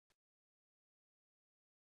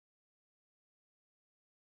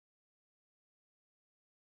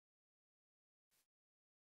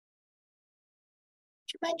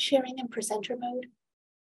Do you mind sharing in presenter mode?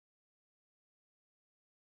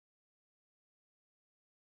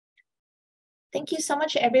 Thank you so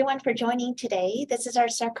much, everyone, for joining today. This is our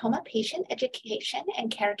Sarcoma Patient Education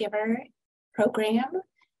and Caregiver program.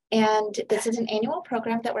 And this is an annual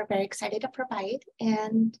program that we're very excited to provide.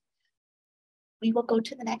 And we will go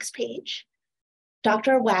to the next page.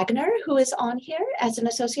 Dr. Wagner, who is on here as an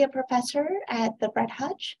associate professor at the Fred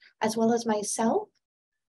Hutch, as well as myself,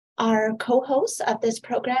 are co-hosts of this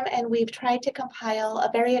program, and we've tried to compile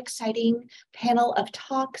a very exciting panel of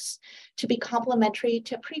talks to be complementary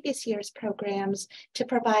to previous year's programs to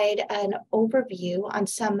provide an overview on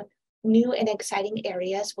some new and exciting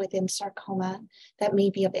areas within sarcoma that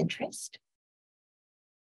may be of interest.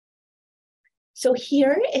 So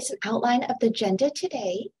here is an outline of the agenda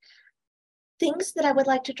today. Things that I would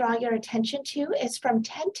like to draw your attention to is from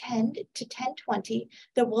 10:10 to 10:20.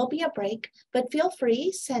 There will be a break, but feel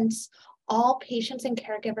free, since all patients and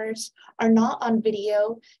caregivers are not on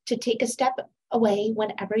video, to take a step away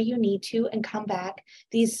whenever you need to and come back.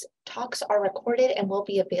 These talks are recorded and will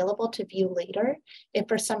be available to view later if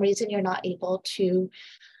for some reason you're not able to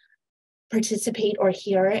participate or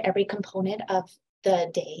hear every component of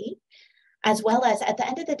the day. As well as at the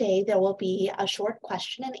end of the day, there will be a short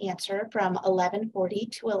question and answer from 11:40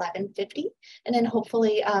 to 11:50. And then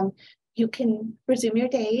hopefully you can resume your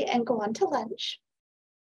day and go on to lunch.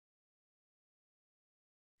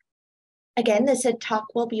 Again, this talk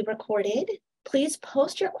will be recorded. Please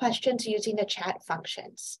post your questions using the chat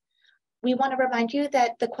functions. We want to remind you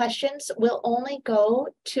that the questions will only go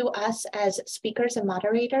to us as speakers and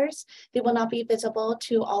moderators. They will not be visible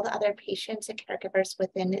to all the other patients and caregivers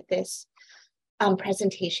within this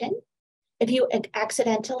presentation. If you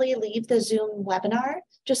accidentally leave the Zoom webinar,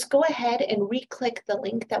 just go ahead and re-click the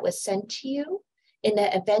link that was sent to you in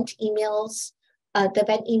the event emails, the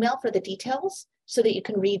event email for the details so that you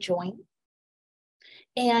can rejoin.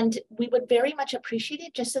 And we would very much appreciate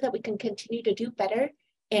it, just so that we can continue to do better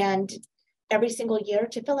and every single year,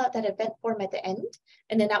 to fill out that event form at the end.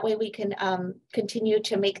 And then that way we can continue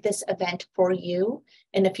to make this event for you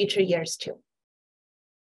in the future years too.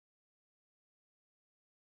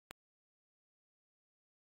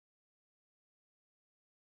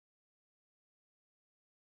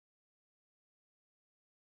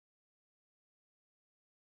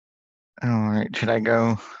 All right, should I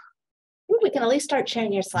go? We can at least start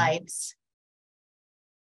sharing your slides.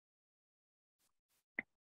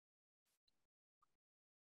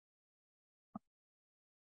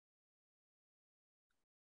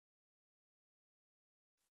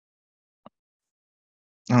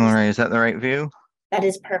 All right, is that the right view? That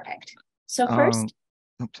is perfect. So first,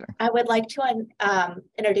 I would like to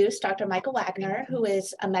introduce Dr. Michael Wagner, who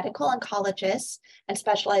is a medical oncologist and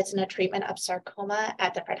specializes in the treatment of sarcoma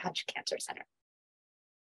at the Fred Hutch Cancer Center.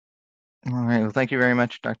 All right, well, thank you very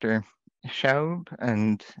much, Dr. Schaub,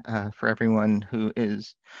 and for everyone who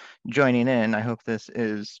is joining in. I hope this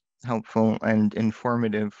is helpful and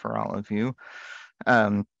informative for all of you.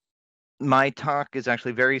 My talk is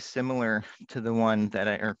actually very similar to the one that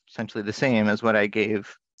or essentially the same as what I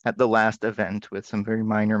gave at the last event, with some very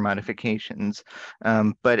minor modifications,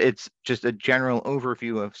 but it's just a general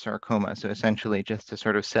overview of sarcoma. So essentially just to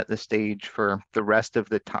sort of set the stage for the rest of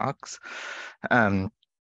the talks.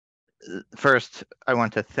 First, I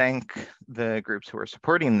want to thank the groups who are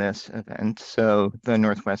supporting this event. So the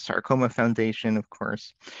Northwest Sarcoma Foundation, of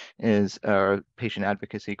course, is a patient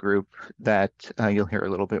advocacy group that you'll hear a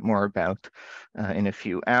little bit more about in a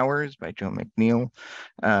few hours, by Joe McNeal.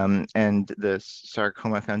 And the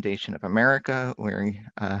Sarcoma Foundation of America, where we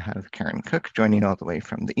have Karen Cook joining all the way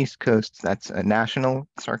from the East Coast. That's a national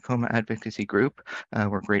sarcoma advocacy group.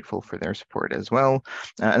 We're grateful for their support as well.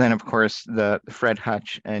 And then, of course, the Fred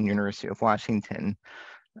Hutch and University of Washington,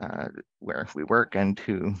 where we work, and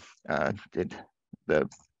who did the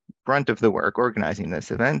brunt of the work organizing this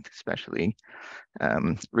event, especially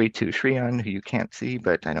Ritu Shriyan, who you can't see,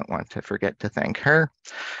 but I don't want to forget to thank her.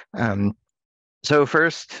 So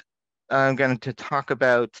first, I'm going to talk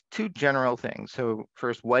about two general things. So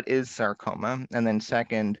first, what is sarcoma? And then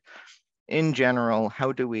second, in general,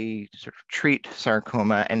 how do we sort of treat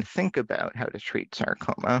sarcoma and think about how to treat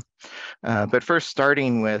sarcoma? But first,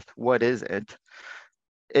 starting with what is it?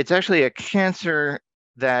 It's actually a cancer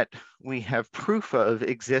that we have proof of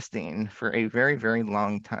existing for a very, very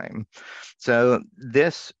long time. So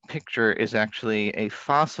this picture is actually a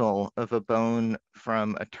fossil of a bone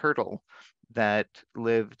from a turtle that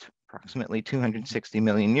lived approximately 260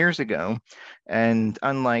 million years ago. And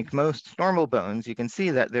unlike most normal bones, you can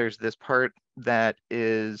see that there's this part that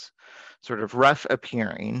is sort of rough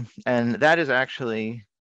appearing, and that is actually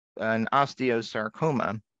an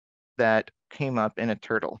osteosarcoma that came up in a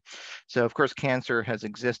turtle. So of course, cancer has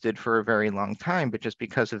existed for a very long time, but just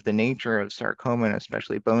because of the nature of sarcoma, and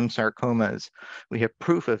especially bone sarcomas, we have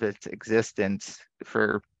proof of its existence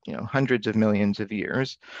for hundreds of millions of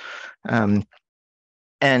years. And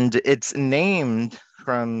it's named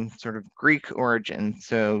from sort of Greek origin.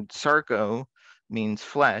 So sarco means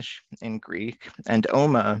flesh in Greek, and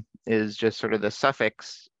oma is just sort of the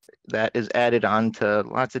suffix that is added on to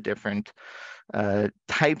lots of different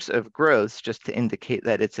types of growths just to indicate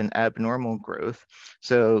that it's an abnormal growth.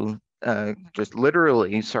 So just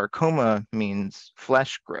literally, sarcoma means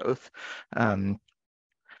flesh growth.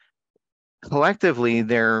 Collectively,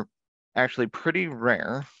 they're actually pretty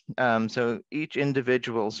rare. So each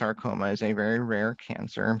individual sarcoma is a very rare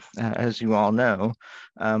cancer, as you all know.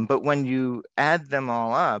 But when you add them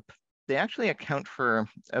all up, they actually account for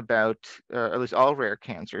about, or at least all rare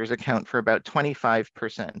cancers account for about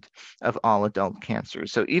 25% of all adult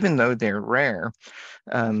cancers. So even though they're rare,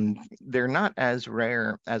 they're not as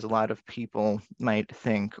rare as a lot of people might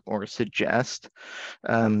think or suggest.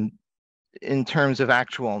 In terms of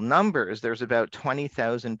actual numbers, there's about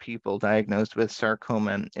 20,000 people diagnosed with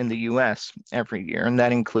sarcoma in the US every year, and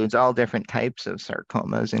that includes all different types of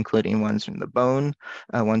sarcomas, including ones from the bone,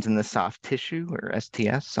 ones in the soft tissue, or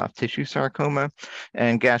STS, soft tissue sarcoma,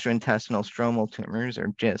 and gastrointestinal stromal tumors,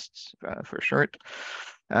 or GISTs for short.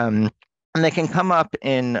 And they can come up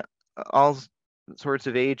in all sorts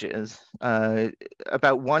of ages.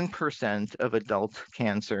 About 1% of adult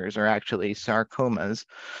cancers are actually sarcomas.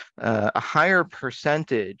 A higher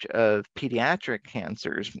percentage of pediatric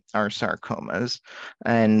cancers are sarcomas.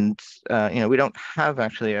 And, we don't have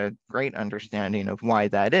actually a great understanding of why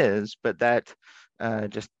that is, but that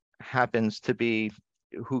just happens to be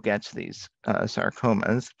who gets these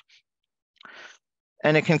sarcomas.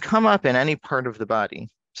 And it can come up in any part of the body.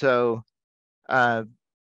 So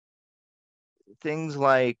things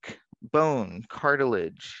like bone,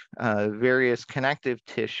 cartilage, various connective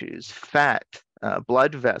tissues, fat,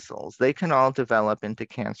 blood vessels, they can all develop into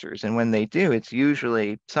cancers. And when they do, it's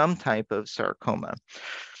usually some type of sarcoma.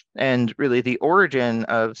 And really the origin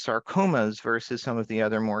of sarcomas versus some of the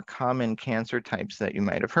other more common cancer types that you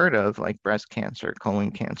might have heard of, like breast cancer, colon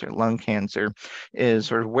cancer, lung cancer, is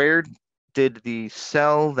sort of where did the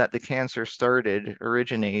cell that the cancer started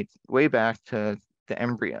originate way back to the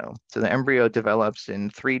embryo. So the embryo develops in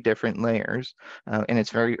 3 different layers in its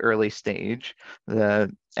very early stage: the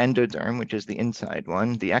endoderm, which is the inside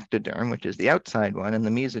one, the ectoderm, which is the outside one, and the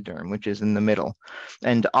mesoderm, which is in the middle.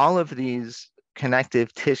 And all of these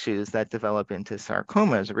connective tissues that develop into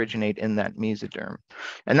sarcomas originate in that mesoderm.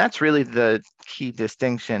 And that's really the key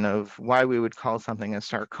distinction of why we would call something a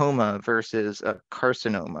sarcoma versus a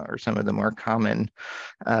carcinoma, or some of the more common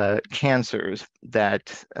cancers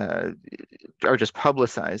that are just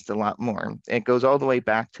publicized a lot more. It goes all the way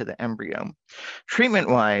back to the embryo.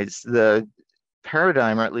 Treatment-wise, the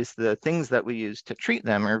paradigm, or at least the things that we use to treat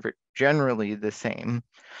them, are generally the same,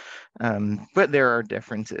 but there are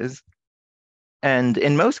differences. And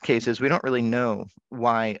in most cases, we don't really know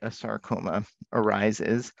why a sarcoma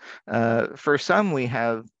arises. For some, we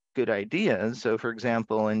have good ideas. So for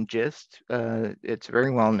example, in GIST, it's very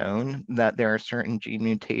well known that there are certain gene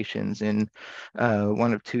mutations in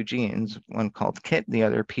one of 2 genes, one called KIT, the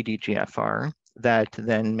other PDGFR, that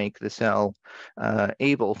then make the cell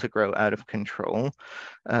able to grow out of control.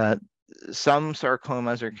 Some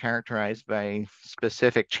sarcomas are characterized by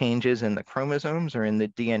specific changes in the chromosomes or in the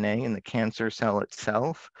DNA in the cancer cell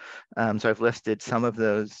itself. So I've listed some of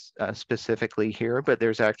those specifically here, but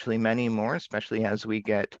there's actually many more, especially as we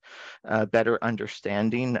get better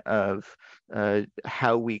understanding of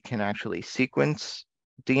how we can actually sequence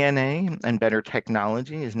DNA, and better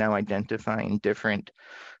technology is now identifying different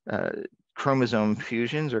chromosome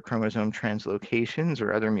fusions or chromosome translocations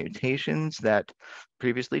or other mutations that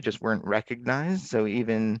previously just weren't recognized. So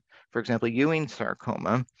even, for example, Ewing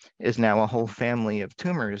sarcoma is now a whole family of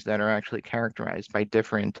tumors that are actually characterized by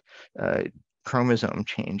different chromosome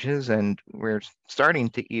changes, and we're starting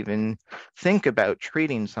to even think about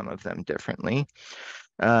treating some of them differently.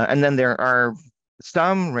 And then there are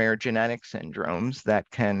some rare genetic syndromes that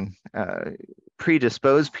can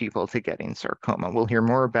predispose people to getting sarcoma. We'll hear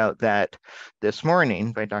more about that this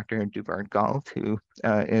morning by Dr. Dubard-Gault, who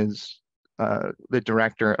is the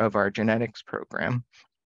director of our genetics program.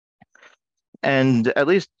 And at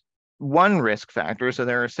least one risk factor, so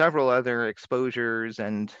there are several other exposures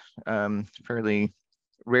and fairly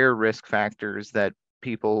rare risk factors that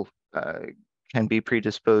people can be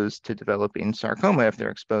predisposed to developing sarcoma if they're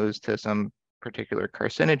exposed to some particular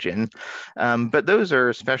carcinogen. But those are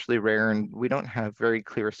especially rare, and we don't have very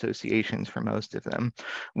clear associations for most of them.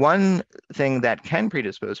 One thing that can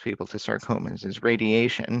predispose people to sarcomas is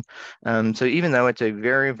radiation. So even though it's a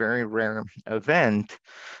very, very rare event,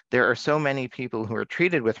 there are so many people who are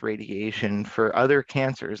treated with radiation for other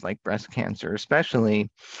cancers like breast cancer, especially,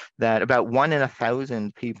 that about 1 in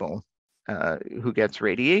 1,000 people who gets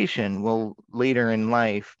radiation will later in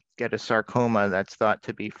life get a sarcoma that's thought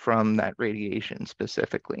to be from that radiation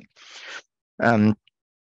specifically.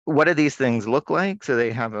 What do these things look like? So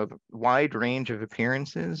they have a wide range of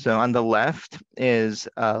appearances. So on the left is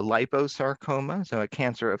liposarcoma, so a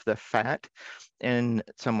cancer of the fat in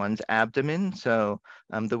someone's abdomen. So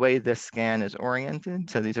the way this scan is oriented,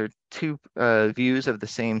 so these are two views of the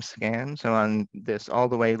same scan. So on this all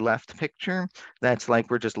the way left picture, that's like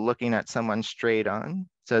we're just looking at someone straight on.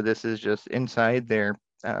 So this is just inside their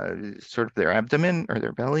sort of their abdomen or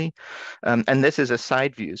their belly. And this is a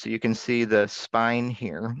side view, so you can see the spine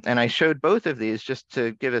here. And I showed both of these just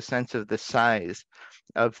to give a sense of the size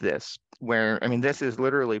of this, where, I mean, this is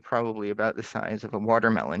literally probably about the size of a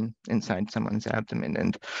watermelon inside someone's abdomen.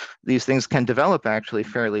 And these things can develop actually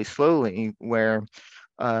fairly slowly, where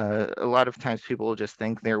a lot of times people will just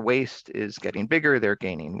think their waist is getting bigger, they're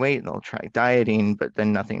gaining weight, and they'll try dieting, but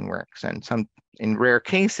then nothing works. And in rare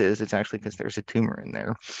cases, it's actually because there's a tumor in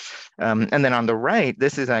there. And then on the right,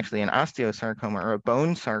 this is actually an osteosarcoma or a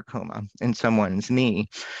bone sarcoma in someone's knee.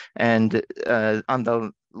 And on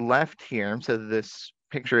the left here, so this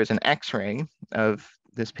picture is an X-ray of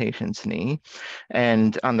this patient's knee.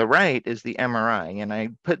 And on the right is the MRI. And I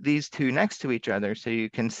put these two next to each other so you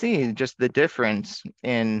can see just the difference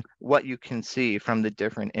in what you can see from the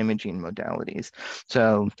different imaging modalities.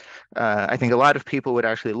 So I think a lot of people would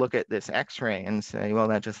actually look at this X-ray and say, well,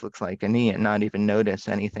 that just looks like a knee, and not even notice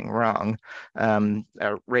anything wrong.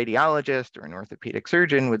 A radiologist or an orthopedic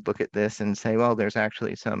surgeon would look at this and say, well, there's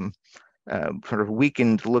actually some sort of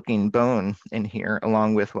weakened looking bone in here,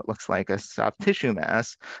 along with what looks like a soft tissue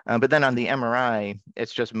mass. But then on the MRI,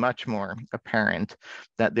 it's just much more apparent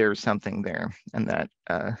that there's something there, and that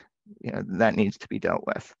that needs to be dealt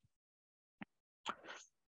with.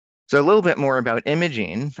 So a little bit more about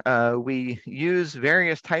imaging. We use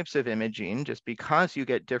various types of imaging just because you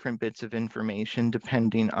get different bits of information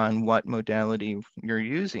depending on what modality you're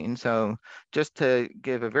using. So just to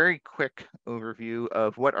give a very quick overview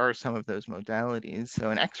of what are some of those modalities. So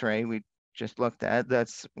an X-ray we just looked at,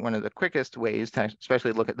 that's one of the quickest ways to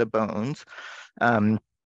especially look at the bones.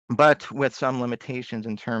 But with some limitations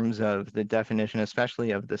in terms of the definition,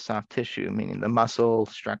 especially of the soft tissue, meaning the muscle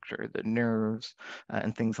structure, the nerves,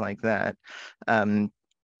 and things like that.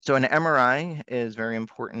 So an MRI is very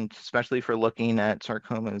important, especially for looking at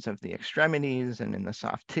sarcomas of the extremities and in the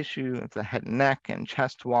soft tissue of the head and neck and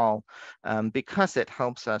chest wall, because it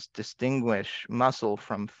helps us distinguish muscle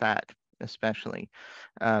from fat, especially.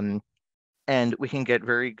 And we can get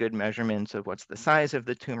very good measurements of what's the size of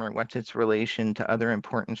the tumor, what's its relation to other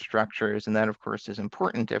important structures. And that, of course, is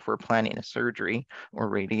important if we're planning a surgery or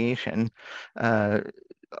radiation.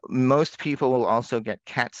 Most people will also get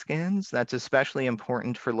CAT scans. That's especially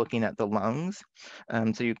important for looking at the lungs.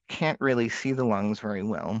 So you can't really see the lungs very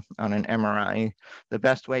well on an MRI. The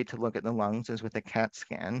best way to look at the lungs is with a CAT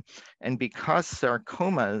scan. And because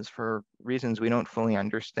sarcomas, for reasons we don't fully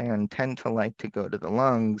understand, tend to like to go to the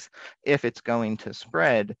lungs if it's going to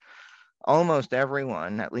spread, almost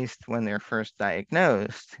everyone, at least when they're first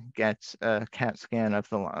diagnosed, gets a CAT scan of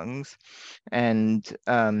the lungs. And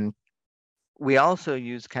we also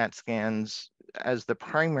use CAT scans as the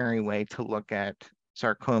primary way to look at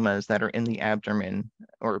sarcomas that are in the abdomen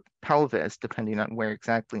or pelvis, depending on where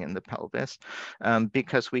exactly in the pelvis,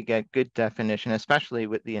 because we get good definition, especially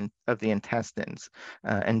with the intestines,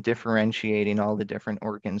 and differentiating all the different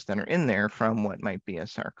organs that are in there from what might be a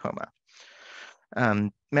sarcoma.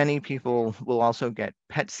 Many people will also get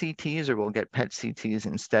PET CTs, or will get PET CTs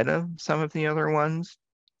instead of some of the other ones.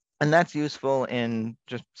 And that's useful in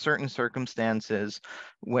just certain circumstances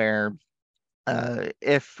where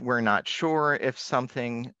if we're not sure if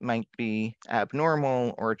something might be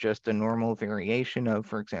abnormal or just a normal variation of,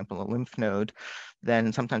 for example, a lymph node,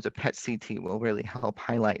 then sometimes a PET CT will really help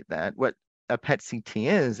highlight that. What a PET CT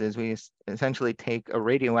is we essentially take a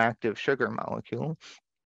radioactive sugar molecule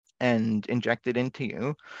and inject it into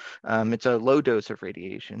you. It's a low dose of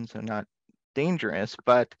radiation, so not dangerous,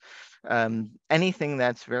 but anything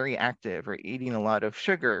that's very active or eating a lot of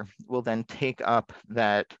sugar will then take up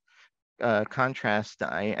that contrast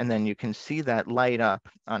dye, and then you can see that light up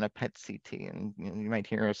on a PET CT, and you might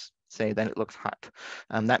hear us say that it looks hot.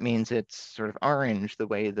 That means it's sort of orange the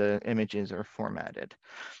way the images are formatted.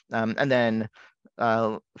 And then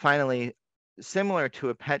finally, similar to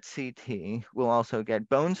a PET CT, we'll also get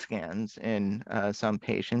bone scans in some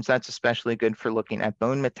patients. That's especially good for looking at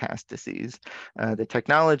bone metastases. The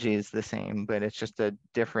technology is the same, but it's just a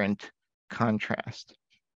different contrast.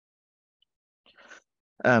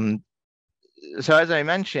 So as I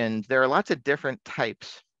mentioned, there are lots of different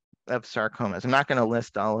types of sarcomas. I'm not going to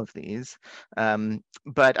list all of these,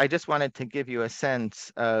 but I just wanted to give you a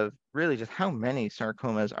sense of really just how many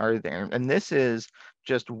sarcomas are there. And this is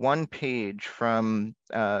just one page from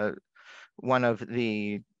one of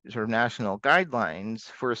the sort of national guidelines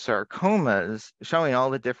for sarcomas, showing all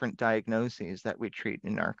the different diagnoses that we treat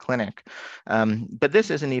in our clinic. But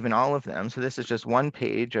this isn't even all of them. So this is just one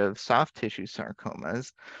page of soft tissue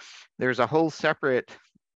sarcomas. There's a whole separate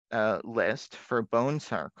list for bone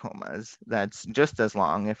sarcomas that's just as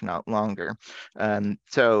long, if not longer.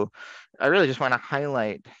 So I really just want to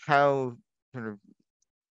highlight how sort of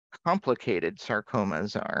complicated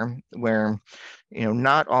sarcomas are, where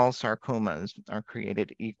not all sarcomas are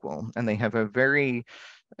created equal, and they have a very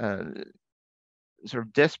sort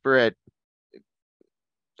of disparate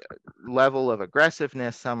level of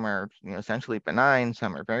aggressiveness. Some are essentially benign,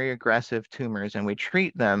 some are very aggressive tumors, and we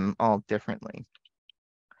treat them all differently.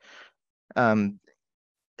 And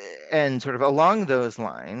sort of along those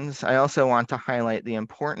lines, I also want to highlight the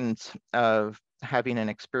importance of having an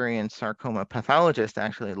experienced sarcoma pathologist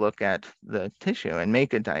actually look at the tissue and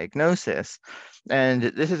make a diagnosis. And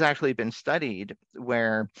this has actually been studied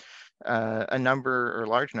where a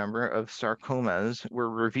large number of sarcomas were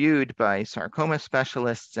reviewed by sarcoma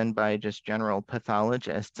specialists and by just general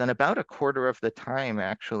pathologists. And about a quarter of the time,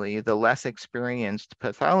 actually, the less experienced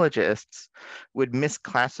pathologists would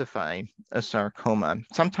misclassify a sarcoma.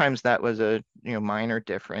 Sometimes that was a minor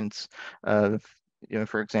difference of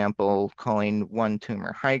for example, calling one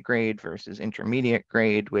tumor high grade versus intermediate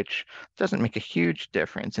grade, which doesn't make a huge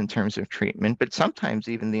difference in terms of treatment, but sometimes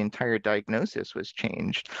even the entire diagnosis was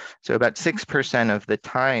changed. So about 6% of the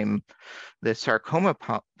time, the sarcoma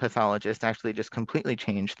pathologist actually just completely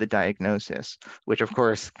changed the diagnosis, which of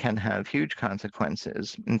course can have huge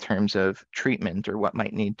consequences in terms of treatment or what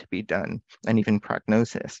might need to be done, and even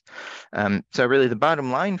prognosis. So really the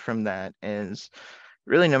bottom line from that is,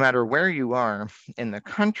 really, no matter where you are in the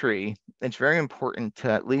country, it's very important to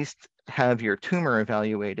at least have your tumor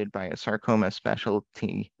evaluated by a sarcoma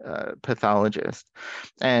specialty pathologist.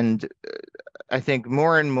 And I think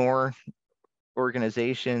more and more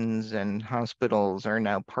organizations and hospitals are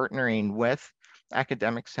now partnering with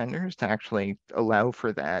academic centers to actually allow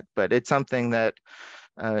for that. But it's something that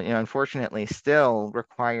unfortunately still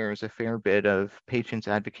requires a fair bit of patients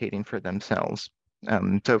advocating for themselves.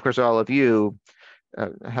 So of course, all of you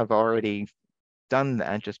have already done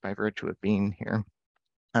that just by virtue of being here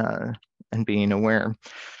and being aware.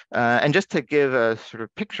 And just to give a sort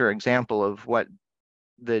of picture example of what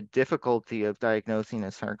the difficulty of diagnosing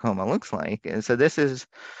a sarcoma looks like, so this is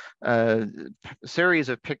a series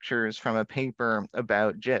of pictures from a paper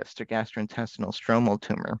about GIST, a gastrointestinal stromal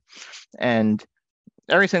tumor. And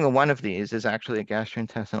every single one of these is actually a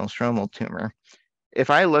gastrointestinal stromal tumor. If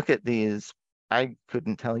I look at these, I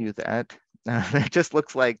couldn't tell you that. It just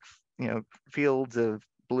looks like, fields of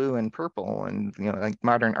blue and purple and, like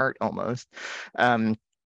modern art almost.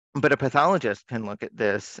 But a pathologist can look at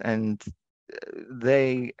this and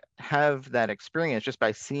they have that experience just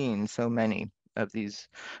by seeing so many of these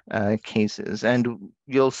cases. And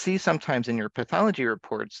you'll see sometimes in your pathology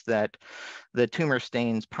reports that the tumor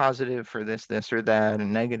stains positive for this, or that,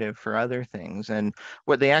 and negative for other things. And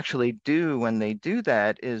what they actually do when they do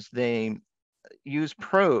that is they use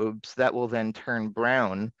probes that will then turn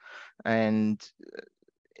brown. And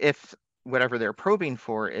if whatever they're probing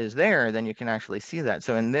for is there, then you can actually see that.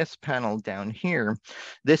 So in this panel down here,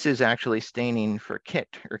 this is actually staining for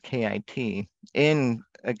KIT or KIT in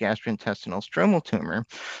a gastrointestinal stromal tumor.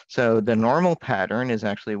 So the normal pattern is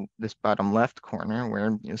actually this bottom left corner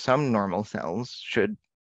where some normal cells should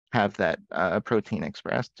have that protein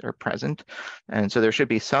expressed or present. And so there should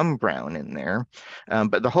be some brown in there,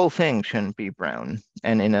 but the whole thing shouldn't be brown.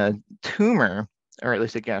 And in a tumor, or at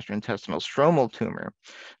least a gastrointestinal stromal tumor,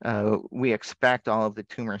 we expect all of the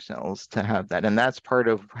tumor cells to have that. And that's part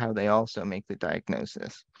of how they also make the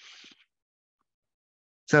diagnosis.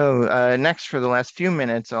 So next, for the last few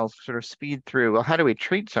minutes, I'll sort of speed through, well, how do we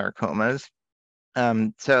treat sarcomas?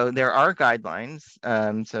 So there are guidelines.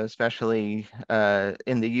 So especially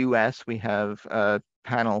in the US, we have a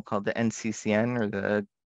panel called the NCCN, or the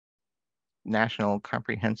National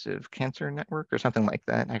Comprehensive Cancer Network or something like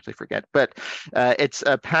that. I actually forget, but it's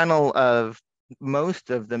a panel of most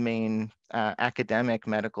of the main academic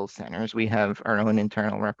medical centers. We have our own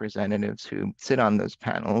internal representatives who sit on those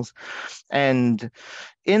panels. And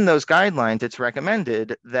in those guidelines, it's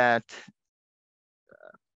recommended that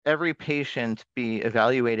every patient be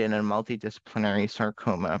evaluated in a multidisciplinary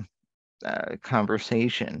sarcoma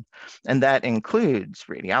conversation. And that includes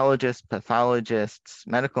radiologists, pathologists,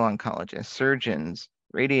 medical oncologists, surgeons,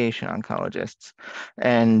 radiation oncologists.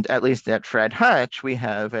 And at least at Fred Hutch, we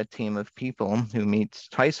have a team of people who meets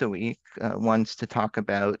twice a week, once to talk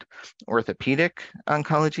about orthopedic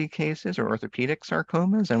oncology cases or orthopedic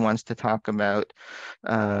sarcomas, and once to talk about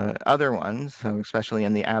other ones, so especially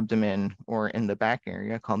in the abdomen or in the back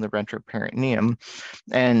area called the retroperitoneum.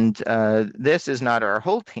 And this is not our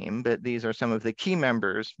whole team, but these are some of the key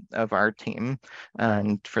members of our team.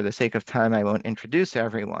 And for the sake of time, I won't introduce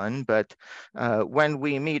everyone, but when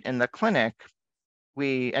we meet in the clinic,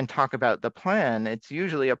 and talk about the plan, it's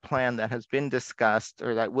usually a plan that has been discussed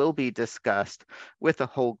or that will be discussed with the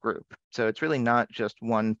whole group. So it's really not just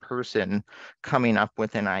one person coming up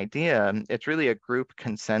with an idea. It's really a group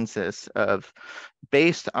consensus of,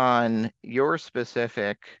 based on your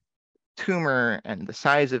specific tumor and the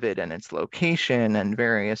size of it and its location and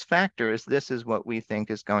various factors, this is what we think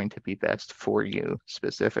is going to be best for you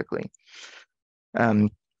specifically.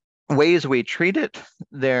 Ways we treat it,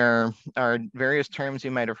 there are various terms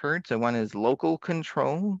you might have heard. So one is local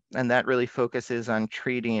control, and that really focuses on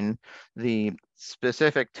treating the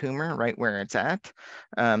specific tumor right where it's at.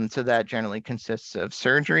 So that generally consists of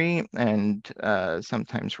surgery and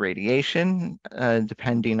sometimes radiation,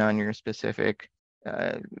 depending on your specific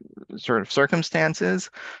sort of circumstances.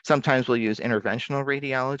 Sometimes we'll use interventional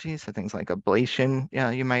radiology, so things like ablation,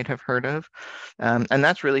 you might have heard of. And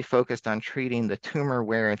that's really focused on treating the tumor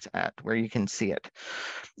where it's at, where you can see it,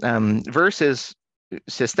 versus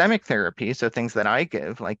systemic therapy. So things that I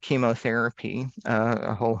give, like chemotherapy,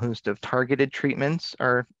 a whole host of targeted treatments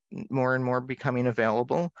are more and more becoming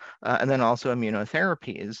available. And then also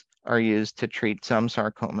immunotherapies are used to treat some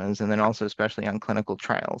sarcomas, and then also especially on clinical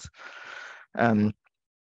trials.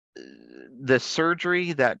 The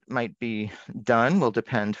surgery that might be done will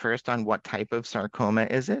depend first on what type of sarcoma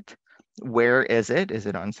is it, where is it? Is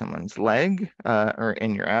it on someone's leg or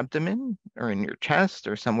in your abdomen or in your chest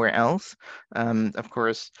or somewhere else? Of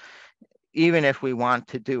course, even if we want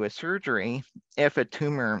to do a surgery, if a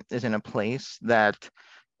tumor is in a place that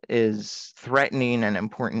is threatening an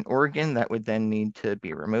important organ that would then need to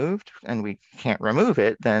be removed, and we can't remove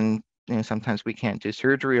it, then sometimes we can't do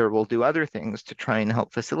surgery, or we'll do other things to try and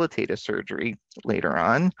help facilitate a surgery later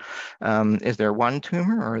on. Is there one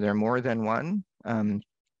tumor or are there more than one?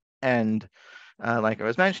 And like I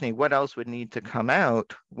was mentioning, what else would need to come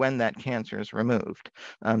out when that cancer is removed?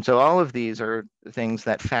 So all of these are things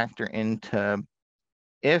that factor into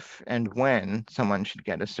if and when someone should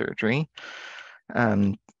get a surgery.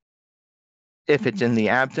 If it's in the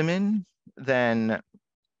abdomen, then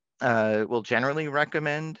we'll generally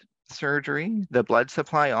recommend surgery. The blood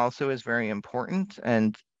supply also is very important,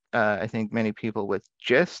 and I think many people with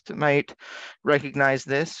GIST might recognize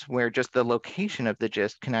this, where just the location of the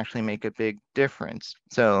GIST can actually make a big difference.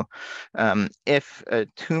 So if a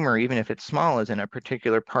tumor, even if it's small, is in a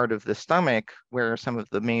particular part of the stomach where some of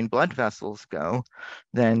the main blood vessels go,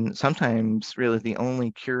 then sometimes really the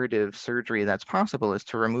only curative surgery that's possible is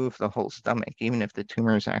to remove the whole stomach, even if the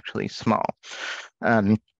tumor is actually small.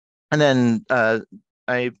 And then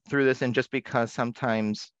I threw this in just because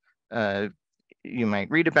sometimes you might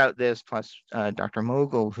read about this, plus Dr.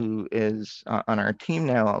 Mogul, who is on our team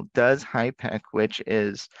now, does HIPEC, which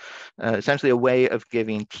is essentially a way of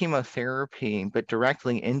giving chemotherapy, but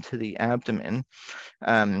directly into the abdomen.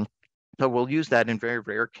 So we'll use that in very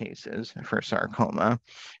rare cases for sarcoma.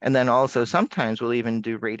 And then also sometimes we'll even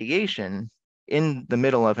do radiation in the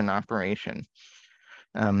middle of an operation.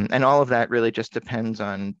 And all of that really just depends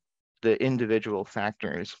on the individual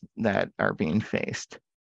factors that are being faced.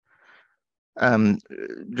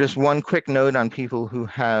 Just one quick note on people who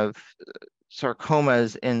have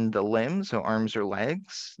sarcomas in the limbs, so arms or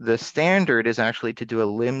legs. The standard is actually to do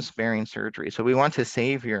a limb-sparing surgery. So we want to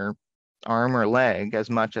save your arm or leg as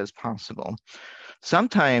much as possible.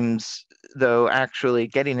 Sometimes, though, actually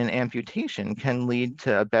getting an amputation can lead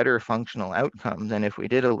to a better functional outcome than if we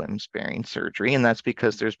did a limb-sparing surgery, and that's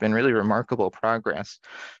because there's been really remarkable progress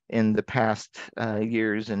in the past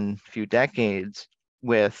years and few decades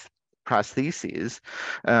with prostheses.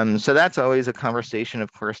 So that's always a conversation,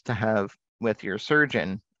 of course, to have with your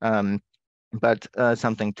surgeon, but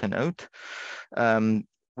something to note.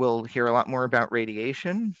 We'll hear a lot more about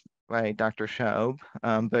radiation by Dr. Schaub,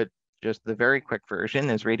 but just the very quick version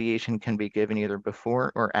is radiation can be given either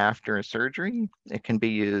before or after a surgery. It can be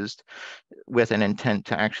used with an intent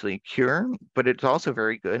to actually cure, but it's also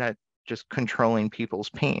very good at just controlling people's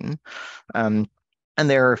pain. And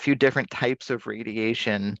there are a few different types of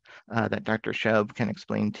radiation that Dr. Schaub can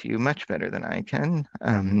explain to you much better than I can.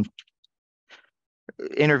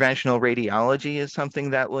 Interventional radiology is something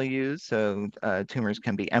that we'll use. So tumors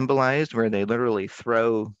can be embolized, where they literally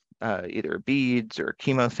throw either beads or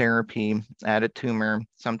chemotherapy at a tumor.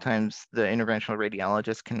 Sometimes the interventional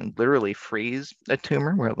radiologist can literally freeze a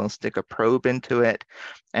tumor, where they'll stick a probe into it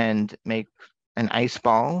and make an ice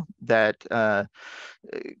ball that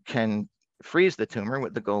can freeze the tumor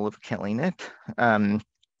with the goal of killing it.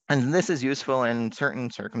 And this is useful in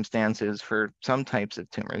certain circumstances for some types of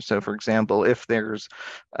tumors. So for example, if there's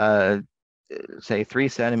say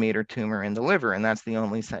 3-centimeter tumor in the liver, and that's the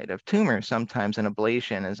only site of tumor, sometimes an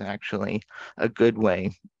ablation is actually a good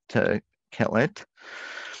way to kill it.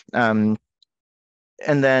 And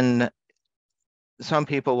then some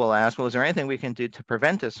people will ask, well, is there anything we can do to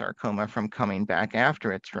prevent a sarcoma from coming back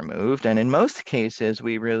after it's removed? And in most cases,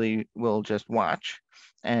 we really will just watch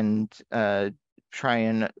and try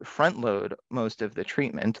and front load most of the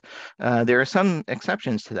treatment. There are some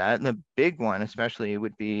exceptions to that. The big one especially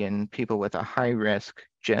would be in people with a high risk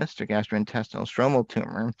GIST or gastrointestinal stromal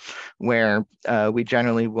tumor, where we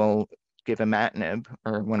generally will give imatinib,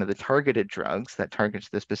 or one of the targeted drugs that targets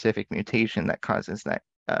the specific mutation that causes that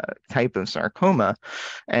type of sarcoma,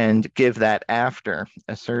 and give that after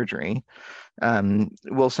a surgery.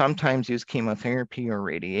 We'll sometimes use chemotherapy or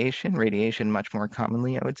radiation much more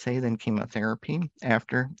commonly, I would say, than chemotherapy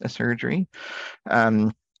after a surgery.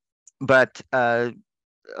 But a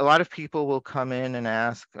lot of people will come in and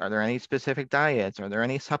ask, are there any specific diets? Are there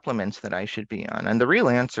any supplements that I should be on? And the real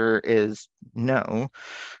answer is no.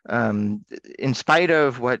 In spite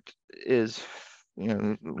of what is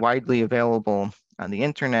widely available on the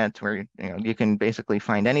internet, where you can basically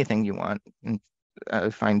find anything you want and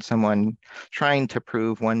find someone trying to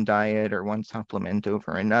prove one diet or one supplement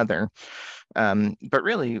over another. But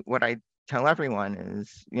really, what I tell everyone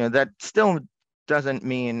is, that still doesn't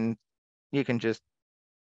mean you can just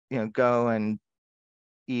go and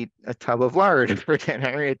eat a tub of lard for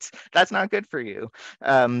dinner. That's not good for you.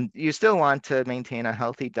 You still want to maintain a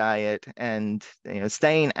healthy diet, and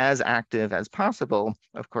staying as active as possible,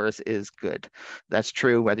 of course, is good. That's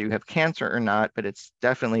true whether you have cancer or not, but it's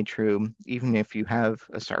definitely true even if you have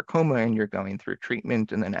a sarcoma and you're going through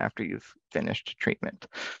treatment and then after you've finished treatment.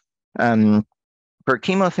 For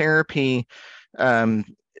chemotherapy,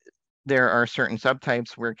 there are certain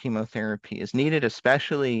subtypes where chemotherapy is needed,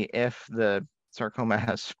 especially if the sarcoma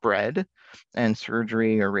has spread and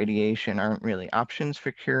surgery or radiation aren't really options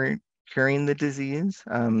for curing the disease.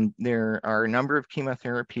 There are a number of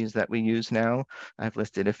chemotherapies that we use now. I've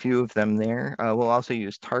listed a few of them there. We'll also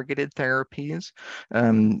use targeted therapies,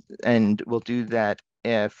 and we'll do that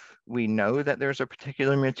if we know that there's a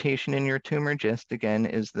particular mutation in your tumor. GIST, again,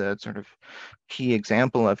 is the sort of key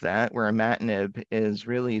example of that, where imatinib is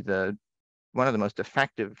really one of the most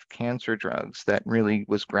effective cancer drugs that really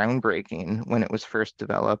was groundbreaking when it was first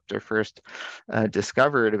developed or first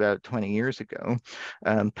discovered about 20 years ago.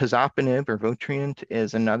 Pazopanib, or Votrient,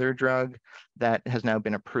 is another drug that has now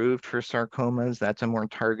been approved for sarcomas. That's a more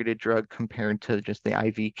targeted drug compared to just the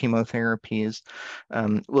IV chemotherapies.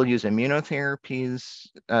 We'll use immunotherapies,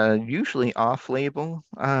 usually off-label.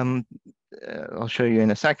 I'll show you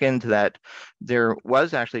in a second that there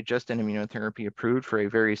was actually just an immunotherapy approved for a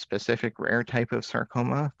very specific rare type of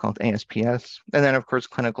sarcoma called ASPS. And then, of course,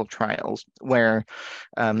 clinical trials, where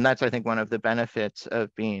that's, I think, one of the benefits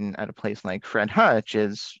of being at a place like Fred Hutch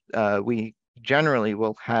is we generally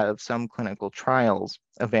will have some clinical trials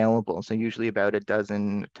available. So usually about a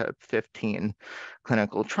dozen to 15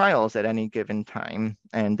 clinical trials at any given time.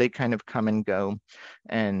 And they kind of come and go.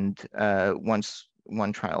 And once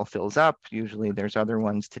one trial fills up, usually there's other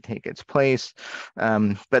ones to take its place.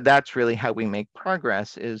 But that's really how we make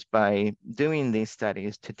progress, is by doing these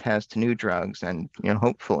studies to test new drugs and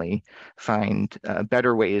hopefully find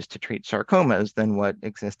better ways to treat sarcomas than what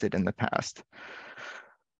existed in the past.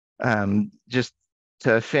 Just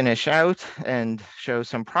to finish out and show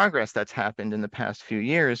some progress that's happened in the past few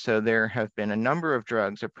years. So there have been a number of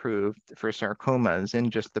drugs approved for sarcomas in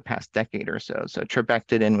just the past decade or so. So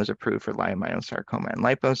trabectedin was approved for leiomyosarcoma and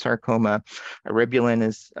liposarcoma. Eribulin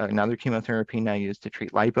is another chemotherapy now used to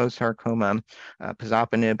treat liposarcoma.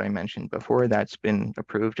 Pazopanib, I mentioned before, that's been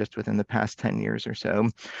approved just within the past 10 years or so.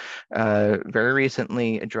 Very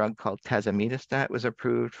recently, a drug called tazemetostat was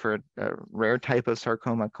approved for a rare type of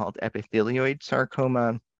sarcoma called epithelioid sarcoma.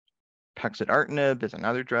 pexidartinib is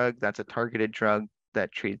another drug. That's a targeted drug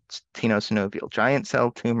that treats tenosynovial giant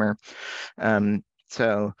cell tumor. Even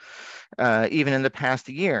in the past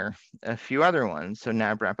year, a few other ones. So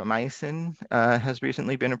nabrapamycin has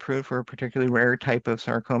recently been approved for a particularly rare type of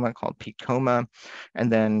sarcoma called PEComa.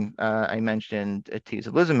 And then I mentioned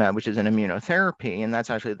atezolizumab, which is an immunotherapy, and that's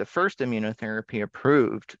actually the first immunotherapy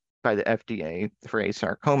approved by the FDA for a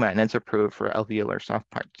sarcoma, and it's approved for alveolar soft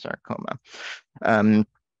part sarcoma.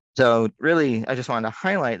 So really, I just wanted to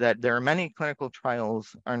highlight that there are many clinical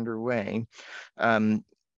trials underway.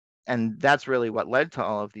 And that's really what led to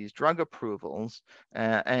all of these drug approvals.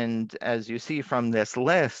 And as you see from this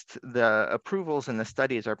list, the approvals and the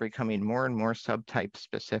studies are becoming more and more subtype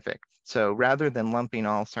specific. So rather than lumping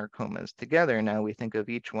all sarcomas together, now we think of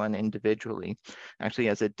each one individually, actually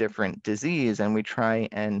as a different disease, and we try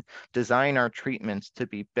and design our treatments to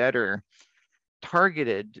be better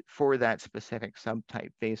targeted for that specific subtype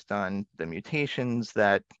based on the mutations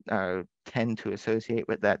that tend to associate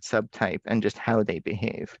with that subtype and just how they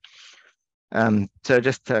behave. So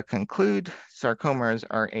just to conclude, sarcomas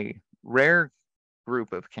are a rare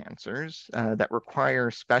group of cancers that require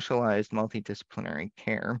specialized multidisciplinary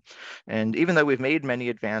care. And even though we've made many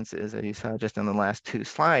advances, as you saw just in the last 2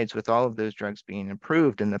 slides, with all of those drugs being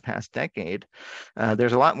improved in the past decade,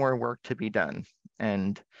 there's a lot more work to be done.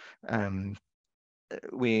 And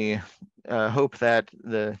we hope that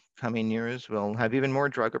the coming years will have even more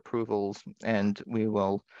drug approvals, and we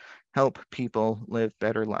will help people live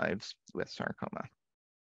better lives with sarcoma,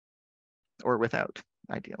 or without,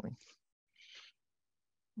 ideally.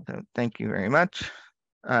 So thank you very much.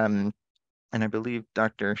 And I believe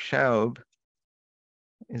Dr. Schaub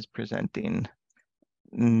is presenting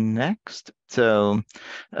next. So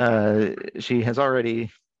she has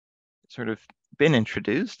already sort of been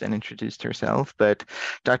introduced and introduced herself, but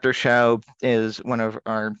Dr. Schaub is one of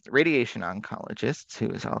our radiation oncologists who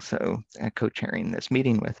is also co-chairing this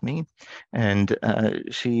meeting with me, and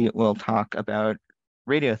she will talk about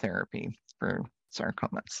radiotherapy for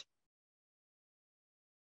sarcomas.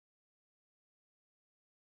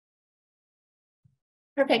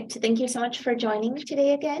 Perfect. Thank you so much for joining me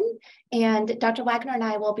today again. And Dr. Wagner and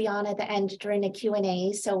I will be on at the end during the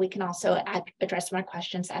Q&A, so we can also address more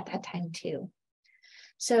questions at that time too.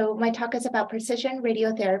 So my talk is about precision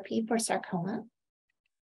radiotherapy for sarcoma.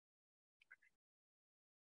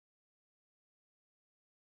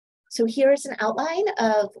 So here's an outline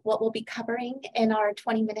of what we'll be covering in our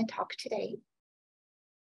 20-minute talk today.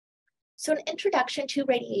 So an introduction to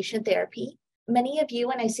radiation therapy. Many of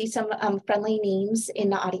you, and I see some friendly names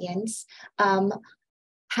in the audience,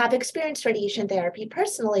 have experienced radiation therapy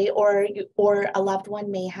personally, or a loved one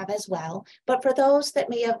may have as well. But for those that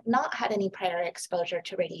may have not had any prior exposure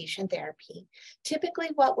to radiation therapy, typically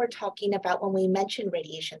what we're talking about when we mention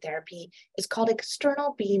radiation therapy is called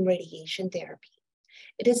external beam radiation therapy.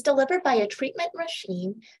 It is delivered by a treatment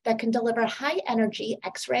machine that can deliver high energy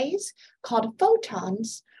X-rays called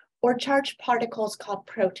photons or charged particles called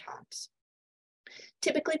protons.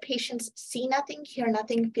 Typically, patients see nothing, hear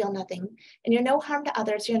nothing, feel nothing, and you're no harm to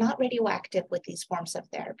others. You're not radioactive with these forms of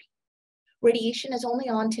therapy. Radiation is only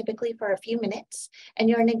on typically for a few minutes, and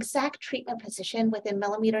you're in exact treatment position within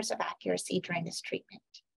millimeters of accuracy during this treatment.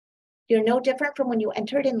 You're no different from when you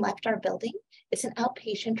entered and left our building. It's an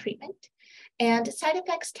outpatient treatment, and side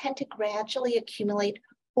effects tend to gradually accumulate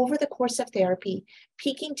over the course of therapy,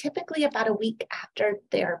 peaking typically about a week after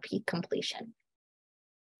therapy completion.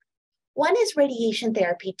 When is radiation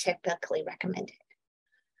therapy typically recommended?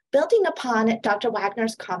 Building upon Dr.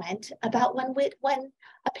 Wagner's comment about when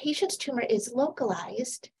a patient's tumor is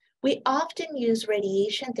localized, we often use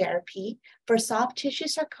radiation therapy for soft tissue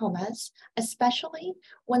sarcomas, especially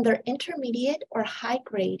when they're intermediate or high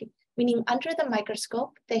grade, meaning under the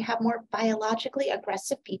microscope, they have more biologically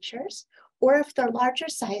aggressive features, or if they're larger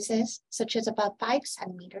sizes, such as about 5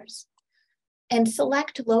 centimeters, and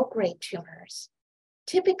select low-grade tumors.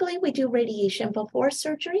 Typically, we do radiation before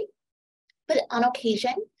surgery, but on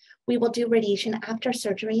occasion, we will do radiation after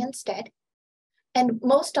surgery instead. And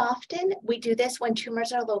most often, we do this when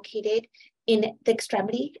tumors are located in the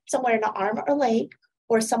extremity, somewhere in the arm or leg,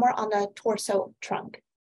 or somewhere on the torso trunk.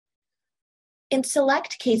 In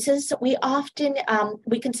select cases, we often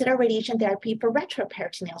we consider radiation therapy for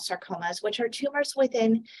retroperitoneal sarcomas, which are tumors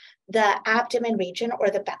within the abdomen region or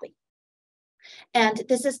the belly. And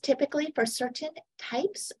this is typically for certain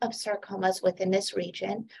types of sarcomas within this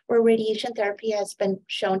region where radiation therapy has been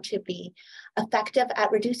shown to be effective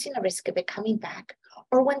at reducing the risk of it coming back,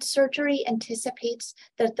 or when surgery anticipates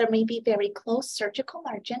that there may be very close surgical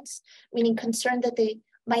margins, meaning concern that they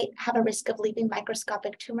might have a risk of leaving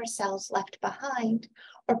microscopic tumor cells left behind,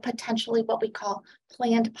 or potentially what we call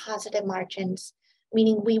planned positive margins,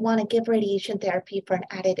 meaning we want to give radiation therapy for an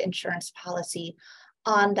added insurance policy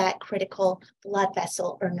on that critical blood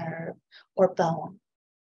vessel or nerve or bone.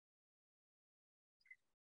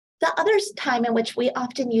 The other time in which we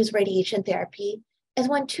often use radiation therapy is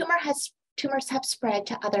when tumors have spread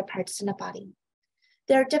to other parts in the body.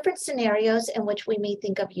 There are different scenarios in which we may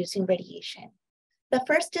think of using radiation. The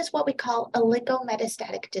first is what we call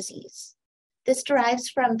oligometastatic disease. This derives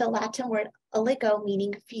from the Latin word oligo,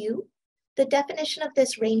 meaning few. The definition of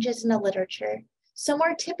this ranges in the literature,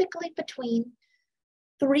 somewhere typically between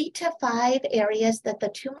 3 to 5 areas that the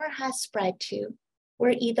tumor has spread to,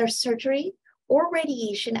 where either surgery or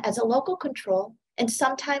radiation as a local control, and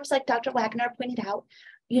sometimes, like Dr. Wagner pointed out,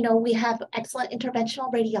 we have excellent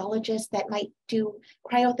interventional radiologists that might do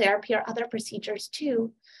cryotherapy or other procedures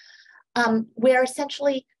too, where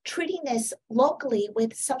essentially treating this locally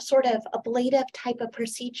with some sort of ablative type of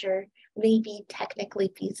procedure may be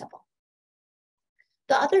technically feasible.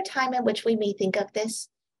 The other time in which we may think of this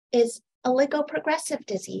is oligoprogressive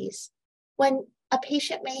disease, when a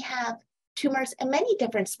patient may have tumors in many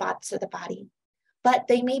different spots of the body, but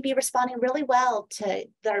they may be responding really well to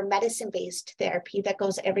their medicine-based therapy that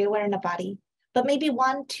goes everywhere in the body. But maybe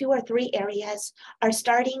 1, 2, or 3 areas are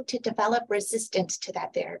starting to develop resistance to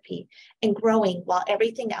that therapy and growing while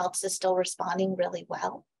everything else is still responding really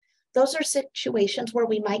well. Those are situations where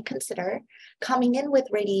we might consider coming in with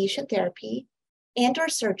radiation therapy and or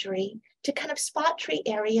surgery to kind of spot treat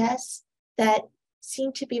areas that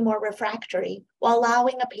seem to be more refractory while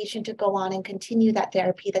allowing a patient to go on and continue that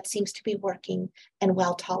therapy that seems to be working and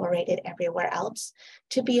well tolerated everywhere else,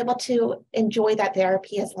 to be able to enjoy that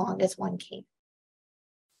therapy as long as one can.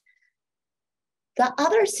 The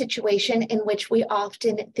other situation in which we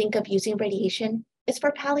often think of using radiation is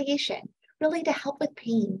for palliation, really to help with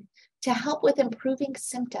pain, to help with improving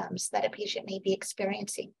symptoms that a patient may be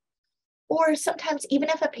experiencing. Or sometimes even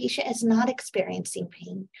if a patient is not experiencing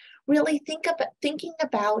pain, really thinking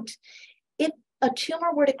about if a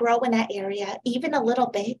tumor were to grow in that area, even a little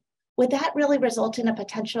bit, would that really result in a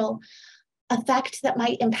potential effect that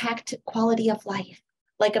might impact quality of life?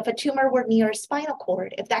 Like if a tumor were near a spinal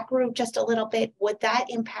cord, if that grew just a little bit, would that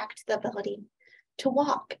impact the ability to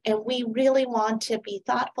walk? And we really want to be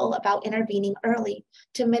thoughtful about intervening early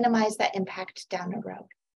to minimize that impact down the road.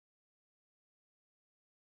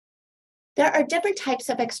 There are different types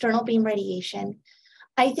of external beam radiation.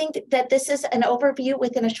 I think that this is an overview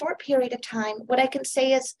within a short period of time. What I can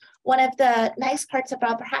say is one of the nice parts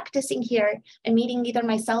about practicing here and meeting either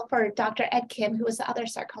myself or Dr. Ed Kim, who is the other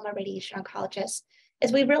sarcoma radiation oncologist,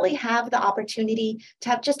 is we really have the opportunity to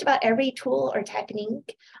have just about every tool or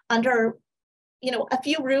technique under, a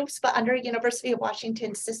few roofs, but under University of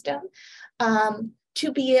Washington system,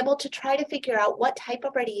 to be able to try to figure out what type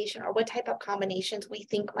of radiation or what type of combinations we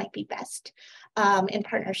think might be best in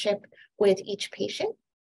partnership with each patient.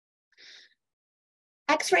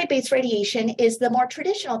 X-ray based radiation is the more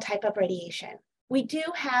traditional type of radiation. We do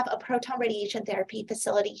have a proton radiation therapy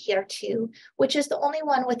facility here too, which is the only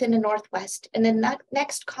one within the Northwest. And the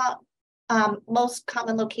next most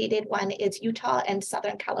common located one is Utah and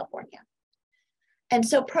Southern California. And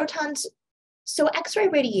so X-ray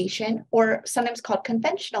radiation, or sometimes called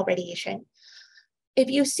conventional radiation, if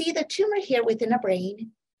you see the tumor here within a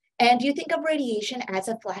brain, and you think of radiation as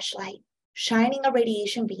a flashlight, shining a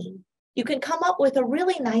radiation beam, you can come up with a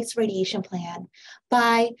really nice radiation plan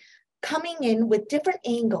by coming in with different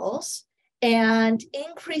angles and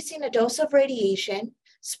increasing the dose of radiation,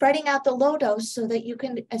 spreading out the low dose so that you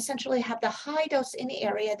can essentially have the high dose in the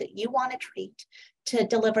area that you want to treat to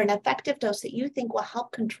deliver an effective dose that you think will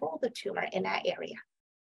help control the tumor in that area.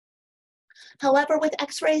 However, with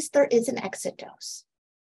X-rays, there is an exit dose.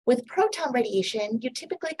 With proton radiation, you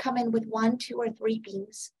typically come in with 1, 2, or 3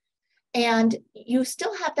 beams, and you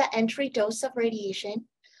still have the entry dose of radiation,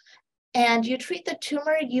 and you treat the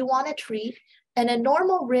tumor you want to treat and a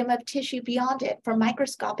normal rim of tissue beyond it for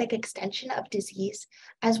microscopic extension of disease,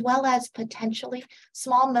 as well as potentially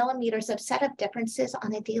small millimeters of setup differences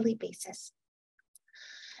on a daily basis.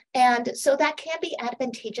 And so that can be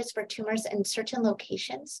advantageous for tumors in certain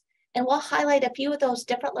locations. And we'll highlight a few of those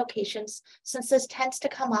different locations since this tends to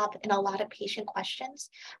come up in a lot of patient questions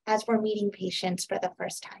as we're meeting patients for the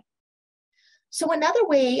first time. So another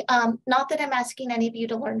way, not that I'm asking any of you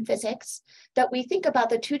to learn physics, that we think about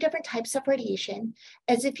the 2 different types of radiation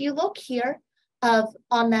is if you look here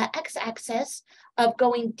on the x-axis of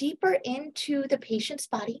going deeper into the patient's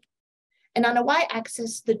body, and on a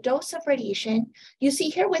y-axis, the dose of radiation, you see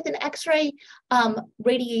here with an X-ray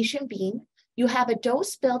radiation beam, you have a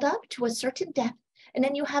dose buildup to a certain depth, and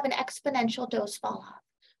then you have an exponential dose fall off.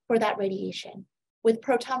 for that radiation. With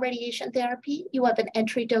proton radiation therapy, you have an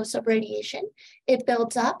entry dose of radiation. It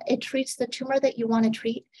builds up, it treats the tumor that you want to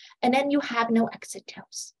treat, and then you have no exit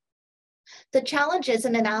dose. The challenge is,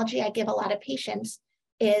 an analogy I give a lot of patients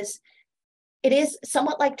is, it is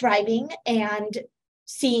somewhat like driving and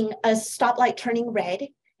seeing a stoplight turning red,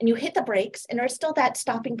 and you hit the brakes, and there's still that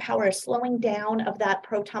stopping power, slowing down of that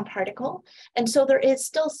proton particle. And so there is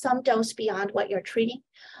still some dose beyond what you're treating,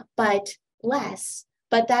 but less.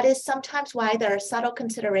 But that is sometimes why there are subtle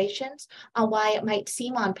considerations on why it might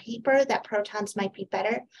seem on paper that protons might be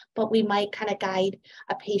better, but we might kind of guide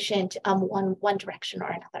a patient one direction or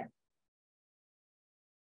another.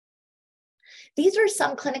 These are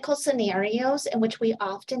some clinical scenarios in which we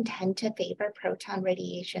often tend to favor proton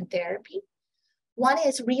radiation therapy. One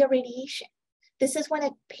is reirradiation. This is when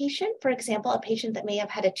a patient, for example, a patient that may have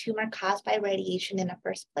had a tumor caused by radiation in the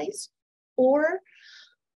first place, or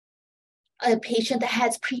a patient that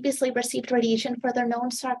has previously received radiation for their known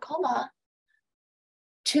sarcoma,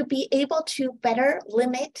 to be able to better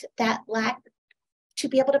limit that lack, to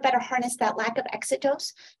be able to better harness that lack of exit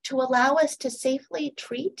dose, to allow us to safely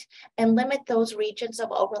treat and limit those regions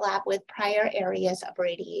of overlap with prior areas of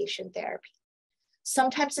radiation therapy.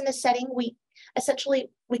 Sometimes in this setting, we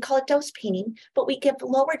call it dose painting, but we give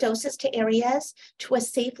lower doses to areas to a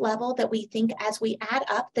safe level that we think, as we add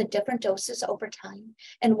up the different doses over time,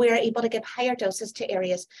 and we're able to give higher doses to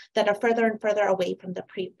areas that are further and further away from the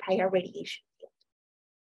prior radiation field.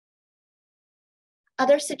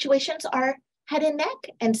 Other situations are head and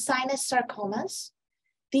neck and sinus sarcomas.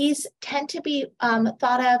 These tend to be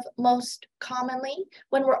thought of most commonly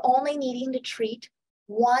when we're only needing to treat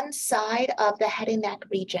one side of the head and neck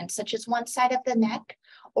region, such as one side of the neck,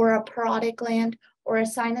 or a parotid gland, or a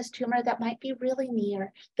sinus tumor that might be really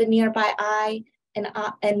near the nearby eye and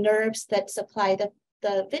nerves that supply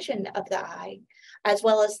the vision of the eye, as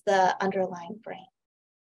well as the underlying brain.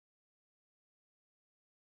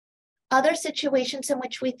 Other situations in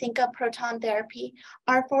which we think of proton therapy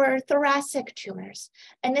are for thoracic tumors.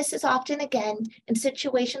 And this is often, again, in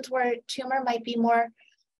situations where a tumor might be more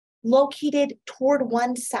located toward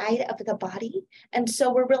one side of the body. And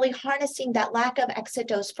so we're really harnessing that lack of exit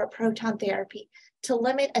dose for proton therapy to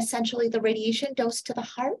limit essentially the radiation dose to the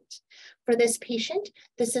heart. For this patient,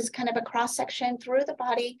 this is kind of a cross-section through the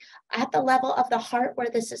body at the level of the heart,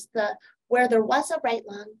 where this is where there was a right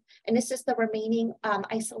lung, and this is the remaining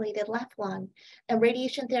isolated left lung. And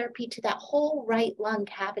radiation therapy to that whole right lung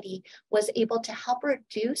cavity was able to help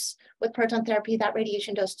reduce, with proton therapy, that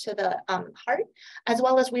radiation dose to the heart, as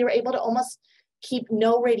well as we were able to almost keep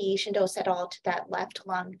no radiation dose at all to that left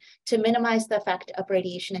lung to minimize the effect of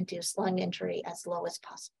radiation-induced lung injury as low as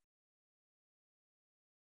possible.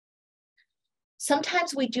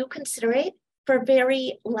 Sometimes we do consider it for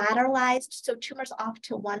very lateralized, so tumors off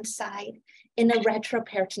to one side in the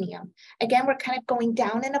retroperitoneum. Again, we're kind of going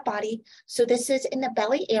down in the body. So this is in the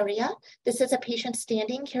belly area. This is a patient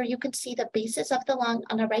standing. Here you can see the bases of the lung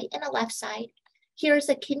on the right and the left side. Here's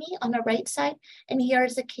a kidney on the right side, and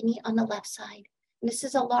here's a kidney on the left side. And this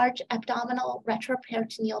is a large abdominal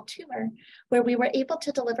retroperitoneal tumor where we were able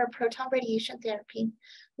to deliver proton radiation therapy,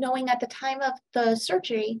 knowing at the time of the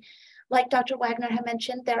surgery, like Dr. Wagner had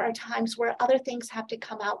mentioned, there are times where other things have to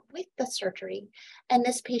come out with the surgery, and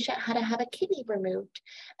this patient had to have a kidney removed.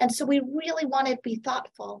 And so we really wanted to be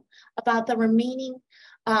thoughtful about the remaining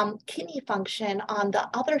kidney function on the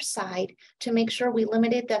other side to make sure we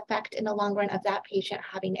limited the effect in the long run of that patient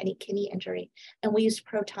having any kidney injury. And we used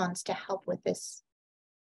protons to help with this.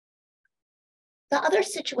 The other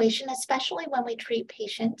situation, especially when we treat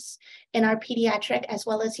patients in our pediatric as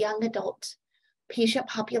well as young adult patient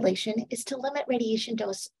population, is to limit radiation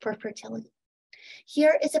dose for fertility.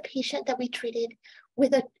 Here is a patient that we treated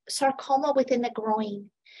with a sarcoma within the groin.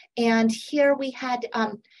 And here we had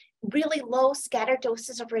really low scattered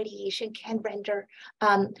doses of radiation can render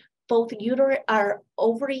both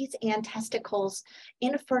ovaries and testicles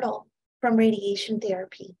infertile from radiation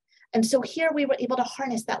therapy. And so here we were able to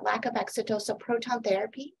harness that lack of exit dose of proton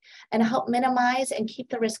therapy and help minimize and keep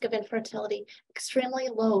the risk of infertility extremely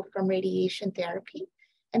low from radiation therapy.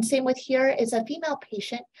 And same with here is a female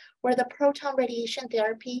patient where the proton radiation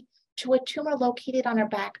therapy to a tumor located on her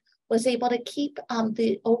back was able to keep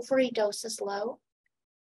the ovary doses low.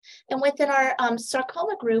 And within our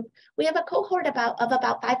sarcoma group, we have a cohort of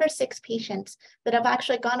about 5 or 6 patients that have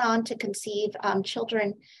actually gone on to conceive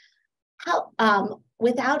children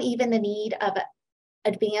without even the need of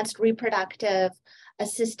advanced reproductive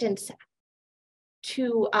assistance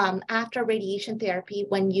to after radiation therapy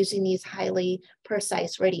when using these highly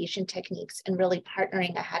precise radiation techniques and really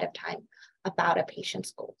partnering ahead of time about a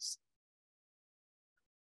patient's goals.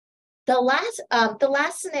 The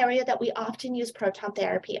last scenario that we often use proton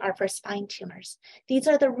therapy are for spine tumors. These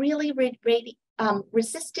are the really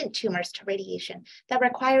resistant tumors to radiation that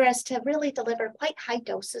require us to really deliver quite high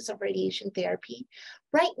doses of radiation therapy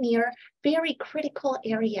right near very critical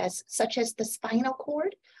areas such as the spinal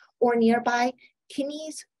cord or nearby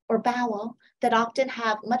kidneys or bowel that often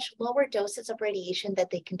have much lower doses of radiation that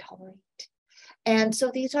they can tolerate. And so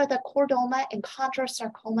these are the chordoma and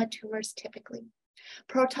chondrosarcoma tumors typically.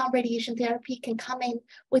 Proton radiation therapy can come in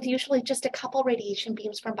with usually just a couple radiation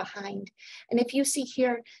beams from behind. And if you see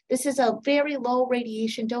here, this is a very low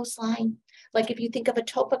radiation dose line. Like if you think of a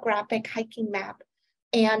topographic hiking map,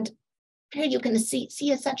 and here you can see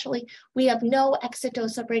essentially we have no exit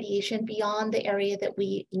dose of radiation beyond the area that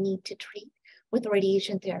we need to treat with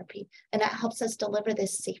radiation therapy. And that helps us deliver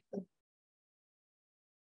this safely.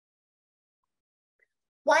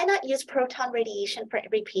 Why not use proton radiation for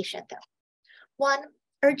every patient though? One,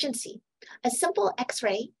 urgency. A simple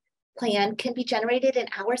X-ray plan can be generated in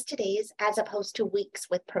hours to days as opposed to weeks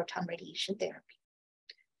with proton radiation therapy.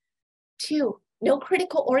 Two, no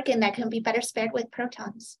critical organ that can be better spared with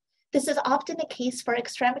protons. This is often the case for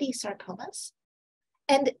extremity sarcomas.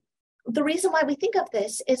 And the reason why we think of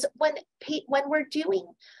this is when we're doing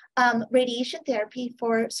radiation therapy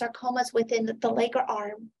for sarcomas within the leg or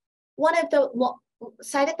arm, one of the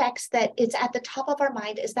side effects that is at the top of our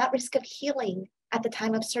mind is that risk of healing at the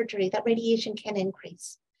time of surgery, that radiation can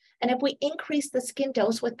increase. And if we increase the skin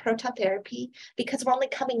dose with proton therapy, because we're only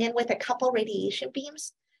coming in with a couple radiation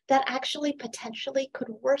beams, that actually potentially could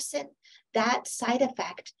worsen that side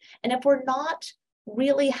effect. And if we're not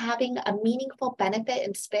really having a meaningful benefit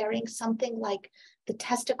in sparing something like the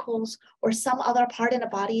testicles or some other part in the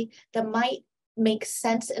body that might make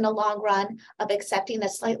sense in a long run of accepting a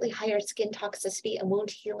slightly higher skin toxicity and wound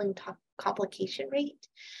healing complication rate,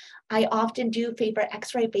 I often do favor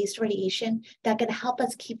X-ray based radiation that can help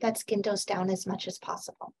us keep that skin dose down as much as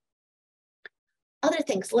possible. Other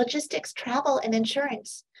things, logistics, travel, and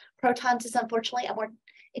insurance. Protons is unfortunately a more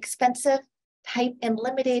expensive type and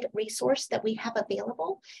limited resource that we have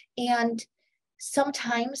available. And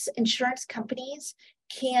sometimes insurance companies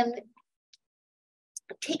can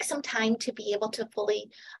take some time to be able to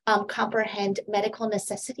fully comprehend medical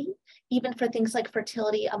necessity, even for things like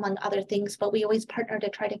fertility, among other things, but we always partner to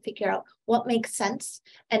try to figure out what makes sense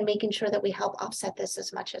and making sure that we help offset this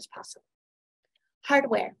as much as possible.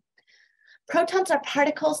 Hardware. Protons are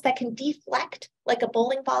particles that can deflect like a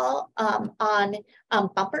bowling ball on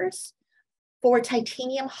bumpers. For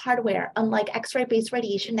titanium hardware, unlike X-ray based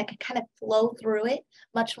radiation that can kind of flow through it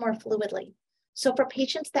much more fluidly. So for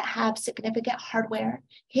patients that have significant hardware,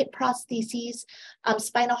 hip prostheses,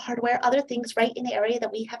 spinal hardware, other things right in the area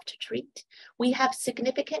that we have to treat, we have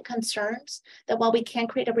significant concerns that while we can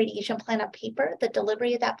create a radiation plan on paper, the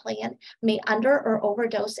delivery of that plan may under or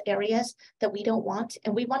overdose areas that we don't want,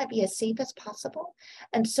 and we want to be as safe as possible.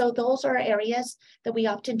 And so those are areas that we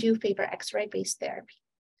often do favor X-ray based therapy.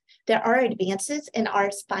 There are advances in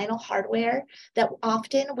our spinal hardware that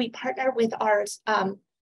often we partner with our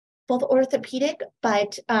both orthopedic,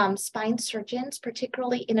 but spine surgeons,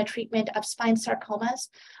 particularly in a treatment of spine sarcomas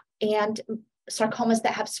and sarcomas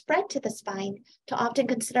that have spread to the spine, to often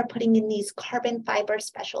consider putting in these carbon fiber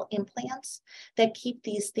special implants that keep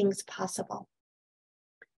these things possible.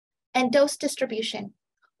 And dose distribution.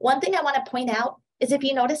 One thing I want to point out is if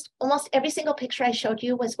you noticed, almost every single picture I showed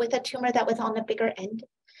you was with a tumor that was on the bigger end.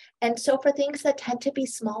 And so for things that tend to be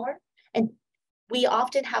smaller, and we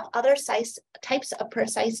often have other types of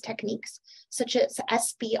precise techniques, such as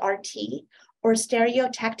SBRT or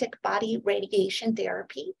stereotactic body radiation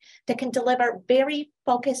therapy that can deliver very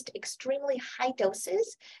focused, extremely high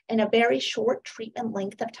doses in a very short treatment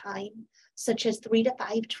length of time, such as 3 to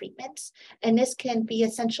 5 treatments. And this can be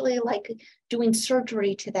essentially like doing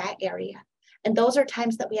surgery to that area. And those are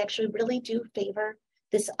times that we actually really do favor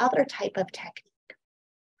this other type of technique.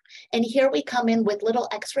 And here we come in with little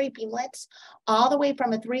X-ray beamlets all the way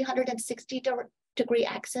from a 360-degree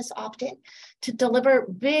axis often to deliver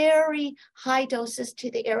very high doses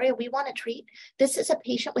to the area we want to treat. This is a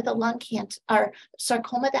patient with a lung cancer or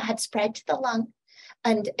sarcoma that had spread to the lung,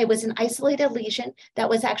 and it was an isolated lesion that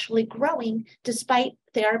was actually growing despite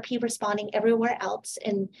therapy responding everywhere else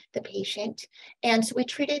in the patient. And so we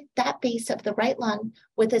treated that base of the right lung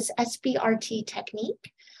with this SBRT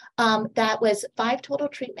technique. That was 5 total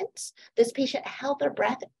treatments. This patient held their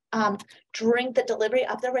breath during the delivery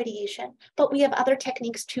of the radiation, but we have other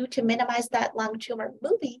techniques too to minimize that lung tumor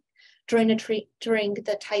moving during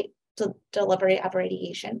the delivery of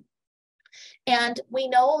radiation. And we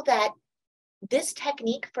know that this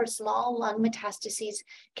technique for small lung metastases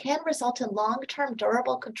can result in long-term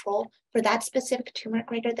durable control for that specific tumor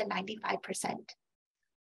greater than 95%,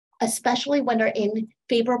 especially when they're in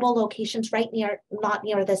favorable locations not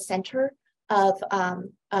near the center of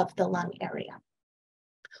the lung area.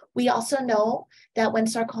 We also know that when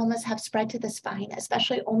sarcomas have spread to the spine,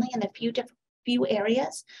 especially only in a few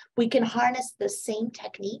areas, we can harness the same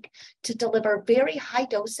technique to deliver very high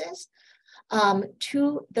doses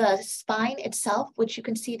to the spine itself, which you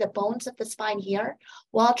can see the bones of the spine here,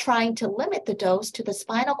 while trying to limit the dose to the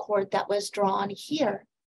spinal cord that was drawn here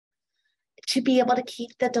to be able to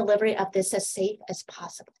keep the delivery of this as safe as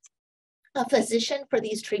possible. A physician for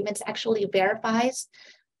these treatments actually verifies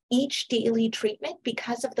each daily treatment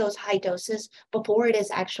because of those high doses before it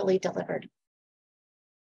is actually delivered.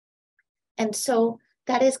 And so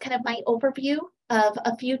that is kind of my overview of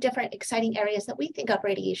a few different exciting areas that we think of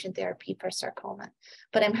radiation therapy for sarcoma.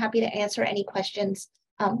 But I'm happy to answer any questions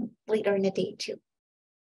later in the day too.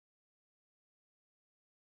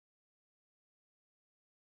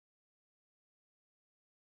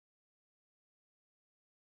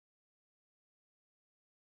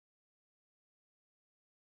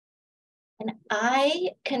 And I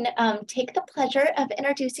can take the pleasure of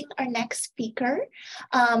introducing our next speaker,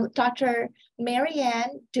 Dr.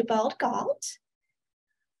 Marianne Dubard-Gault,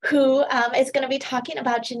 who is going to be talking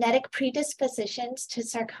about genetic predispositions to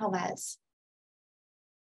sarcomas.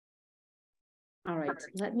 All right,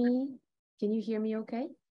 can you hear me okay?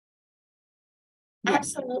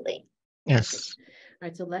 Absolutely. Yes. All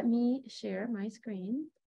right, so let me share my screen.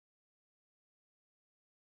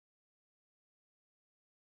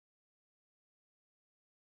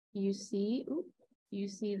 You see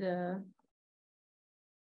the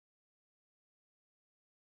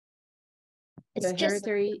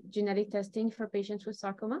hereditary genetic testing for patients with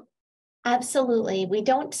sarcoma? Absolutely. We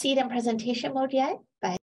don't see it in presentation mode yet,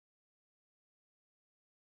 but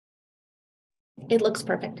it looks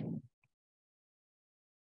perfect.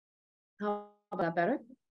 How about better?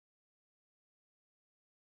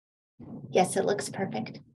 Yes, it looks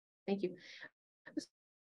perfect. Thank you.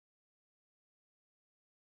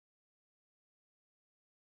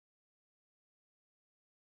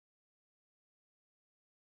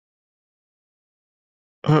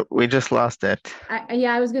 We just lost it.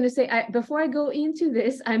 I was going to say, before I go into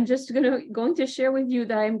this, I'm just going to share with you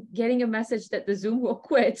that I'm getting a message that the Zoom will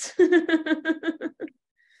quit.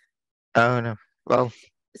 Oh no. Well,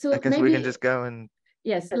 so I guess we can just go and.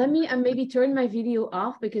 Yes, let me maybe turn my video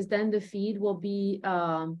off, because then the feed will be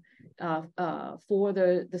for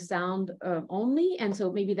the sound only, and so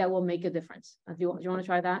maybe that will make a difference. Do you want to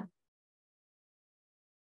try that?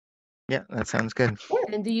 Yeah, that sounds good.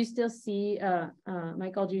 And do you still see,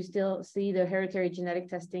 Michael, do you still see the hereditary genetic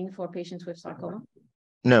testing for patients with sarcoma?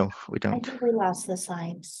 No, we don't. I think we lost the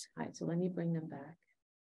slides. All right, so let me bring them back.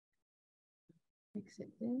 Exit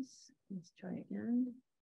this. Let's try again.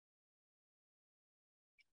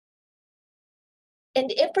 And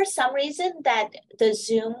if for some reason that the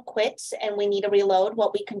Zoom quits and we need to reload,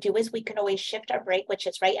 what we can do is we can always shift our break, which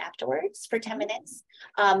is right afterwards for 10 minutes,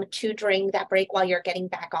 to during that break while you're getting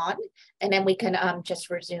back on. And then we can just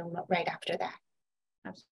resume right after that.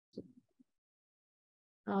 Absolutely.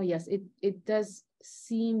 Oh, yes, it does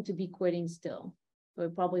seem to be quitting still. So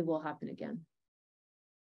it probably will happen again.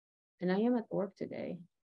 And I am at work today.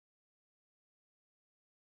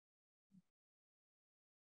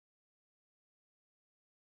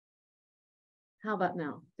 How about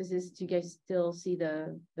now? Do you guys still see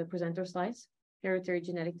the presenter slides? Hereditary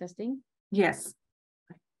genetic testing? Yes.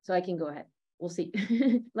 So I can go ahead. We'll see.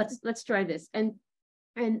 let's try this. And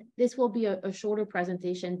this will be a shorter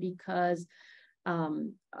presentation because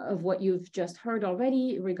of what you've just heard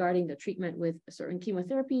already regarding the treatment with certain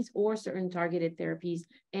chemotherapies or certain targeted therapies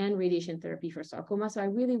and radiation therapy for sarcoma. So I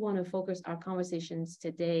really want to focus our conversations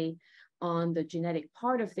today on the genetic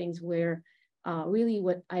part of things, where really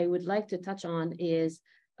what I would like to touch on is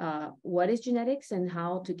what is genetics and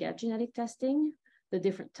how to get genetic testing, the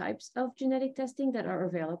different types of genetic testing that are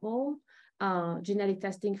available, genetic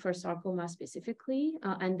testing for sarcoma specifically,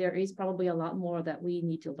 and there is probably a lot more that we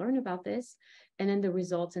need to learn about this, and then the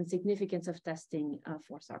results and significance of testing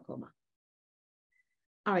for sarcoma.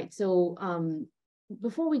 All right, so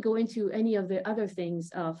before we go into any of the other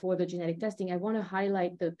things for the genetic testing, I want to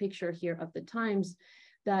highlight the picture here of the times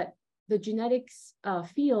that the genetics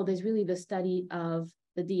field is really the study of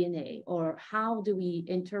the DNA, or how do we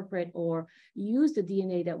interpret or use the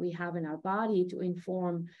DNA that we have in our body to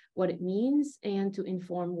inform what it means and to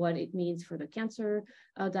inform what it means for the cancer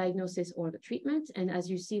diagnosis or the treatment. And as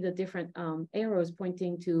you see the different arrows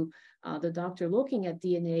pointing to the doctor looking at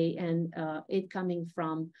DNA and it coming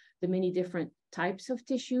from the many different types of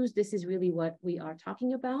tissues, this is really what we are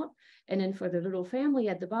talking about. And then for the little family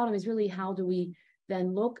at the bottom is really how do we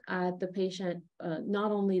then look at the patient,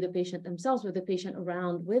 not only the patient themselves, but the patient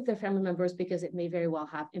around with their family members, because it may very well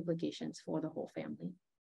have implications for the whole family.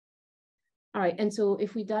 All right, and so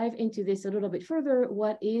if we dive into this a little bit further,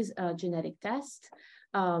 what is a genetic test?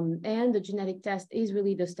 And the genetic test is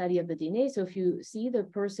really the study of the DNA. So if you see the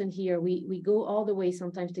person here, we go all the way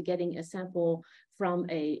sometimes to getting a sample from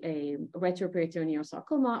a retroperitoneal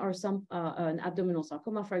sarcoma or an abdominal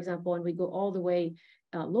sarcoma, for example, and we go all the way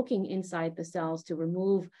looking inside the cells to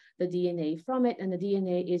remove the DNA from it. And the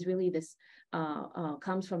DNA is really this,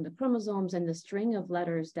 comes from the chromosomes and the string of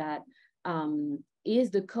letters that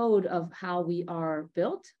is the code of how we are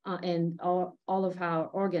built and all of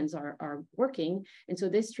how organs are working. And so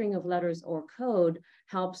this string of letters or code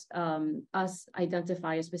helps us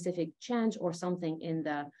identify a specific change or something in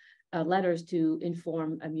the letters to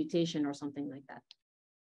inform a mutation or something like that.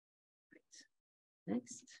 Right.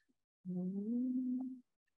 Next.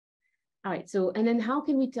 All right, so, and then how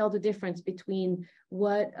can we tell the difference between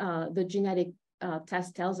what the genetic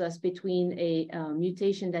test tells us between a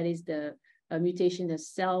mutation that is a mutation of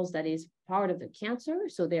cells that is part of the cancer.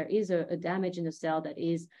 So there is a damage in the cell that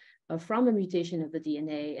is from a mutation of the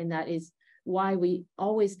DNA, and that is why we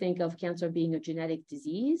always think of cancer being a genetic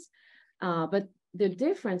disease. But the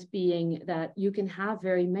difference being that you can have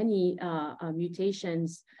very many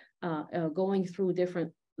mutations going through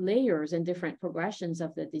different layers and different progressions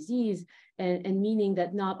of the disease, and meaning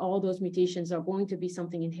that not all those mutations are going to be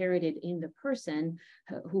something inherited in the person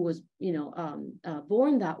who was,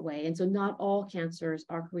 born that way. And so not all cancers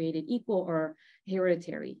are created equal or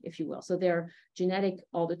hereditary, if you will. So they're genetic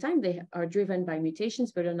all the time. They are driven by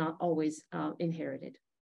mutations, but are not always inherited.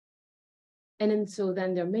 And then so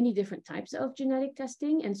then there are many different types of genetic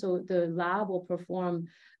testing. And so the lab will perform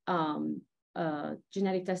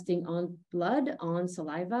genetic testing on blood, on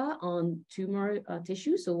saliva, on tumor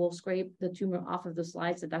tissue. So we'll scrape the tumor off of the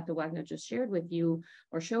slides that Dr. Wagner just shared with you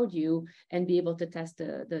or showed you, and be able to test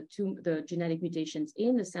the genetic mutations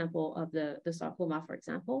in the sample of the sarcoma, for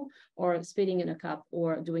example, or spitting in a cup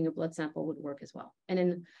or doing a blood sample would work as well. And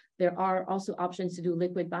then there are also options to do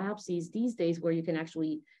liquid biopsies these days where you can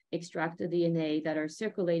actually extract the DNA that are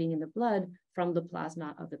circulating in the blood from the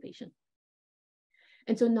plasma of the patient.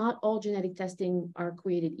 And so not all genetic testing are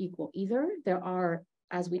created equal either. There are,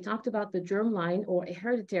 as we talked about, the germline or a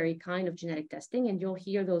hereditary kind of genetic testing, and you'll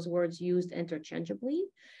hear those words used interchangeably.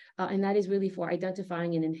 And that is really for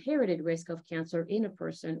identifying an inherited risk of cancer in a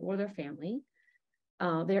person or their family.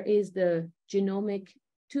 There is the genomic,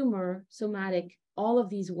 tumor, somatic, all of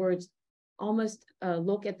these words almost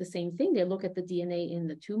look at the same thing. They look at the DNA in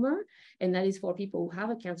the tumor, and that is for people who have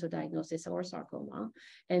a cancer diagnosis or sarcoma.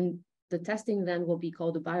 And the testing then will be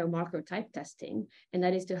called the biomarker type testing, and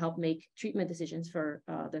that is to help make treatment decisions for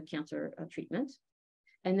the cancer treatment.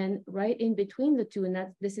 And then right in between the two, and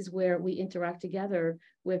this is where we interact together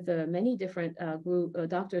with many different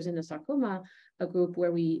doctors in the sarcoma group,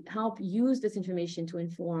 where we help use this information to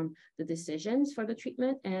inform the decisions for the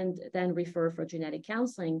treatment, and then refer for genetic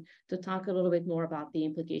counseling to talk a little bit more about the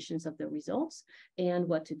implications of the results and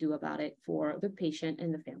what to do about it for the patient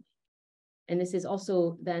and the family. And this is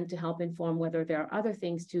also then to help inform whether there are other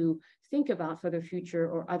things to think about for the future,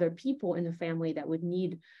 or other people in the family that would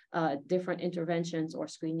need different interventions or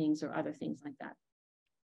screenings or other things like that.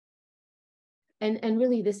 And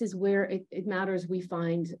really, this is where it matters we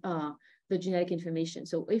find the genetic information.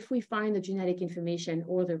 So if we find the genetic information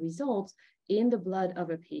or the results in the blood of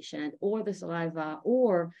a patient or the saliva,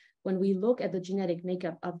 or when we look at the genetic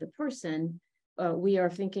makeup of the person, we are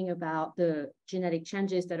thinking about the genetic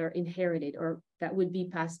changes that are inherited or that would be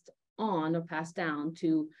passed on or passed down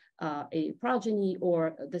to a progeny,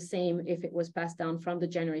 or the same if it was passed down from the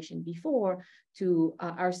generation before to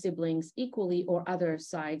our siblings equally, or other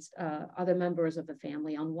sides, other members of the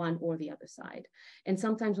family on one or the other side. And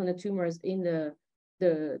sometimes when the tumor is in the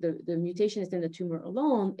mutation is in the tumor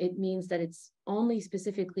alone, it means that it's only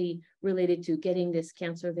specifically related to getting this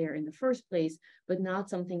cancer there in the first place, but not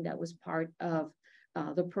something that was part of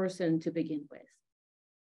the person to begin with.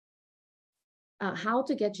 How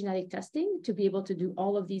to get genetic testing to be able to do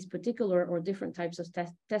all of these particular or different types of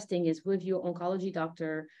testing is with your oncology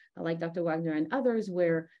doctor, like Dr. Wagner and others,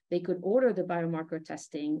 where they could order the biomarker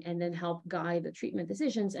testing and then help guide the treatment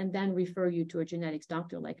decisions and then refer you to a genetics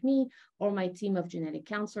doctor like me or my team of genetic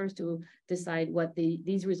counselors to decide what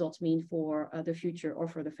these results mean for the future or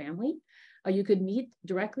for the family. You could meet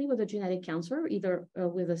directly with a genetic counselor, either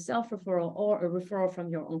with a self-referral or a referral from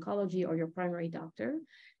your oncology or your primary doctor.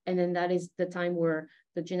 And then that is the time where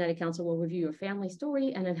the genetic counselor will review your family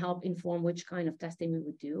story and then help inform which kind of testing we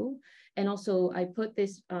would do. And also I put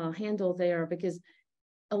this handle there because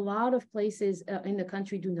a lot of places in the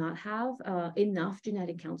country do not have enough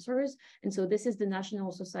genetic counselors. And so this is the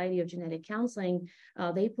National Society of Genetic Counseling.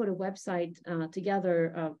 They put a website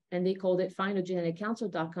together and they called it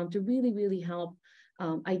findageneticcounselor.com to really, really help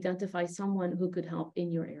identify someone who could help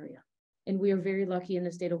in your area. And we are very lucky in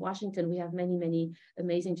the state of Washington. We have many, many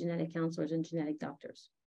amazing genetic counselors and genetic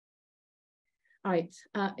doctors. All right,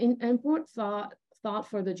 an important thought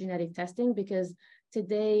for the genetic testing, because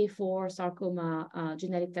today for sarcoma,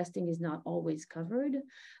 genetic testing is not always covered.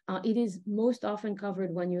 It is most often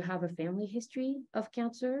covered when you have a family history of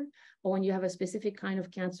cancer or when you have a specific kind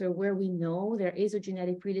of cancer where we know there is a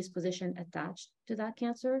genetic predisposition attached to that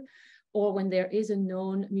cancer, or when there is a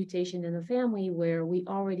known mutation in the family where we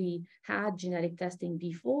already had genetic testing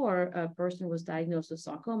before a person was diagnosed with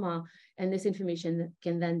sarcoma, and this information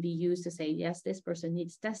can then be used to say, yes, this person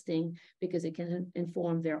needs testing because it can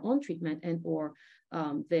inform their own treatment and or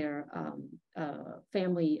their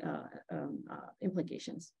family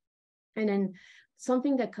implications. And then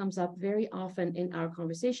something that comes up very often in our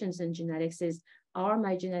conversations in genetics is, are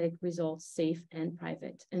my genetic results safe and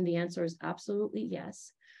private? And the answer is absolutely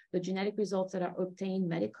yes. The genetic results that are obtained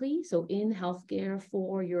medically, so in healthcare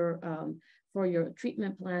for your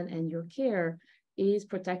treatment plan and your care, is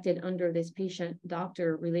protected under this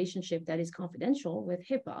patient-doctor relationship that is confidential with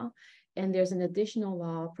HIPAA. And there's an additional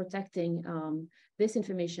law protecting this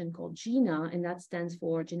information called GINA, and that stands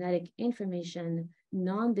for Genetic Information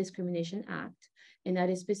Non-Discrimination Act. And that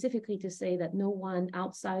is specifically to say that no one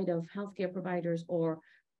outside of healthcare providers or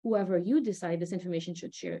whoever you decide this information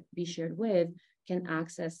should be shared with can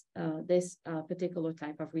access this particular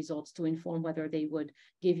type of results to inform whether they would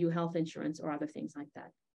give you health insurance or other things like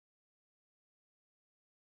that.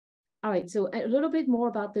 All right, so a little bit more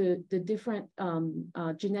about the different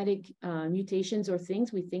genetic mutations or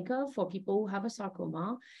things we think of for people who have a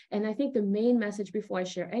sarcoma. And I think the main message before I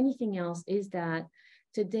share anything else is that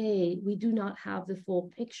today we do not have the full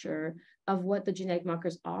picture of what the genetic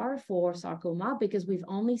markers are for sarcoma because we've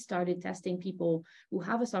only started testing people who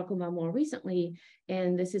have a sarcoma more recently.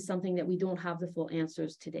 And this is something that we don't have the full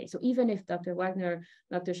answers today. So even if Dr. Wagner,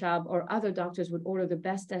 Dr. Schaub, or other doctors would order the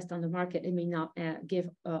best test on the market, it may not give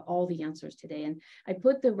all the answers today. And I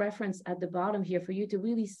put the reference at the bottom here for you to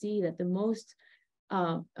really see that the most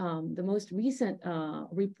recent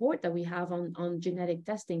report that we have on genetic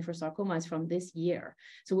testing for sarcoma is from this year.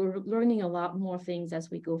 So we're learning a lot more things as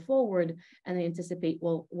we go forward, and I anticipate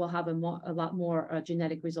we'll have a lot more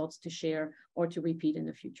genetic results to share or to repeat in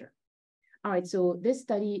the future. All right, so this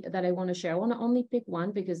study that I want to share, I want to only pick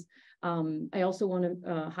one because I also want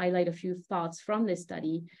to highlight a few thoughts from this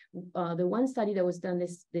study. The one study that was done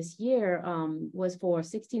this year was for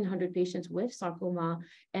 1,600 patients with sarcoma,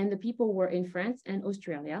 and the people were in France and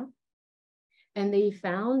Australia. And they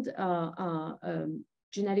found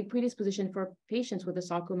genetic predisposition for patients with a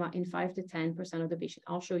sarcoma in 5 to 10% of the patients.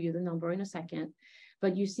 I'll show you the number in a second.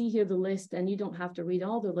 But you see here the list, and you don't have to read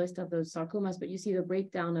all the list of those sarcomas, but you see the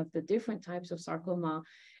breakdown of the different types of sarcoma.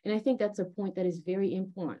 And I think that's a point that is very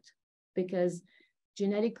important because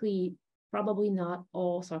genetically, probably not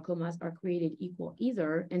all sarcomas are created equal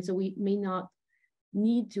either. And so we may not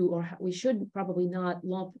need to, or we should probably not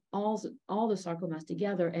lump all the sarcomas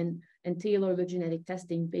together and tailor the genetic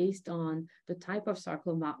testing based on the type of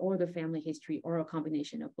sarcoma or the family history or a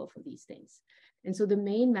combination of both of these things. And so the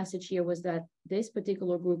main message here was that this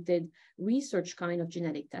particular group did research kind of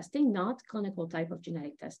genetic testing, not clinical type of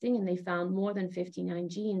genetic testing, and they found more than 59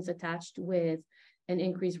 genes attached with an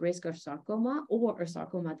increased risk of sarcoma or a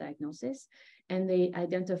sarcoma diagnosis. And they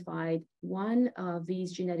identified one of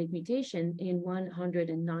these genetic mutations in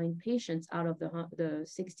 109 patients out of the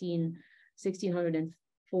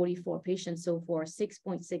 1,644 patients. So for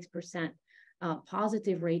 6.6%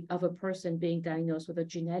 positive rate of a person being diagnosed with a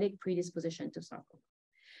genetic predisposition to sarcoma.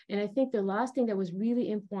 And I think the last thing that was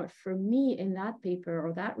really important for me in that paper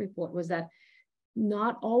or that report was that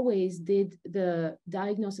not always did the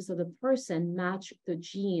diagnosis of the person match the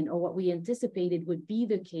gene or what we anticipated would be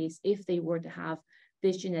the case if they were to have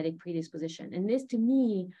this genetic predisposition. And this, to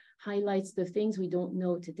me, highlights the things we don't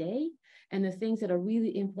know today and the things that are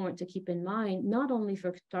really important to keep in mind, not only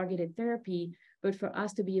for targeted therapy, but for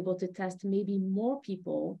us to be able to test maybe more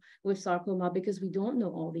people with sarcoma because we don't know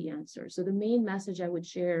all the answers. So the main message I would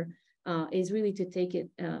share is really to take it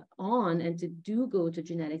on and to go to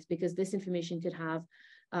genetics, because this information could have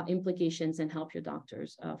implications and help your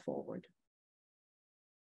doctors forward.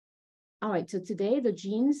 All right, so today the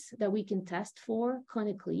genes that we can test for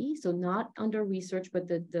clinically, so not under research, but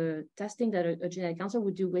the testing that a genetic counselor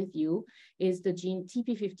would do with you is the gene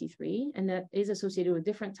TP53, and that is associated with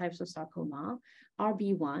different types of sarcoma,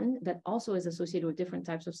 RB1, that also is associated with different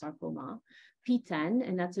types of sarcoma, P10,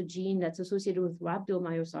 and that's a gene that's associated with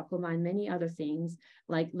rhabdomyosarcoma and many other things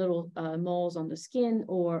like little moles on the skin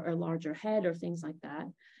or a larger head or things like that.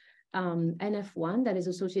 NF1 that is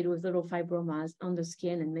associated with little fibromas on the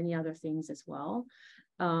skin and many other things as well.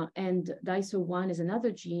 And DISO1 is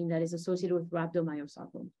another gene that is associated with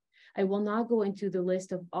rhabdomyosarcoma. I will not go into the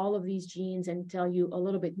list of all of these genes and tell you a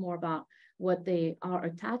little bit more about what they are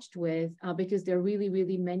attached with, because there are really,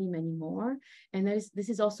 really many, many more. And this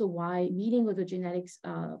is also why meeting with a genetics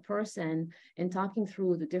person and talking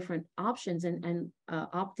through the different options and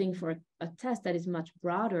opting for a test that is much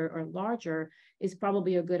broader or larger is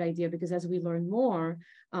probably a good idea, because as we learn more,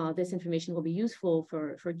 this information will be useful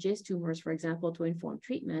for GIST tumors, for example, to inform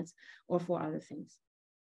treatments or for other things.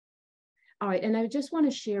 All right, and I just want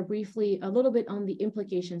to share briefly a little bit on the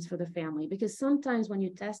implications for the family, because sometimes when you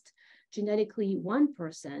test genetically one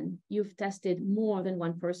person, you've tested more than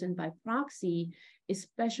one person by proxy,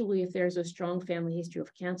 especially if there's a strong family history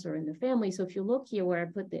of cancer in the family. So if you look here where I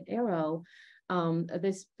put the arrow,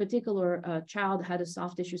 this particular child had a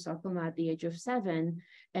soft tissue sarcoma at the age of 7,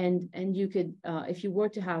 and you could, if you were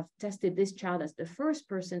to have tested this child as the first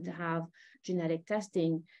person to have genetic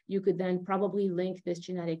testing, you could then probably link this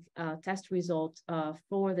genetic test result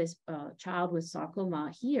for this child with sarcoma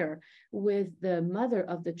here with the mother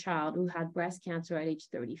of the child who had breast cancer at age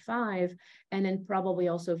 35, and then probably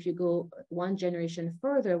also if you go one generation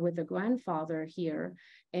further with the grandfather here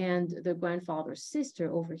and the grandfather's sister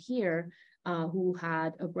over here, who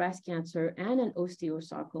had a breast cancer and an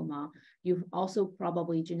osteosarcoma, you've also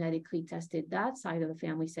probably genetically tested that side of the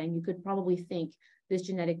family, saying you could probably think this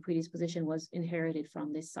genetic predisposition was inherited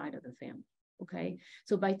from this side of the family. Okay,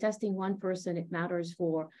 so by testing one person, it matters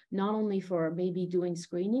for not only for maybe doing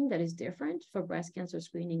screening that is different for breast cancer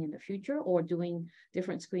screening in the future, or doing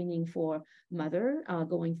different screening for mother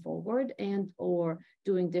going forward, and or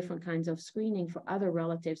doing different kinds of screening for other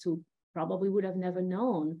relatives who probably would have never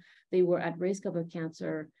known they were at risk of a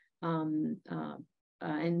cancer and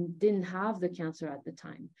didn't have the cancer at the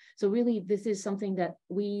time. So really, this is something that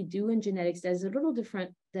we do in genetics that is a little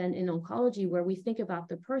different than in oncology, where we think about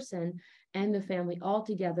the person and the family all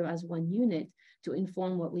together as one unit to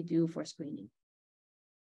inform what we do for screening.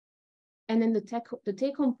 And then the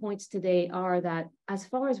take-home points today are that, as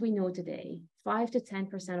far as we know today, 5 to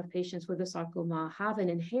 10% of patients with a sarcoma have an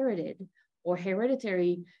inherited or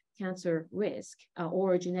hereditary cancer risk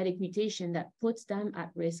or a genetic mutation that puts them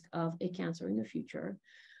at risk of a cancer in the future.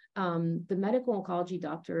 The medical oncology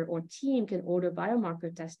doctor or team can order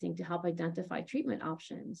biomarker testing to help identify treatment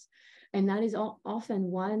options. And that is often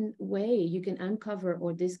one way you can uncover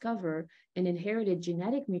or discover an inherited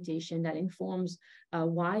genetic mutation that informs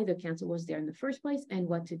why the cancer was there in the first place and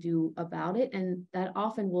what to do about it. And that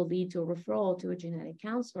often will lead to a referral to a genetic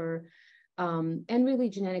counselor. And really,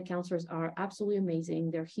 genetic counselors are absolutely amazing.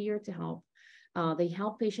 They're here to help. They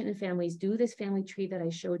help patient and families do this family tree that I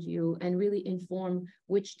showed you and really inform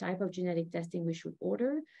which type of genetic testing we should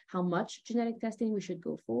order, how much genetic testing we should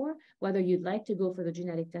go for. Whether you'd like to go for the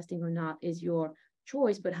genetic testing or not is your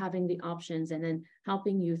choice, but having the options and then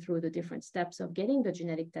helping you through the different steps of getting the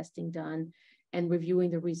genetic testing done and reviewing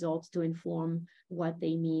the results to inform what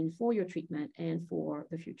they mean for your treatment and for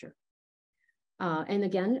the future. And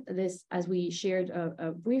again, this, as we shared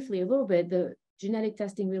briefly a little bit, the genetic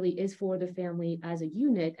testing really is for the family as a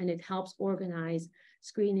unit, and it helps organize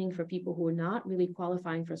screening for people who are not really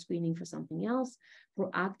qualifying for screening for something else,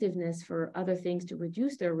 proactiveness for other things to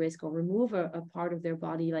reduce their risk or remove a part of their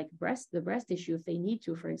body like the breast tissue if they need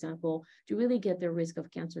to, for example, to really get their risk of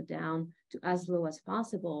cancer down to as low as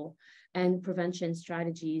possible, and prevention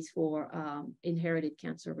strategies for inherited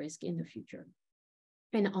cancer risk in the future.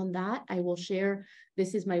 And on that, I will share,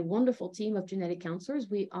 this is my wonderful team of genetic counselors.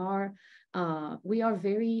 We are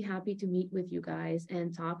very happy to meet with you guys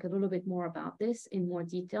and talk a little bit more about this in more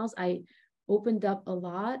details. I opened up a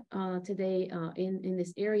lot today in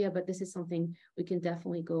this area, but this is something we can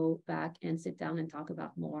definitely go back and sit down and talk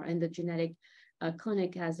about more. And the genetic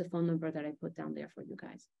clinic has the phone number that I put down there for you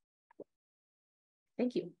guys.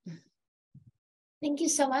 Thank you. Thank you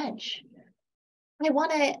so much.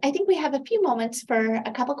 I think we have a few moments for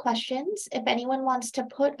a couple questions. If anyone wants to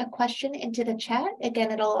put a question into the chat,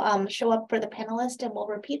 again, it'll show up for the panelist and we'll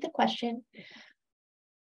repeat the question.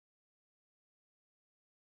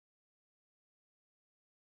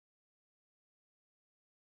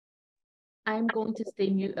 I'm going to stay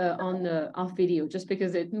mute on the off video just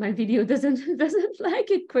because my video doesn't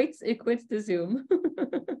like it quits the Zoom.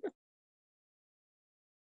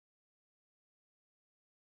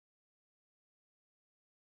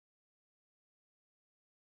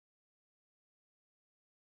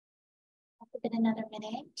 Give it another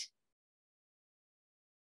minute.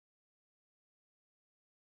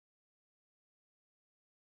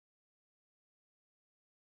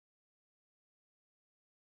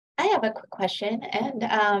 I have a quick question, and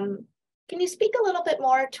can you speak a little bit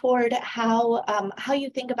more toward how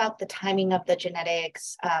you think about the timing of the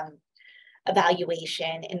genetics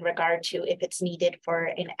evaluation in regard to if it's needed for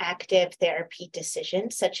an active therapy decision,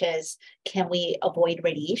 such as can we avoid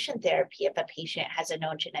radiation therapy if a patient has a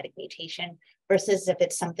known genetic mutation, versus if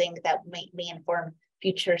it's something that may inform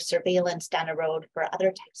future surveillance down the road for other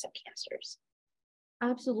types of cancers?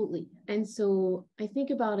 Absolutely. And so I think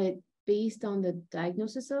about it based on the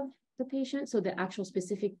diagnosis of the patient, so the actual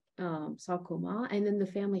specific sarcoma, and then the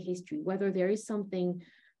family history, whether there is something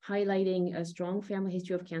highlighting a strong family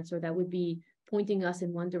history of cancer that would be pointing us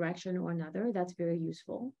in one direction or another. That's very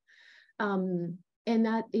useful. And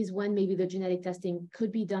that is when maybe the genetic testing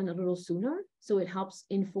could be done a little sooner. So it helps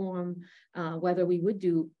inform whether we would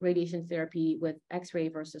do radiation therapy with X-ray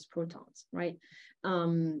versus protons, right?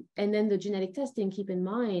 And then the genetic testing, keep in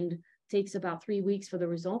mind, takes about 3 weeks for the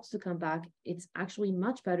results to come back. It's actually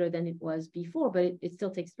much better than it was before, but it still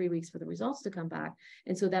takes 3 weeks for the results to come back.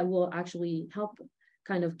 And so that will actually help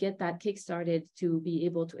kind of get that kick-started to be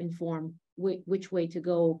able to inform which way to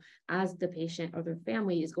go as the patient or their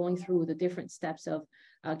family is going through the different steps of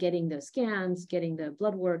getting the scans, getting the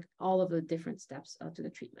blood work, all of the different steps to the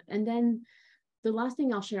treatment. And then the last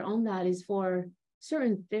thing I'll share on that is for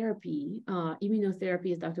certain therapy,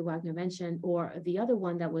 immunotherapy, as Dr. Wagner mentioned, or the other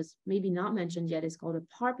one that was maybe not mentioned yet is called a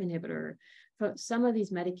PARP inhibitor. For some of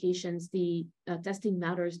these medications, the testing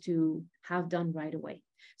matters to have done right away.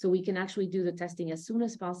 So we can actually do the testing as soon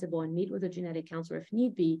as possible and meet with a genetic counselor if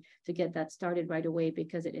need be to get that started right away,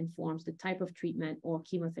 because it informs the type of treatment or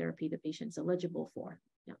chemotherapy the patient's eligible for.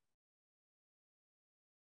 Yeah.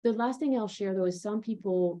 The last thing I'll share, though, is some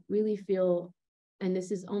people really feel, and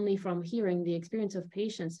this is only from hearing the experience of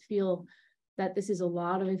patients, feel that this is a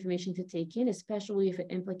lot of information to take in, especially if it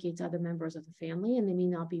implicates other members of the family and they may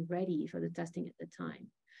not be ready for the testing at the time.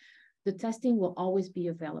 The testing will always be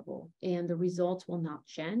available and the results will not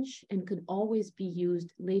change and could always be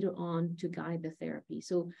used later on to guide the therapy.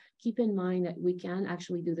 So keep in mind that we can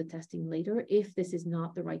actually do the testing later if this is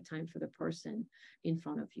not the right time for the person in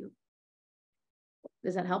front of you.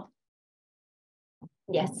 Does that help?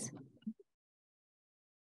 Yes.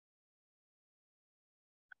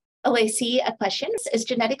 Oh, I see a question. Is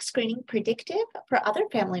genetic screening predictive for other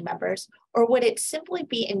family members, or would it simply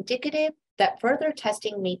be indicative that further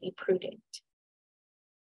testing may be prudent?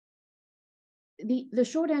 The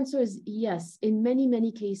short answer is yes. In many,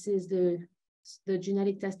 many cases, the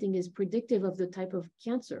genetic testing is predictive of the type of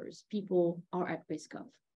cancers people are at risk of.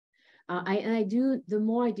 The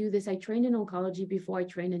more I do this, I trained in oncology before I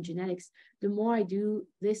trained in genetics. The more I do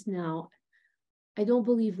this now, I don't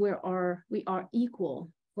believe we are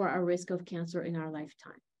equal for our risk of cancer in our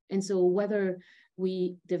lifetime. And so whether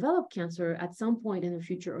we develop cancer at some point in the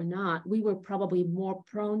future or not, we were probably more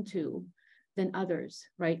prone to than others,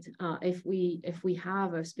 right? If we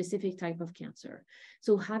have a specific type of cancer.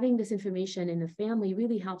 So having this information in the family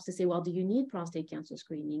really helps to say, well, do you need prostate cancer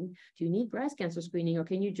screening? Do you need breast cancer screening? Or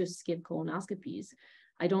can you just skip colonoscopies?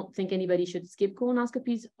 I don't think anybody should skip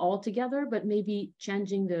colonoscopies altogether, but maybe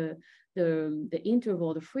changing the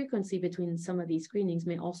interval, the frequency between some of these screenings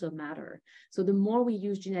may also matter. So the more we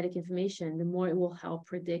use genetic information, the more it will help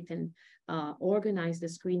predict and organize the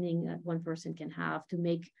screening that one person can have to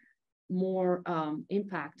make more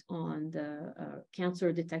impact on the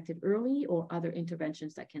cancer detected early or other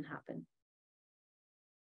interventions that can happen.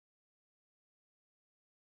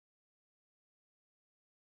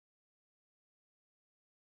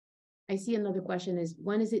 I see another question is,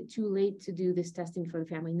 when is it too late to do this testing for the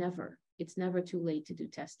family? Never. It's never too late to do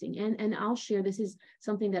testing. And I'll share, this is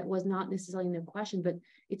something that was not necessarily in the question, but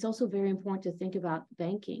it's also very important to think about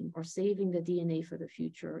banking or saving the DNA for the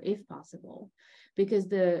future, if possible, because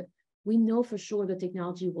the we know for sure the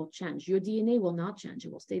technology will change. Your DNA will not change,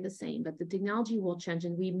 it will stay the same, but the technology will change,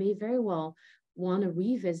 and we may very well want to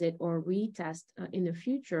revisit or retest in the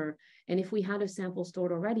future. And if we had a sample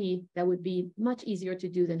stored already, that would be much easier to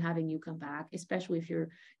do than having you come back, especially if you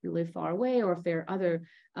live far away, or if there are other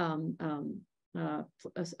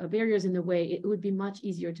barriers in the way. It would be much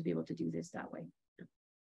easier to be able to do this that way.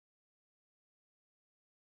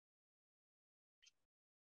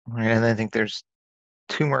 All right, and I think there's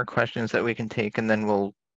 2 more questions that we can take, and then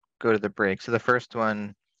we'll go to the break. So the first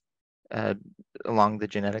one along the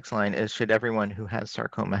genetics line is, should everyone who has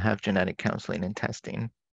sarcoma have genetic counseling and testing?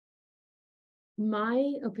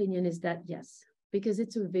 My opinion is that yes, because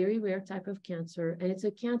it's a very rare type of cancer, and it's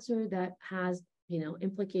a cancer that has,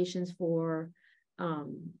 implications for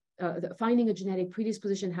finding a genetic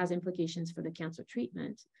predisposition has implications for the cancer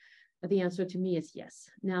treatment. The answer to me is yes.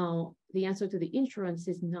 Now, the answer to the insurance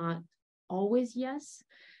is not always yes,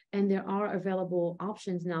 and there are available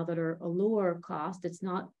options now that are a lower cost. It's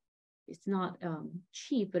not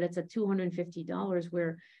cheap, but it's at $250,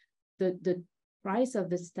 where the price of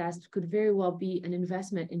this test could very well be an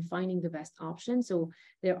investment in finding the best option. So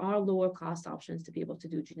there are lower cost options to be able to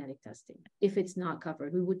do genetic testing if it's not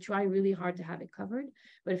covered. We would try really hard to have it covered,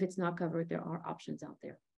 but if it's not covered, there are options out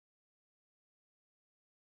there.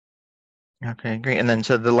 Okay, great. And then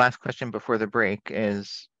so the last question before the break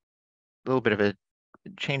is a little bit of a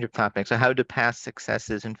change of topic. So how do past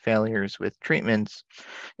successes and failures with treatments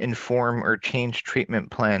inform or change treatment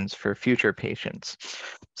plans for future patients?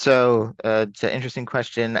 So it's an interesting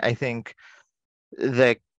question. I think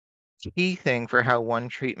the key thing for how one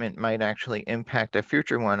treatment might actually impact a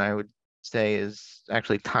future one, I would say, is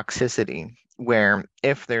actually toxicity, where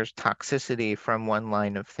if there's toxicity from one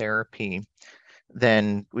line of therapy,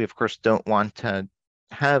 then we of course don't want to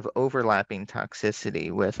have overlapping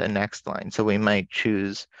toxicity with a next line. So we might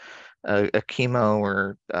choose a chemo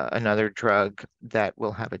or another drug that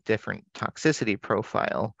will have a different toxicity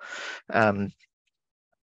profile.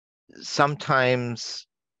 Sometimes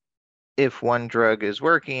if one drug is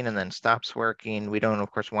working and then stops working, we don't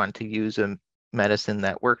of course want to use a medicine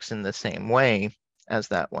that works in the same way as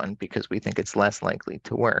that one, because we think it's less likely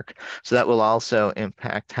to work. So that will also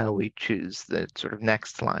impact how we choose the sort of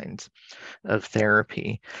next lines of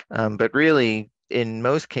therapy. But really, in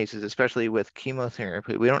most cases, especially with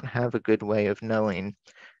chemotherapy, we don't have a good way of knowing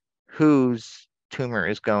whose tumor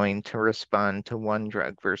is going to respond to one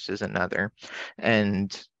drug versus another.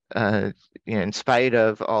 And in spite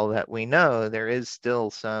of all that we know, there is still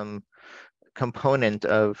some component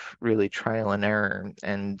of really trial and error,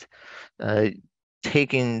 and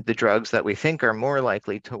taking the drugs that we think are more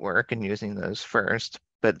likely to work and using those first.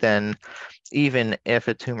 But then even if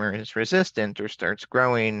a tumor is resistant or starts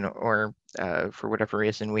growing, or for whatever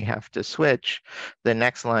reason we have to switch, the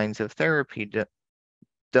next lines of therapy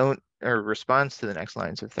or response to the next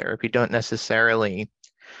lines of therapy don't necessarily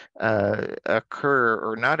occur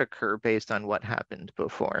or not occur based on what happened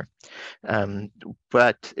before.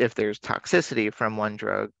 But if there's toxicity from one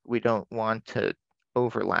drug, we don't want to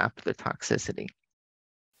overlap the toxicity.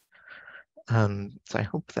 So I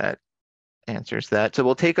hope that answers that. So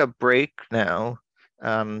we'll take a break now.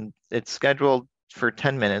 It's scheduled for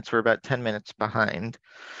 10 minutes. We're about 10 minutes behind.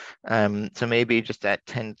 So maybe just at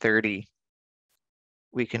 10:30,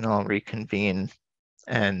 we can all reconvene,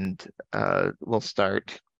 and we'll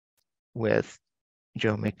start with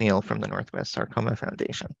Joe McNeal from the Northwest Sarcoma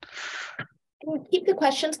Foundation. Keep the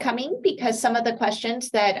questions coming, because some of the questions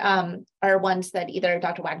that are ones that either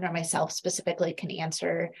Dr. Wagner or myself specifically can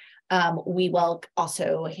answer, we will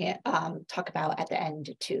also talk about at the end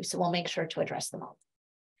too. So we'll make sure to address them all.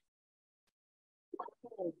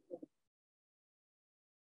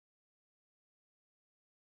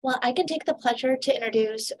 Well, I can take the pleasure to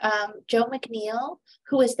introduce Joe McNeal,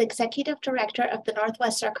 who is the Executive Director of the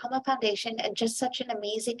Northwest Sarcoma Foundation and just such an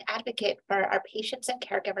amazing advocate for our patients and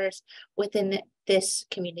caregivers within this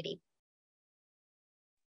community.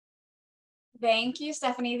 Thank you,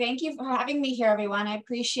 Stephanie. Thank you for having me here, everyone. I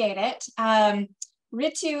appreciate it.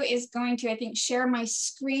 Ritu is going to, I think, share my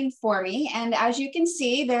screen for me. And as you can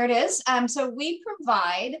see, there it is. So we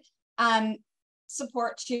provide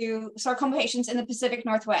support to sarcoma patients in the Pacific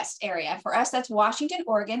Northwest area. For us, that's Washington,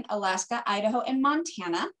 Oregon, Alaska, Idaho, and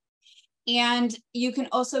Montana. And you can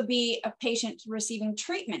also be a patient receiving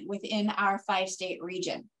treatment within our 5-state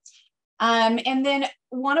region. And then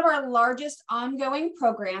one of our largest ongoing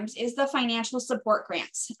programs is the financial support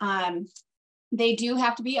grants. They do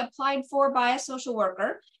have to be applied for by a social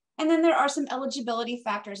worker. And then there are some eligibility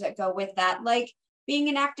factors that go with that, like being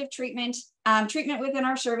in active treatment, treatment within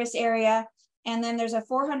our service area, And then there's a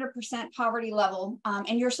 400% poverty level,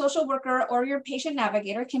 and your social worker or your patient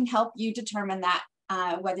navigator can help you determine that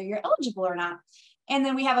whether you're eligible or not. And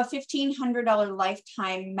then we have a $1,500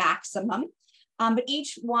 lifetime maximum, but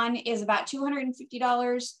each one is about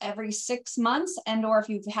 $250 every 6 months, and or if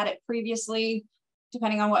you've had it previously,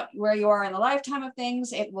 depending on where you are in the lifetime of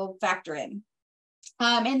things, it will factor in.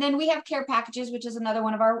 And then we have care packages, which is another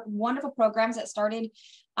one of our wonderful programs that started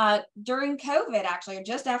during COVID, actually, or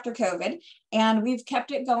just after COVID. And we've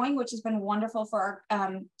kept it going, which has been wonderful for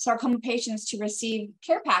our sarcoma patients to receive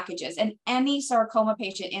care packages. And any sarcoma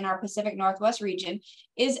patient in our Pacific Northwest region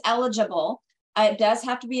is eligible. It does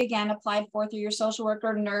have to be, again, applied for through your social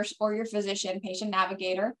worker, nurse, or your physician, patient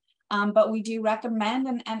navigator. But we do recommend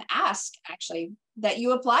and ask, actually, that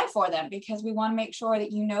you apply for them, because we want to make sure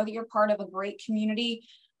that you know that you're part of a great community,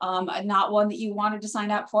 not one that you wanted to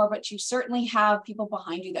sign up for, but you certainly have people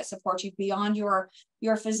behind you that support you beyond your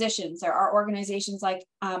physicians. There are organizations like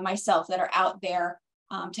myself that are out there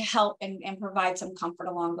to help and provide some comfort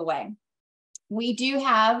along the way. We do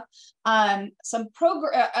have some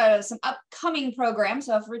upcoming programs.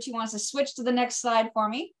 So if Richie wants to switch to the next slide for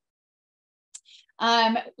me.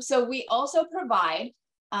 So we also provide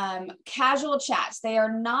casual chats. They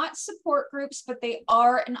are not support groups, but they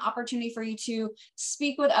are an opportunity for you to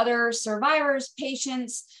speak with other survivors,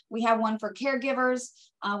 patients. We have one for caregivers.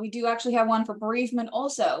 We do actually have one for bereavement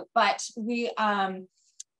also, but we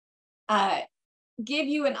give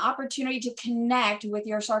you an opportunity to connect with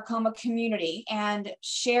your sarcoma community and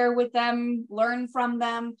share with them, learn from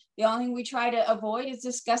them. The only thing we try to avoid is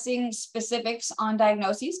discussing specifics on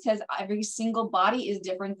diagnoses, because every single body is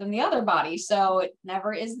different than the other body, so it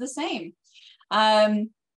never is the same.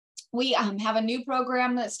 We have a new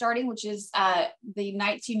program that's starting, which is the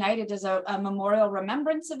Nights United is a memorial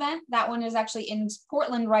remembrance event. That one is actually in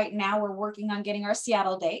Portland right now. We're working on getting our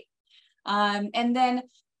Seattle date. And then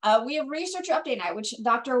we have Researcher Update Night, which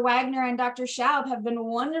Dr. Wagner and Dr. Schaub have been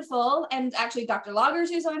wonderful, and actually Dr. Loggers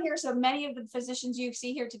who's on here. So many of the physicians you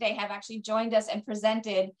see here today have actually joined us and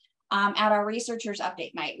presented at our Researchers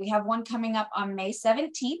Update Night. We have one coming up on May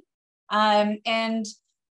 17th. And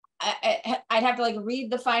I'd have to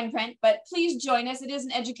read the fine print, but please join us. It is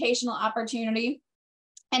an educational opportunity.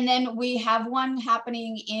 And then we have one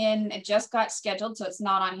happening it just got scheduled, so it's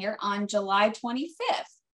not on here, on July 25th.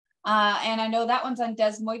 And I know that one's on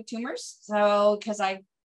desmoid tumors. So, because I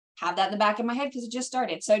have that in the back of my head because it just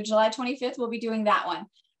started. So July 25th, we'll be doing that one.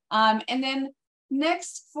 And then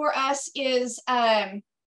next for us is,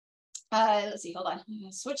 let's see, hold on,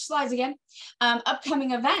 switch slides again.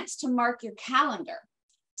 Upcoming events to mark your calendar.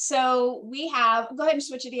 So we have, go ahead and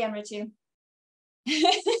switch it again, Ritu.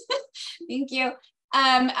 Thank you.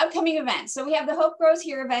 Upcoming events. So we have the Hope Grows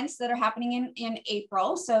Here events that are happening in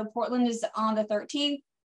April. So Portland is on the 13th.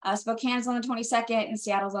 Spokane's on the 22nd, and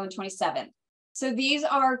Seattle's on the 27th. So these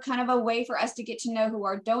are kind of a way for us to get to know who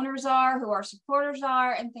our donors are, who our supporters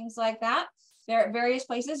are, and things like that. They're at various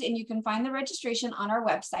places, and you can find the registration on our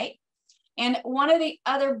website. And one of the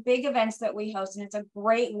other big events that we host, and it's a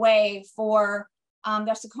great way for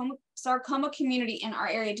the sarcoma community in our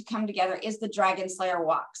area to come together, is the Dragon Slayer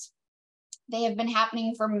Walks. They have been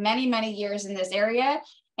happening for many, many years in this area,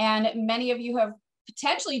 and many of you have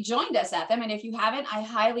potentially joined us at them. And if you haven't, I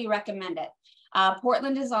highly recommend it.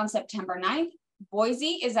 Portland is on September 9th.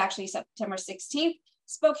 Boise is actually September 16th.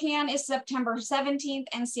 Spokane is September 17th,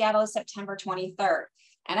 and Seattle is September 23rd.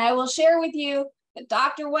 And I will share with you that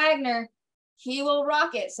Dr. Wagner, he will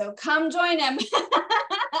rock it. So come join him.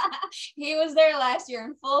 He was there last year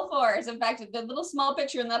in full force. In fact, the little small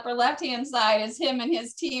picture in the upper left-hand side is him and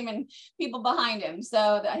his team and people behind him.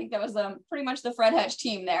 So I think that was pretty much the Fred Hutch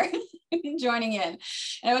team there joining in.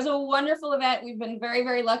 And it was a wonderful event. We've been very,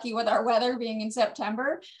 very lucky with our weather being in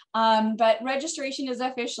September, but registration is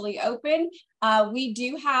officially open. We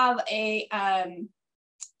do have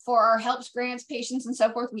for our helps, grants, patients, and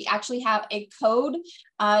so forth, we actually have a code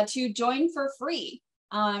to join for free.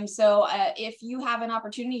 So if you have an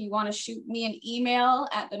opportunity, you want to shoot me an email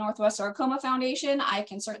at the Northwest Sarcoma Foundation, I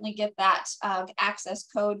can certainly get that access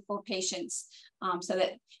code for patients so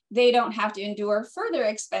that they don't have to endure further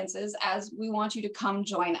expenses, as we want you to come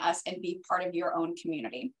join us and be part of your own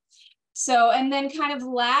community. So, and then kind of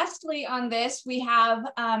lastly on this, we have,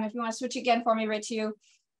 if you want to switch again for me, Ritu,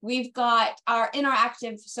 we've got our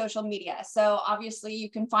interactive social media. So obviously you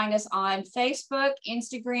can find us on Facebook,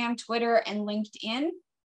 Instagram, Twitter, and LinkedIn.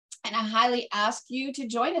 And I highly ask you to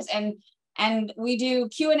join us. And we do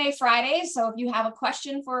Q&A Fridays. So if you have a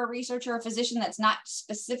question for a researcher or a physician that's not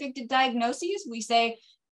specific to diagnoses, we say,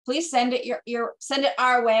 please send it send it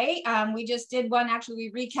our way. We just did one.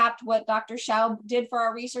 Actually, we recapped what Dr. Schaub did for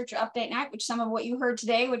our researcher update night, which some of what you heard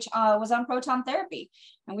today, which was on proton therapy.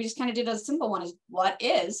 And we just kind of did a simple one: is what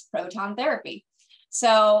is proton therapy?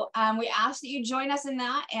 So we ask that you join us in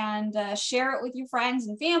that and share it with your friends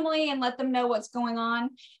and family and let them know what's going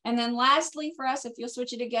on. And then lastly for us, if you'll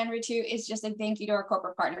switch it again, Ritu, is just a thank you to our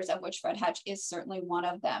corporate partners, of which Fred Hutch is certainly one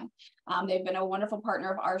of them. They've been a wonderful partner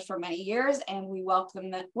of ours for many years, and we welcome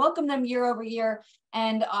them year over year.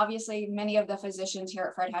 And obviously many of the physicians here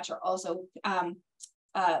at Fred Hutch are also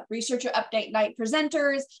researcher update night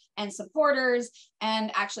presenters and supporters,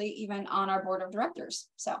 and actually even on our board of directors.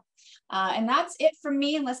 So, and that's it from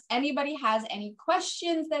me, unless anybody has any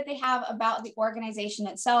questions that they have about the organization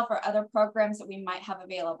itself or other programs that we might have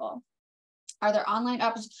available. Are there online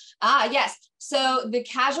options? Yes. So the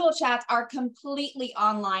casual chats are completely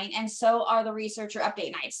online, and so are the researcher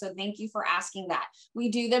update nights. So thank you for asking that. We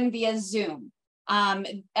do them via Zoom.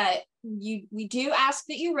 We do ask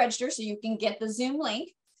that you register so you can get the Zoom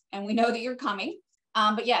link, and we know that you're coming.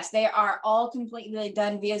 But yes, they are all completely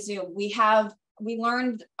done via Zoom. We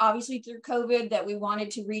learned obviously through COVID that we wanted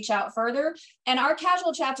to reach out further, and our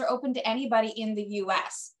casual chats are open to anybody in the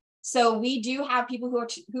US. So we do have people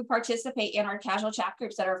who participate in our casual chat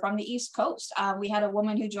groups that are from the East Coast. We had a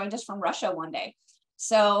woman who joined us from Russia one day.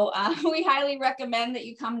 So we highly recommend that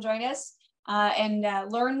you come join us and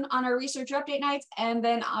learn on our researcher update nights, and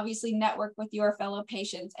then obviously network with your fellow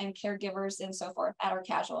patients and caregivers and so forth at our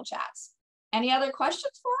casual chats. Any other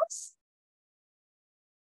questions for us?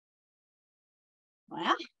 Well,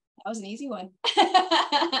 that was an easy one.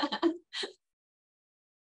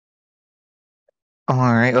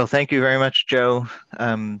 All right. Well, thank you very much, Joe.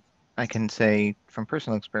 I can say from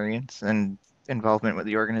personal experience and involvement with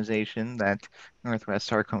the organization that Northwest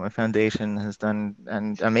Sarcoma Foundation has done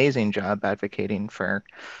an amazing job advocating for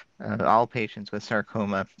all patients with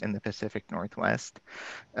sarcoma in the Pacific Northwest.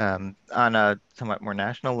 On a somewhat more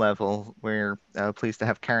national level, we're pleased to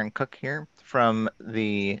have Karen Cook here from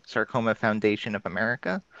the Sarcoma Foundation of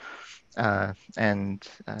America, and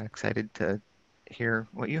excited to hear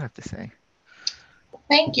what you have to say.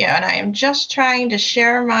 Thank you. And I am just trying to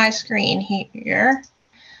share my screen here.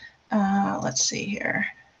 Let's see here.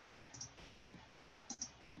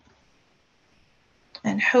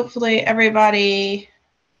 And hopefully everybody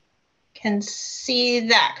can see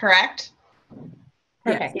that, correct?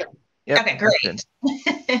 Perfect. Yes. Yep, Okay, great.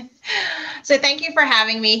 So thank you for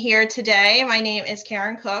having me here today. My name is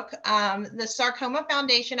Karen Cook. The Sarcoma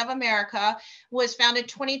Foundation of America was founded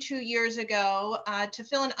 22 years ago to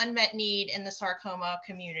fill an unmet need in the sarcoma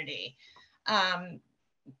community.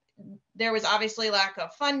 There was obviously lack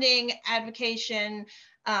of funding, advocacy,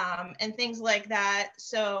 and things like that.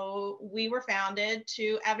 So we were founded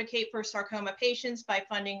to advocate for sarcoma patients by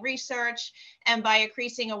funding research and by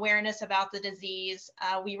increasing awareness about the disease.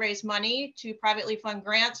 We raise money to privately fund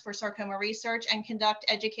grants for sarcoma research and conduct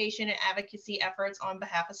education and advocacy efforts on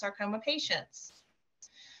behalf of sarcoma patients.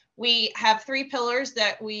 We have 3 pillars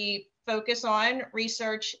that we focus on: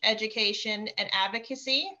 research, education, and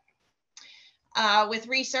advocacy. With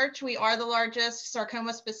research, we are the largest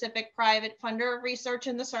sarcoma-specific private funder of research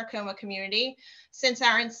in the sarcoma community. Since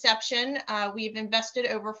our inception, we've invested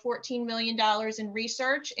over $14 million in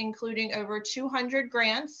research, including over 200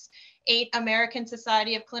 grants, 8 American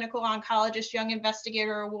Society of Clinical Oncologists Young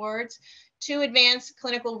Investigator Awards, 2 Advanced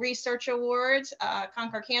Clinical Research Awards,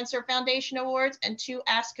 Conquer Cancer Foundation Awards, and 2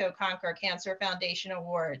 ASCO Conquer Cancer Foundation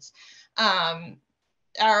Awards.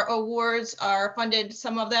 Our awards are funded,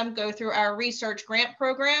 some of them go through our research grant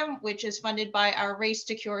program, which is funded by our Race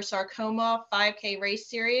to Cure Sarcoma 5K race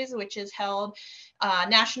series, which is held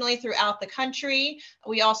nationally throughout the country.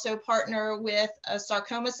 We also partner with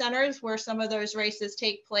sarcoma centers where some of those races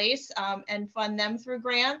take place and fund them through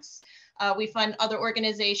grants. We fund other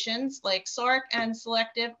organizations like SARC and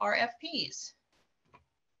selective RFPs.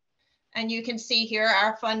 And you can see here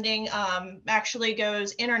our funding actually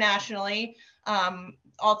goes internationally,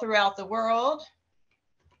 all throughout the world,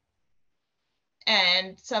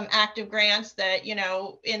 and some active grants that, you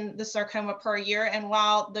know, in the sarcoma per year. And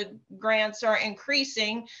while the grants are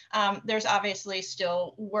increasing, there's obviously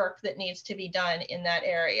still work that needs to be done in that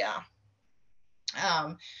area.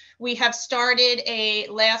 We have started a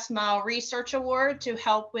last mile research award to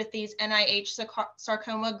help with these NIH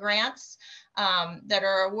sarcoma grants that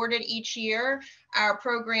are awarded each year. Our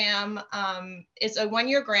program is a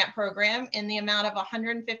 1-year grant program in the amount of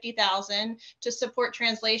 $150,000 to support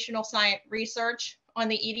translational science research on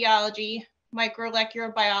the etiology,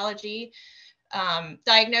 molecular biology,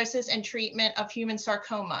 diagnosis and treatment of human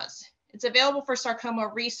sarcomas. It's available for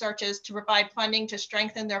sarcoma researchers to provide funding to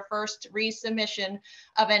strengthen their first resubmission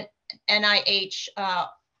of an NIH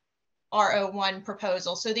R01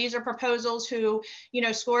 proposal. So these are proposals who,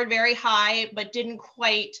 scored very high, but didn't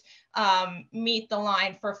quite meet the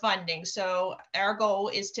line for funding. So our goal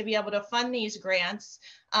is to be able to fund these grants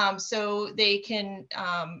so they can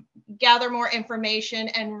gather more information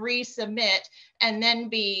and resubmit and then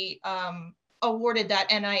be awarded that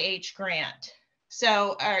NIH grant.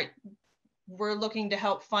 So we're looking to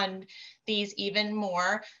help fund these even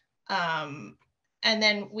more. And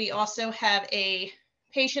then we also have a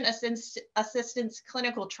patient assistance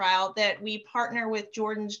clinical trial that we partner with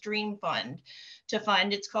Jordan's Dream Fund to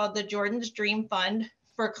fund. It's called the Jordan's Dream Fund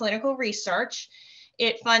for Clinical Research.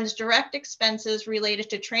 It funds direct expenses related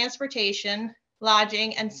to transportation,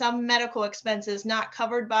 lodging, and some medical expenses not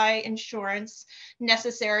covered by insurance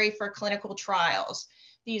necessary for clinical trials.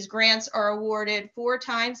 These grants are awarded 4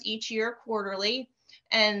 times each year quarterly,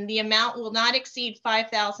 and the amount will not exceed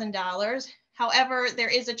 $5,000. However, there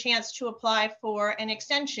is a chance to apply for an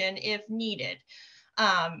extension if needed.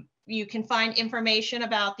 You can find information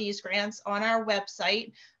about these grants on our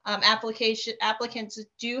website. Applicants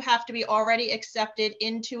do have to be already accepted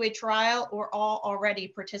into a trial or all already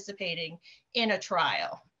participating in a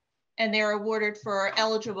trial. And they're awarded for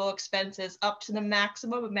eligible expenses up to the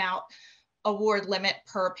maximum amount award limit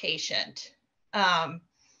per patient.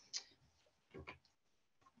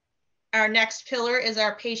 Our next pillar is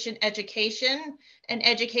our patient education. An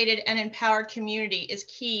educated and empowered community is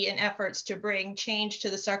key in efforts to bring change to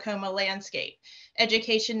the sarcoma landscape.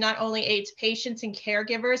 Education not only aids patients and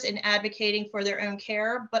caregivers in advocating for their own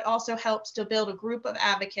care, but also helps to build a group of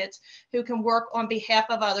advocates who can work on behalf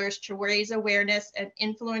of others to raise awareness and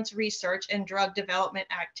influence research and drug development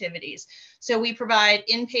activities. So we provide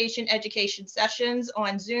inpatient education sessions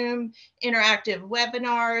on Zoom, interactive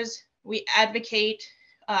webinars. We advocate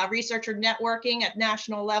researcher networking at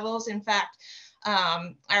national levels. In fact,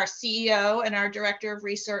 our CEO and our director of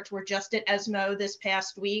research were just at ESMO this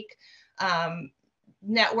past week,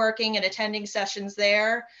 networking and attending sessions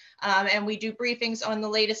there. And we do briefings on the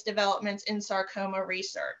latest developments in sarcoma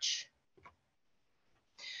research.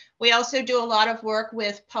 We also do a lot of work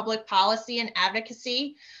with public policy and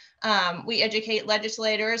advocacy. We educate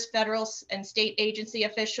legislators, federal and state agency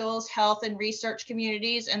officials, health and research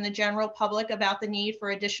communities, and the general public about the need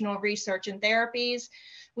for additional research and therapies.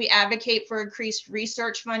 We advocate for increased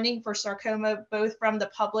research funding for sarcoma, both from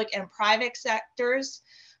the public and private sectors.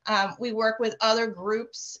 We work with other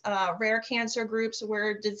groups, rare cancer groups,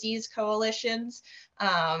 rare disease coalitions,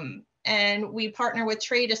 and we partner with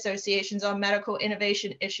trade associations on medical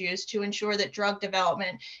innovation issues to ensure that drug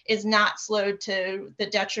development is not slowed to the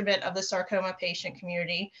detriment of the sarcoma patient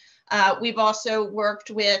community. We've also worked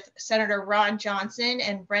with Senator Ron Johnson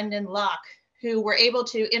and Brendan Locke, who were able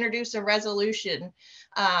to introduce a resolution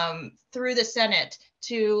through the Senate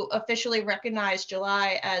to officially recognize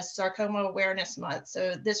July as Sarcoma Awareness Month.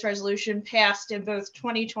 So this resolution passed in both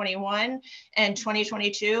 2021 and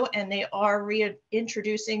 2022, and they are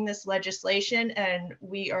reintroducing this legislation, and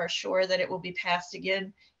we are sure that it will be passed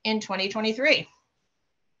again in 2023.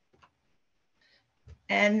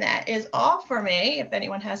 And that is all for me, if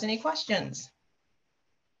anyone has any questions.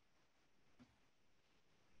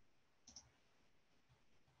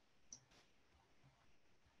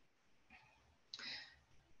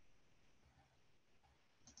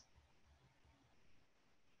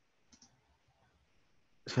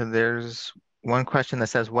 So there's one question that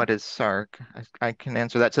says, what is SARC? I can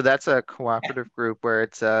answer that. So that's a cooperative group where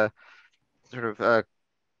it's a sort of a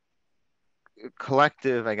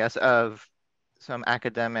collective, I guess, of some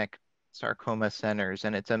academic sarcoma centers,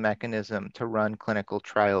 and it's a mechanism to run clinical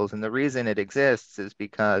trials. And the reason it exists is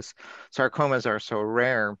because sarcomas are so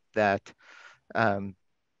rare that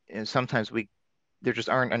sometimes there just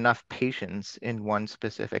aren't enough patients in one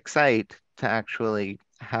specific site to actually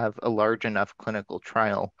have a large enough clinical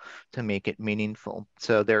trial to make it meaningful.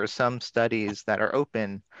 So there are some studies that are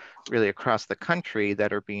open really across the country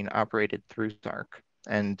that are being operated through SARC.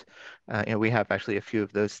 And we have actually a few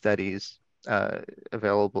of those studies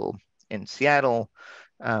available in Seattle,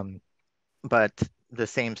 but the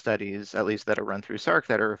same studies, at least that are run through SARC,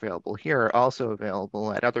 that are available here are also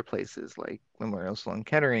available at other places like Memorial Sloan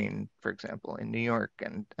Kettering, for example, in New York,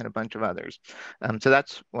 and a bunch of others. So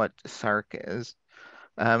that's what SARC is.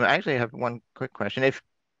 I actually have one quick question. If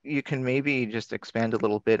you can maybe just expand a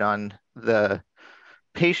little bit on the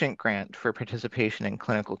patient grant for participation in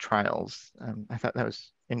clinical trials. I thought that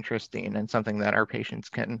was interesting and something that our patients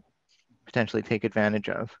can potentially take advantage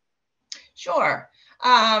of. Sure.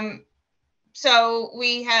 So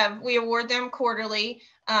we award them quarterly.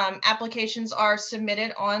 Applications are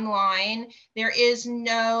submitted online. There is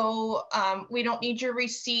no, we don't need your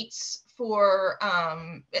receipts for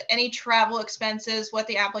any travel expenses. What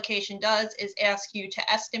the application does is ask you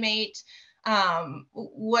to estimate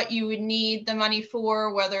what you would need the money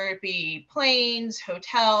for, whether it be planes,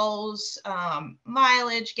 hotels,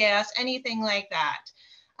 mileage, gas, anything like that.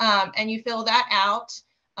 And you fill that out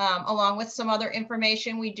along with some other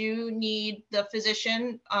information. We do need the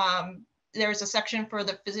physician. There's a section for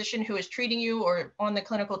the physician who is treating you or on the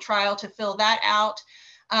clinical trial to fill that out.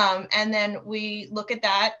 And then we look at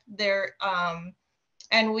that there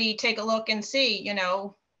and we take a look and see,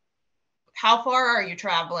 how far are you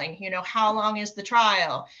traveling? How long is the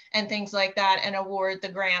trial and things like that, and award the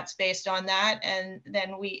grants based on that. And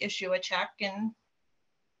then we issue a check. And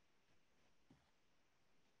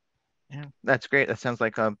yeah, that's great. That sounds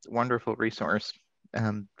like a wonderful resource.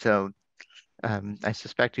 I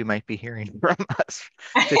suspect you might be hearing from us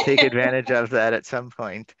to take advantage of that at some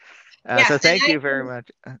point. Yes, so thank you very much.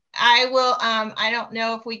 I will, I don't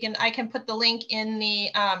know if I can put the link in the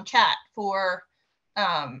chat for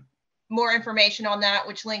more information on that,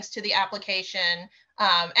 which links to the application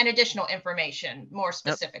and additional information more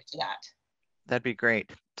specific to that. That'd be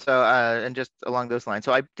great. So, and just along those lines,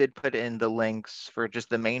 so I did put in the links for just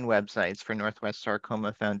the main websites for Northwest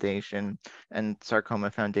Sarcoma Foundation and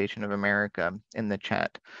Sarcoma Foundation of America in the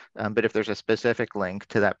chat. But if there's a specific link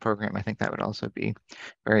to that program, I think that would also be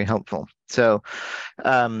very helpful. So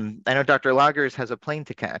I know Dr. Lagers has a plane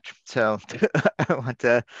to catch, so I want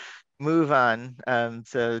to move on.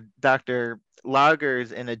 So Dr.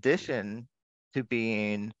 Lagers, in addition to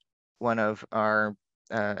being one of our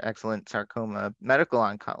excellent sarcoma medical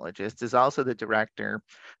oncologist, is also the director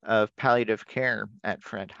of palliative care at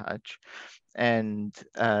Fred Hutch. And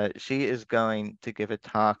she is going to give a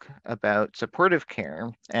talk about supportive care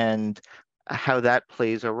and how that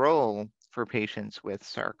plays a role for patients with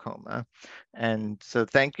sarcoma. And so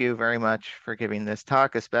thank you very much for giving this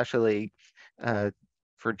talk, especially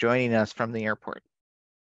for joining us from the airport.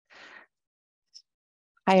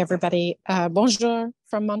 Hi, everybody. Bonjour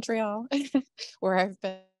from Montreal, where I've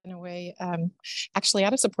been away, actually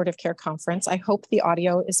at a supportive care conference. I hope the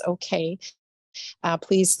audio is okay.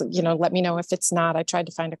 Please, let me know if it's not. I tried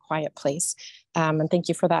to find a quiet place. And thank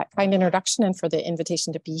you for that kind introduction and for the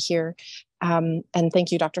invitation to be here. And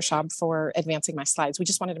thank you, Dr. Schaub, for advancing my slides. We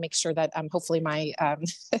just wanted to make sure that hopefully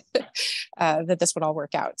that this would all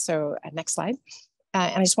work out. So next slide.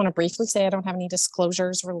 And I just want to briefly say I don't have any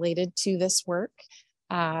disclosures related to this work.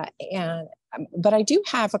 But I do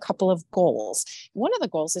have a couple of goals. One of the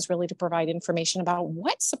goals is really to provide information about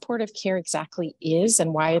what supportive care exactly is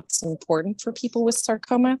and why it's important for people with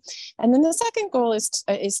sarcoma. And then the second goal is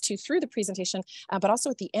to through the presentation, but also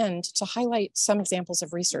at the end, to highlight some examples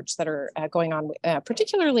of research that are going on,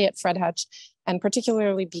 particularly at Fred Hutch, and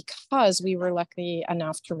particularly because we were lucky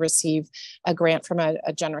enough to receive a grant from a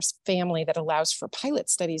generous family that allows for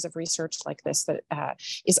pilot studies of research like this that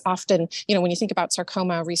is often, when you think about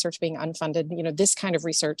sarcoma research being unfunded, this kind of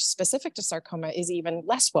research specific to sarcoma is even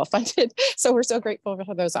less well funded. So we're so grateful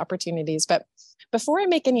for those opportunities. But before I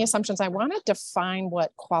make any assumptions, I want to define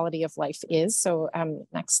what quality of life is. So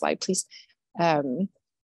next slide, please.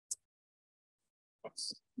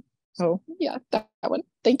 Oh, yeah, that one.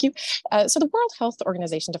 Thank you. So the World Health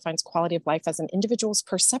Organization defines quality of life as an individual's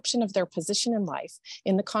perception of their position in life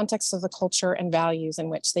in the context of the culture and values in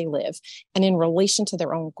which they live, and in relation to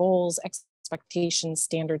their own goals, expectations,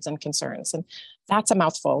 standards, and concerns. And that's a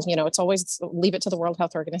mouthful. It's always leave it to the World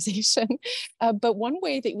Health Organization. But one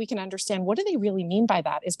way that we can understand what do they really mean by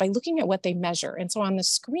that is by looking at what they measure. And so on the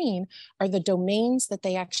screen are the domains that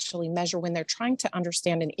they actually measure when they're trying to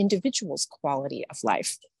understand an individual's quality of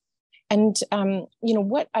life. And,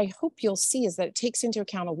 what I hope you'll see is that it takes into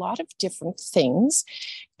account a lot of different things.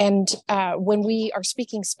 And when we are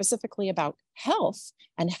speaking specifically about health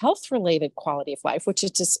and health-related quality of life, which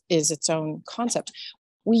is its own concept,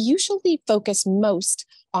 we usually focus most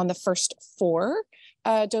on the first four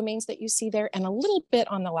domains that you see there, and a little bit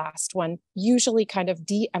on the last one, usually kind of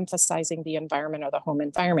de-emphasizing the environment or the home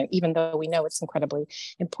environment, even though we know it's incredibly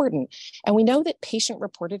important. And we know that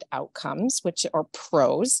patient-reported outcomes, which are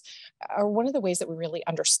PROs, are one of the ways that we really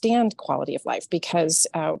understand quality of life, because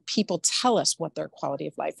people tell us what their quality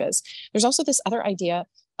of life is. There's also this other idea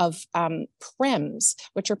of PREMs,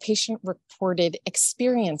 which are patient-reported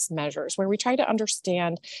experience measures, where we try to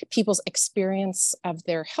understand people's experience of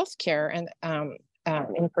their healthcare and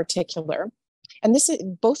in particular. And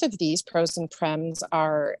both of these, PROs and PREMs,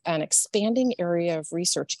 are an expanding area of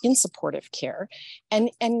research in supportive care.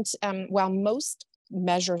 And while most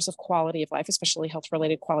measures of quality of life, especially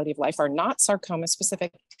health-related quality of life, are not sarcoma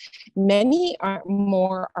specific. Many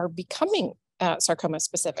are becoming sarcoma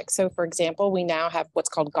specific. So for example, we now have what's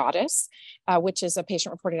called GODDESS, which is a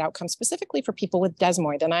patient-reported outcome specifically for people with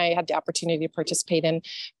desmoid. And I had the opportunity to participate in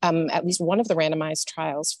at least one of the randomized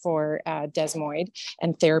trials for desmoid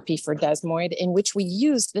and therapy for desmoid, in which we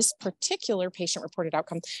used this particular patient-reported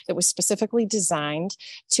outcome that was specifically designed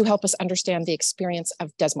to help us understand the experience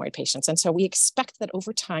of desmoid patients. And so we expect that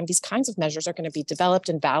over time, these kinds of measures are going to be developed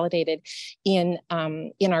and validated in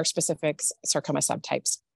our specific sarcoma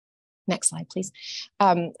subtypes. Next slide, please.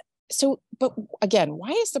 But again, why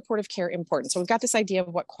is supportive care important? So we've got this idea of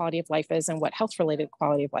what quality of life is and what health-related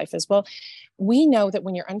quality of life is. Well, we know that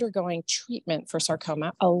when you're undergoing treatment for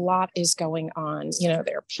sarcoma, a lot is going on. You know,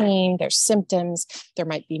 there's pain, there's symptoms, there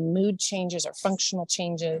might be mood changes or functional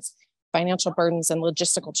changes, financial burdens and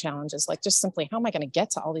logistical challenges, like just simply, how am I going to get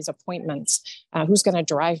to all these appointments? Who's going to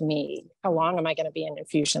drive me? How long am I going to be in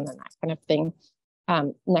infusion? And that kind of thing.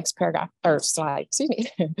 Next paragraph or slide, excuse me.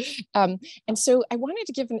 And so I wanted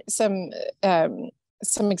to give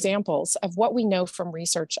some examples of what we know from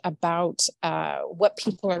research about what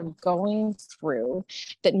people are going through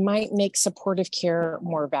that might make supportive care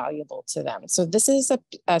more valuable to them. So this is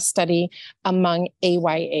a study among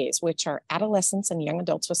AYAs, which are adolescents and young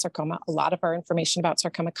adults with sarcoma. A lot of our information about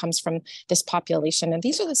sarcoma comes from this population. And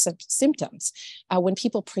these are the symptoms when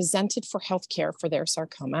people presented for healthcare for their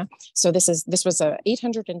sarcoma. So this was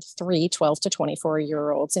 803 12 to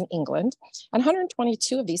 24-year-olds in England, and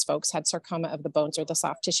 122 of these folks had sarcoma of the bones or the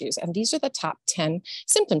soft tissues. And these are the top 10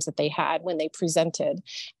 symptoms that they had when they presented.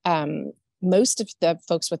 Most of the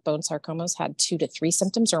folks with bone sarcomas had 2 to 3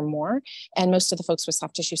 symptoms or more. And most of the folks with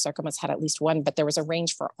soft tissue sarcomas had at least one, but there was a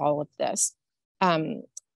range for all of this. And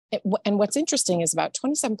what's interesting is about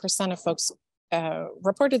 27% of folks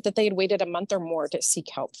reported that they had waited a month or more to seek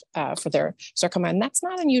help for their sarcoma. And that's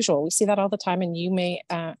not unusual. We see that all the time. And you may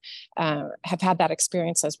have had that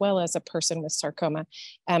experience as well as a person with sarcoma.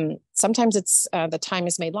 Sometimes it's the time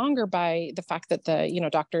is made longer by the fact that the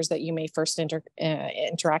doctors that you may first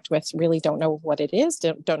interact with really don't know what it is,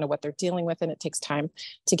 don't know what they're dealing with, and it takes time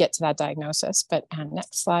to get to that diagnosis. But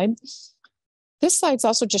next slide. This slide's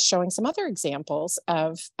also just showing some other examples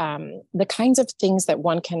of the kinds of things that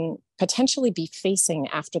one can potentially be facing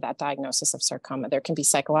after that diagnosis of sarcoma. There can be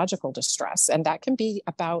psychological distress, and that can be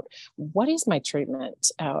about, what is my treatment?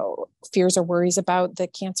 Fears or worries about the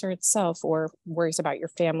cancer itself, or worries about your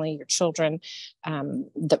family, your children,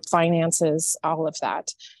 the finances, all of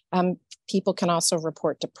that. People can also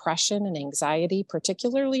report depression and anxiety,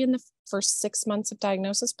 particularly in the first 6 months of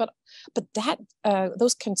diagnosis, but that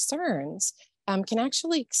those concerns can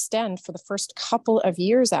actually extend for the first couple of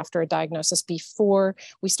years after a diagnosis before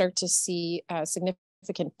we start to see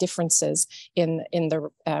significant differences in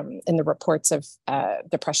the reports of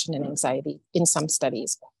depression and anxiety in some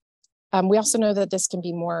studies. We also know that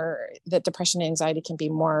that depression and anxiety can be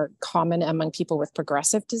more common among people with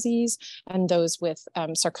progressive disease and those with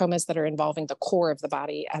sarcomas that are involving the core of the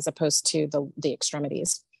body as opposed to the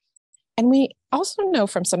extremities. And we also know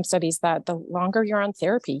from some studies that the longer you're on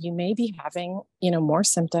therapy, you may be having, more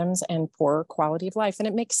symptoms and poorer quality of life. And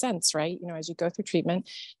it makes sense, right? As you go through treatment,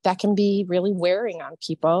 that can be really wearing on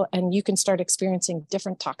people, and you can start experiencing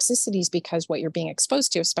different toxicities because what you're being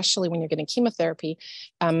exposed to, especially when you're getting chemotherapy,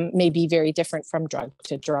 may be very different from drug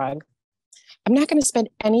to drug. I'm not going to spend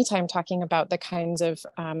any time talking about the kinds of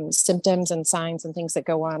symptoms and signs and things that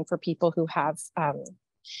go on for people who have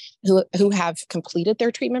who have completed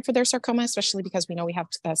their treatment for their sarcoma, especially because we know we have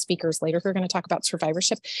speakers later who are going to talk about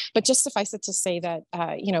survivorship. But just suffice it to say that,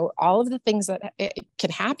 all of the things that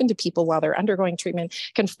can happen to people while they're undergoing treatment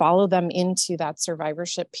can follow them into that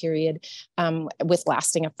survivorship period with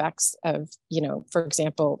lasting effects of, for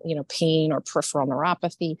example, pain or peripheral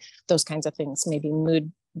neuropathy, those kinds of things, maybe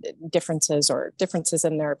mood differences or differences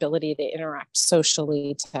in their ability to interact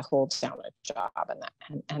socially, to hold down a job,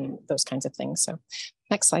 and those kinds of things. So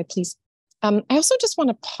next slide, please. I also just want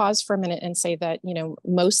to pause for a minute and say that,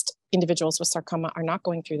 most individuals with sarcoma are not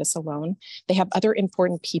going through this alone. They have other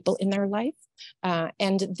important people in their life.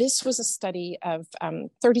 And this was a study of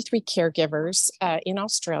 33 caregivers in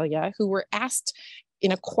Australia who were asked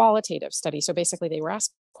in a qualitative study. So basically they were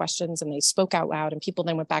asked questions and they spoke out loud, and people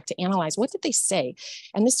then went back to analyze, what did they say?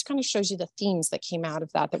 And this kind of shows you the themes that came out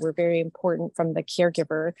of that were very important from the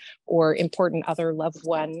caregiver or important other loved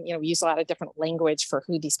one. We use a lot of different language for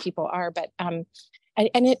who these people are, but and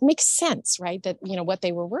it makes sense, right? That what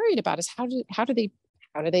they were worried about is how do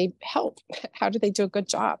they help? How do they do a good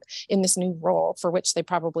job in this new role for which they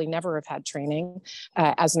probably never have had training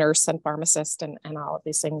as nurse and pharmacist and all of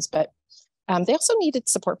these things? But They also needed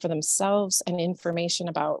support for themselves and information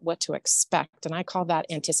about what to expect. And I call that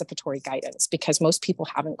anticipatory guidance, because most people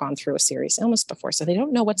haven't gone through a serious illness before. So they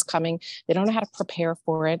don't know what's coming. They don't know how to prepare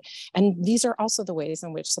for it. And these are also the ways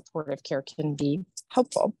in which supportive care can be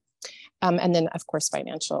helpful. And then, of course,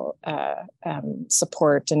 financial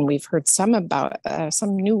support. And we've heard some about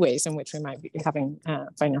some new ways in which we might be having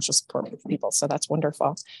financial support for people. So that's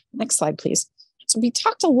wonderful. Next slide, please. So we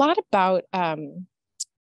talked a lot about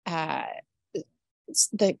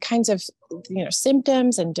the kinds of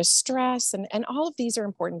symptoms and distress, and all of these are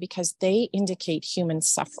important because they indicate human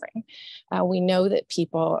suffering. We know that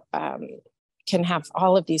people can have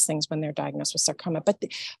all of these things when they're diagnosed with sarcoma. But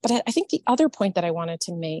I think the other point that I wanted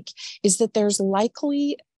to make is that there's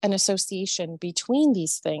likely an association between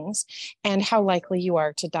these things and how likely you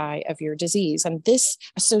are to die of your disease. And this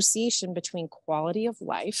association between quality of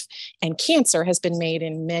life and cancer has been made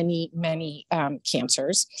in many, many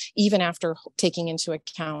cancers, even after taking into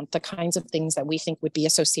account the kinds of things that we think would be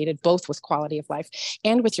associated both with quality of life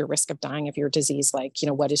and with your risk of dying of your disease, like,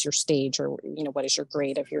 what is your stage, or, what is your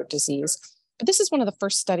grade of your disease. But this is one of the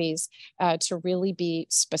first studies to really be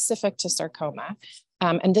specific to sarcoma.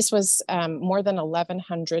 And this was more than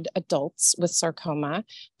 1,100 adults with sarcoma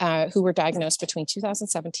who were diagnosed between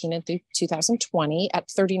 2017 and 2020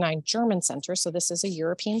 at 39 German centers. So this is a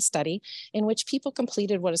European study in which people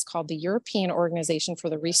completed what is called the European Organization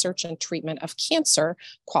for the Research and Treatment of Cancer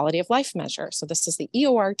Quality of Life Measure. So this is the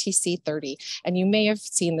EORTC 30. And you may have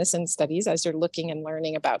seen this in studies as you're looking and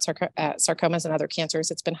learning about sarcomas and other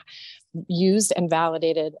cancers. It's been used and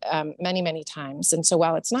validated many, many times. And so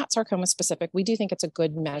while it's not sarcoma specific, we do think it's a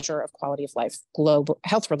good measure of quality of life,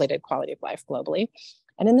 health-related quality of life globally.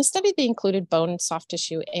 And in the study, they included bone, soft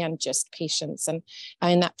tissue, and GIST patients. And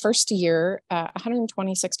in that first year,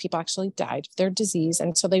 126 people actually died of their disease.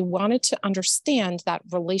 And so they wanted to understand that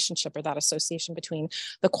relationship or that association between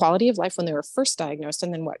the quality of life when they were first diagnosed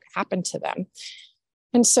and then what happened to them.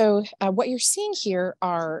 And so what you're seeing here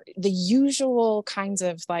are the usual kinds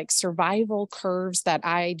of survival curves that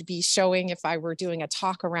I'd be showing if I were doing a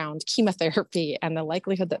talk around chemotherapy and the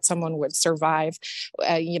likelihood that someone would survive,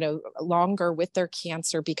 longer with their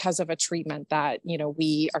cancer because of a treatment that,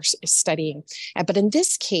 we are studying. But in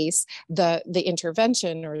this case, the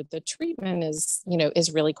intervention or the treatment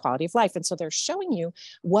is really quality of life. And so they're showing you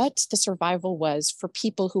what the survival was for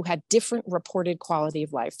people who had different reported quality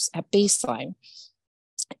of life at baseline.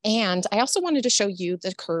 And I also wanted to show you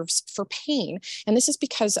the curves for pain. And this is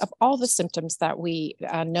because of all the symptoms that we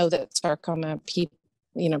know that sarcoma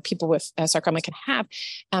people with sarcoma can have.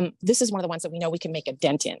 This is one of the ones that we know we can make a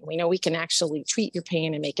dent in. We know we can actually treat your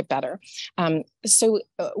pain and make it better. So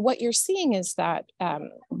what you're seeing is that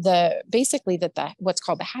what's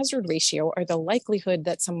called the hazard ratio, or the likelihood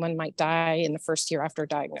that someone might die in the first year after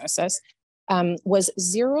diagnosis, was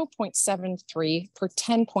 0.73 per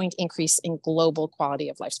 10-point increase in global quality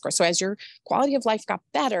of life score. So as your quality of life got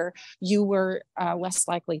better, you were less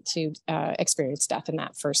likely to experience death in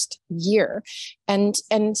that first year. And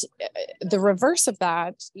the reverse of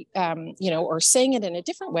that, or saying it in a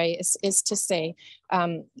different way is to say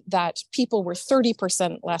that people were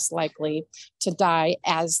 30% less likely to die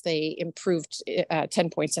as they improved 10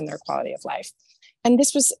 points in their quality of life. And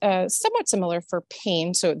this was somewhat similar for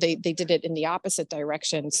pain. So they did it in the opposite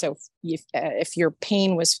direction. So if your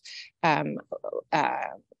pain was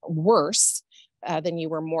worse, then you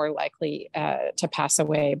were more likely to pass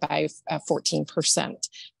away by 14%.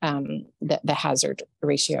 The hazard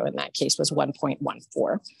ratio in that case was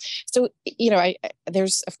 1.14. So,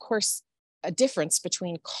 there's, of course, a difference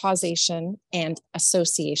between causation and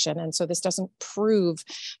association. And so this doesn't prove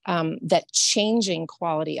that changing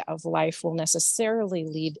quality of life will necessarily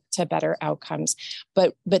lead to better outcomes.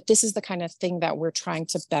 But this is the kind of thing that we're trying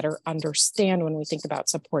to better understand when we think about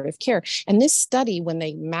supportive care. And this study, when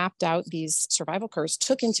they mapped out these survival curves,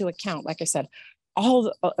 took into account, like I said,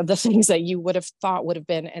 all of the things that you would have thought would have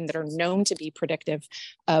been and that are known to be predictive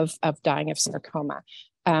of dying of sarcoma.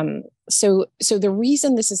 So the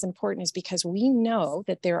reason this is important is because we know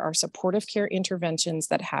that there are supportive care interventions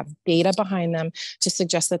that have data behind them to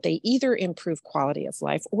suggest that they either improve quality of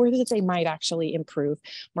life or that they might actually improve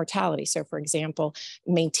mortality. So for example,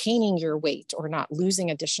 maintaining your weight or not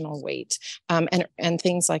losing additional weight, and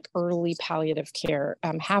things like early palliative care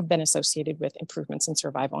have been associated with improvements in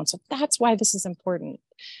survival. And so that's why this is important.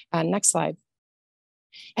 Next slide.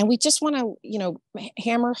 And we just want to,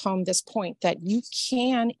 hammer home this point that you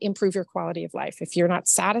can improve your quality of life. If you're not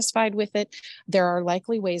satisfied with it, there are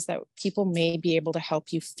likely ways that people may be able to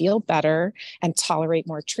help you feel better and tolerate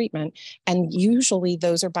more treatment. And usually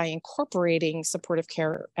those are by incorporating supportive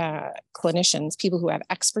care clinicians, people who have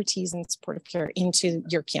expertise in supportive care, into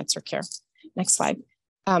your cancer care. Next slide.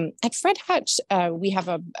 At Fred Hutch, we have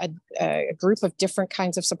a group of different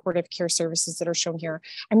kinds of supportive care services that are shown here.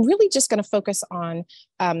 I'm really just going to focus on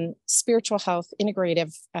spiritual health,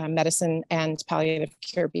 integrative medicine, and palliative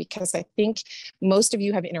care, because I think most of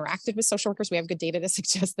you have interacted with social workers. We have good data to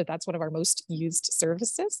suggest that that's one of our most used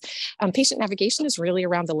services. Patient navigation is really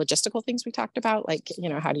around the logistical things we talked about, like,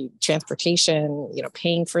 how do you transportation,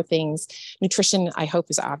 paying for things. Nutrition, I hope,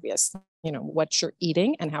 is obvious. What you're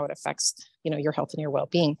eating and how it affects, your health and your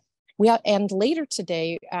well-being. And later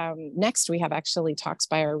today, next, we have actually talks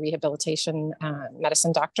by our rehabilitation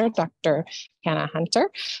medicine doctor, Dr. Hanna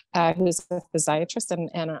Hunter, who's a physiatrist,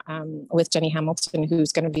 and with Jenny Hamilton,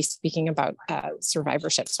 who's going to be speaking about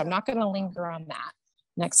survivorship. So I'm not going to linger on that.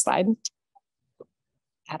 Next slide.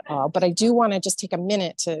 At all, but I do want to just take a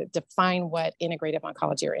minute to define what integrative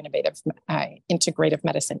oncology or integrative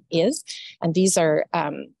medicine is. And these are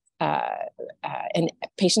an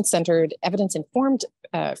patient-centered, evidence-informed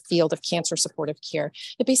field of cancer supportive care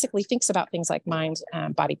that basically thinks about things like mind,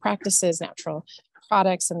 body practices, natural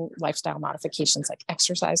products, and lifestyle modifications like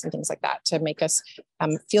exercise and things like that to make us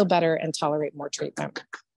feel better and tolerate more treatment.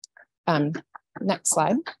 Next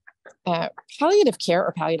slide. Palliative care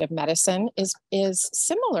or palliative medicine is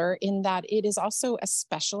similar in that it is also a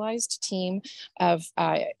specialized team of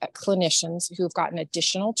clinicians who have gotten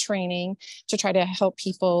additional training to try to help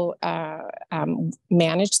people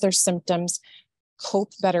manage their symptoms,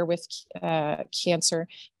 cope better with cancer,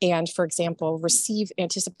 and, for example, receive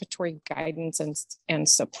anticipatory guidance and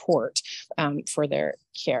support for their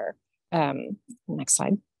care. Next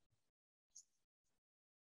slide.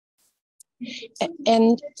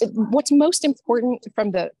 And what's most important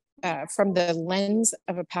from the lens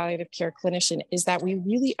of a palliative care clinician is that we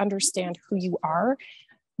really understand who you are,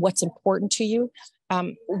 what's important to you,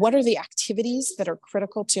 what are the activities that are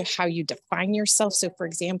critical to how you define yourself. So, for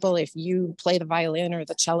example, if you play the violin or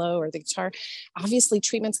the cello or the guitar, obviously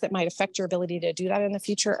treatments that might affect your ability to do that in the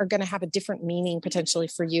future are going to have a different meaning potentially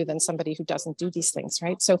for you than somebody who doesn't do these things,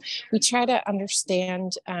 right? So we try to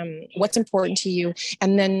understand what's important to you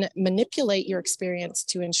and then manipulate your experience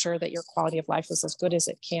to ensure that your quality of life is as good as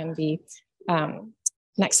it can be.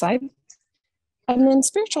 Next slide. And then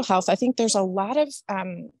spiritual health, I think there's a lot of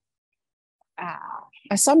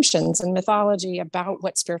assumptions and mythology about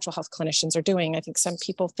what spiritual health clinicians are doing. I think some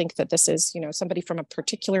people think that this is, somebody from a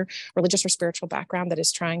particular religious or spiritual background that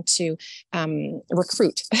is trying to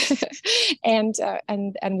recruit, and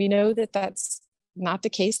we know that that's not the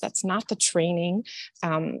case. That's not the training.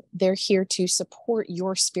 They're here to support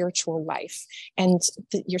your spiritual life, and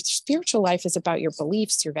your spiritual life is about your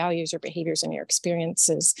beliefs, your values, your behaviors, and your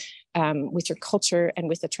experiences with your culture and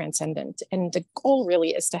with the transcendent. And the goal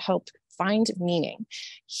really is to help find meaning,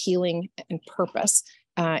 healing, and purpose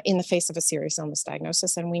in the face of a serious illness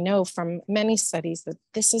diagnosis. And we know from many studies that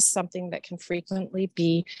this is something that can frequently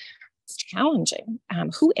be challenging.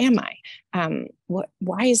 Who am I?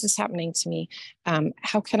 Why is this happening to me?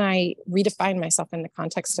 How can I redefine myself in the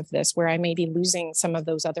context of this, where I may be losing some of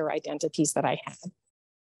those other identities that I have?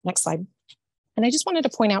 Next slide. And I just wanted to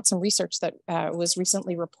point out some research that was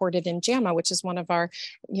recently reported in JAMA, which is one of our,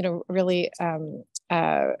 really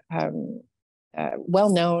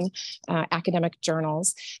well-known academic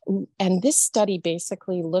journals. And this study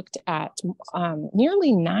basically looked at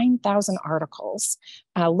nearly 9,000 articles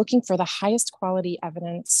looking for the highest quality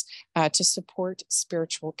evidence to support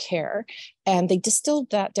spiritual care. And they distilled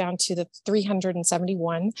that down to the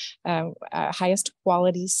 371 highest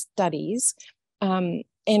quality studies. And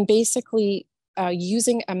basically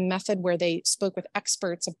using a method where they spoke with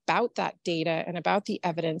experts about that data and about the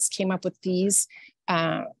evidence, came up with these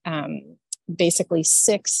basically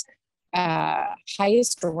 6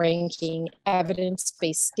 highest ranking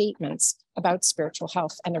evidence-based statements about spiritual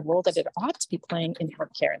health and the role that it ought to be playing in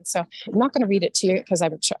healthcare. And so I'm not going to read it to you because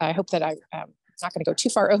I hope that I'm not going to go too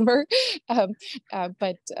far over,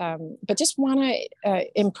 but just want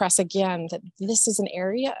to impress again that this is an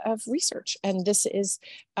area of research, and this is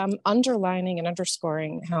underlining and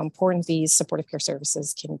underscoring how important these supportive care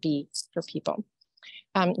services can be for people.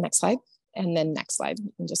 Next slide. And then next slide,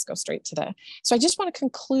 and just go straight to the. So I just want to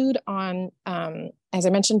conclude on, as I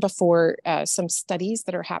mentioned before, some studies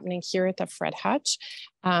that are happening here at the Fred Hutch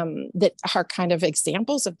that are kind of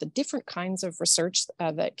examples of the different kinds of research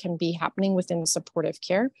that can be happening within supportive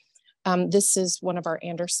care. This is one of our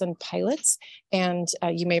Anderson pilots, and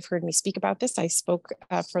you may have heard me speak about this. I spoke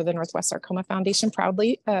for the Northwest Sarcoma Foundation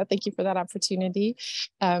proudly. Thank you for that opportunity.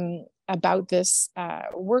 About this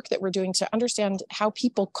work that we're doing to understand how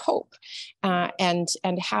people cope and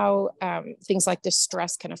how things like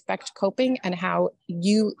distress can affect coping, and how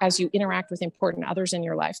you, as you interact with important others in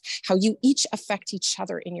your life, how you each affect each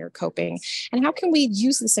other in your coping, and how can we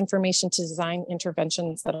use this information to design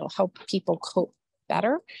interventions that will help people cope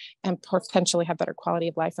better and potentially have better quality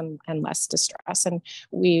of life and less distress. And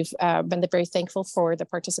we've been very thankful for the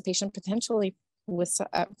participation potentially with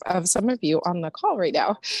of some of you on the call right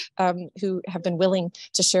now, who have been willing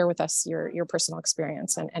to share with us your personal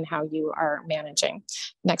experience and how you are managing.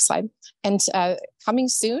 Next slide. And coming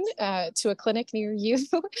soon to a clinic near you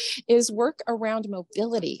is work around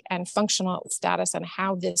mobility and functional status, and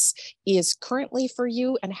how this is currently for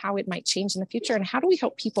you and how it might change in the future, and how do we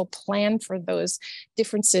help people plan for those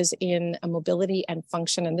differences in mobility and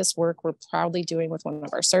function. And this work we're proudly doing with one of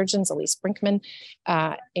our surgeons, Elise Brinkman,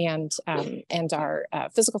 and our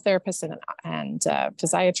physical therapist and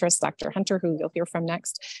physiatrist, Dr. Hunter, who you'll hear from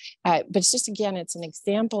next. But it's just, again, it's an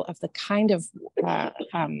example of the kind of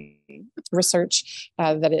research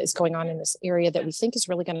that is going on in this area that we think is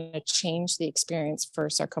really going to change the experience for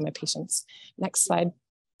sarcoma patients. Next slide.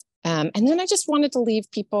 And then I just wanted to leave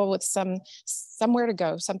people with somewhere to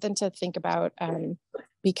go, something to think about,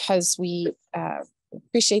 because we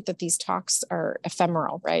appreciate that these talks are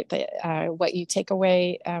ephemeral, right? What you take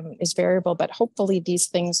away is variable, but hopefully these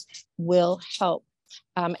things will help.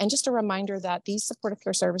 And just a reminder that these supportive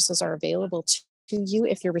care services are available to you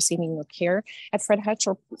if you're receiving your care at Fred Hutch,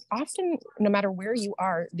 or often, no matter where you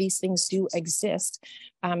are, these things do exist.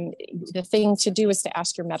 The thing to do is to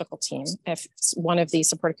ask your medical team if one of these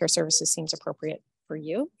supportive care services seems appropriate for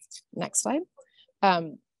you. Next slide.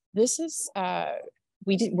 This is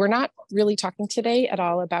we're not really talking today at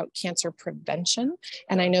all about cancer prevention.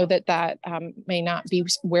 And I know that may not be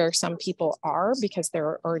where some people are because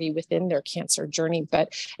they're already within their cancer journey.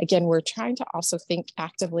 But again, we're trying to also think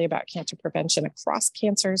actively about cancer prevention across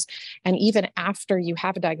cancers. And even after you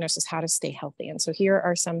have a diagnosis, how to stay healthy. And so here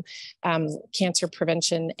are some cancer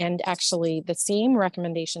prevention, and actually the same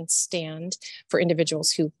recommendations stand for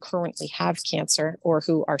individuals who currently have cancer or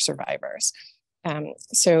who are survivors.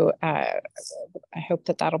 So I hope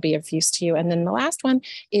that that'll be of use to you. And then the last one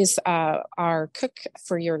is our Cook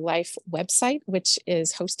for Your Life website, which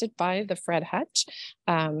is hosted by the Fred Hutch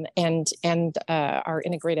and our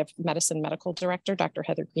integrative medicine medical director, Dr.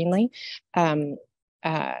 Heather Greenlee,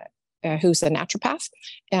 who's a naturopath.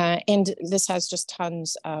 And this has just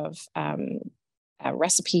tons of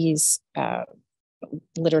recipes,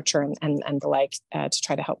 literature and the like to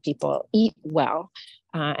try to help people eat well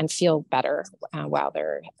and feel better while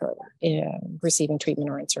they're receiving treatment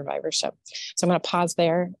or in survivorship. So I'm going to pause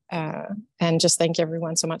there and just thank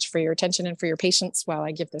everyone so much for your attention and for your patience while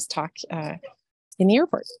I give this talk in the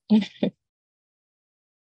airport.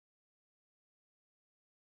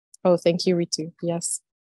 Oh, thank you, Ritu. Yes,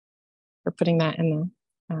 for putting that in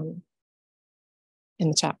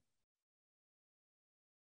the chat.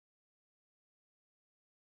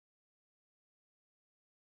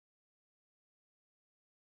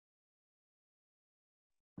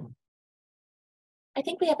 I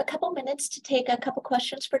think we have a couple minutes to take a couple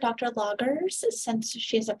questions for Dr. Loggers since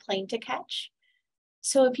she has a plane to catch.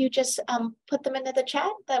 So if you just put them into the chat,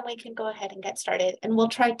 then we can go ahead and get started. And we'll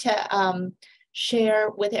try to share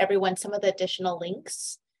with everyone some of the additional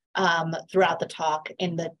links throughout the talk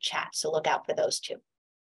in the chat. So look out for those too.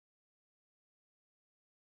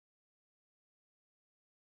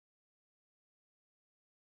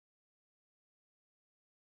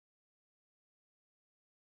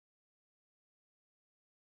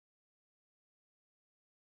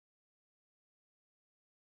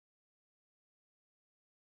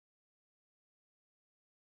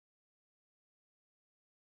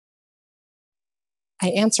 I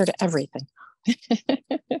answered everything.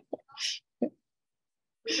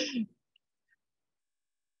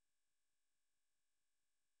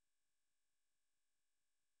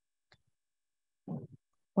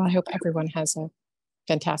 Well, I hope everyone has a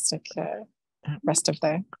fantastic rest of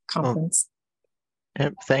the conference.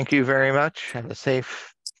 Yep, thank you very much. Have a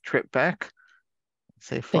safe trip back.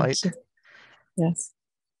 Safe flight. Thank you. Yes.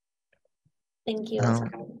 Thank you.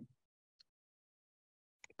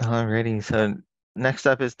 Alrighty, so next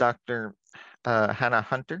up is Dr. Hanna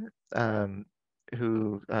Hunter,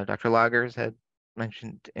 who Dr. Loggers had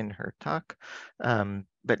mentioned in her talk.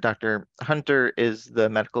 But Dr. Hunter is the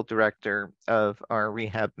medical director of our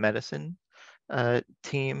rehab medicine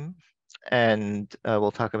team, and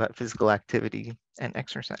we'll talk about physical activity and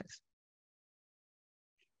exercise.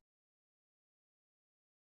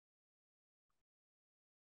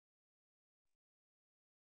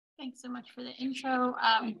 Thanks so much for the intro.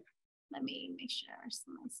 Let me make sure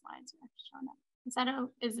some of my slides are showing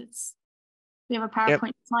up. Is that we have a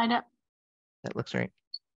PowerPoint slide up? That looks right.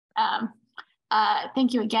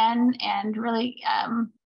 Thank you again, and really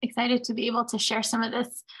excited to be able to share some of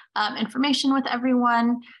this information with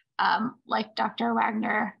everyone. Like Dr.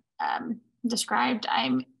 Wagner described,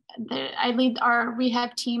 I lead our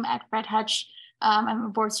rehab team at Fred Hutch. I'm a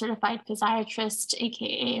board certified physiatrist,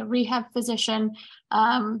 AKA a rehab physician.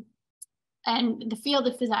 And the field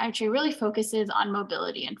of physiatry really focuses on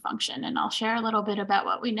mobility and function. And I'll share a little bit about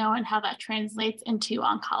what we know and how that translates into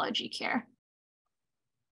oncology care.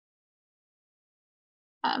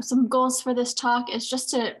 Some goals for this talk is just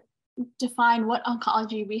to define what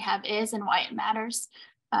oncology rehab is and why it matters.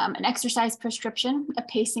 An exercise prescription, a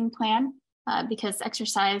pacing plan, because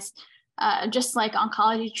exercise, just like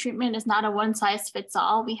oncology treatment, is not a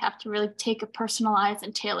one-size-fits-all. We have to really take a personalized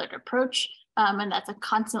and tailored approach, and that's a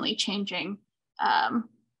constantly changing kind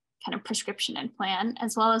of prescription and plan,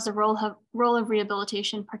 as well as the role of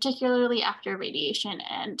rehabilitation, particularly after radiation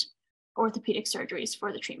and orthopedic surgeries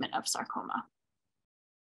for the treatment of sarcoma.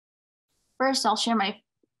 First, I'll share my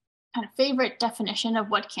kind of favorite definition of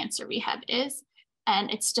what cancer rehab is,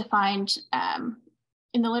 and it's defined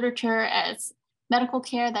in the literature as medical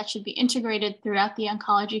care that should be integrated throughout the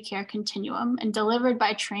oncology care continuum and delivered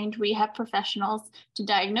by trained rehab professionals to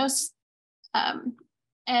diagnose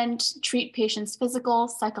and treat patients' physical,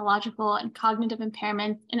 psychological, and cognitive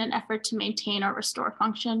impairment in an effort to maintain or restore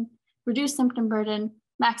function, reduce symptom burden,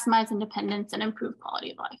 maximize independence, and improve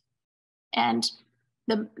quality of life. And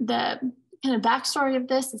the kind of backstory of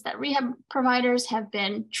this is that rehab providers have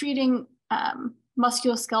been treating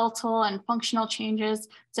musculoskeletal and functional changes,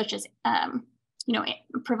 such as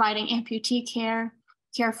providing amputee care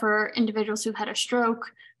for individuals who've had a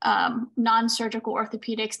stroke, non-surgical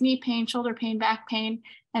orthopedics, knee pain, shoulder pain, back pain.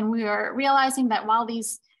 And we are realizing that while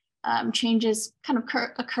these changes kind of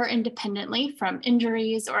occur independently from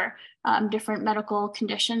injuries or different medical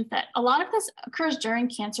conditions, that a lot of this occurs during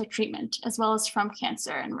cancer treatment as well as from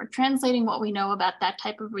cancer. And we're translating what we know about that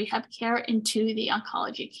type of rehab care into the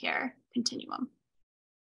oncology care continuum.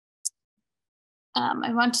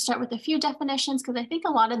 I want to start with a few definitions because I think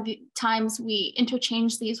a lot of the times we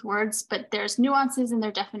interchange these words, but there's nuances in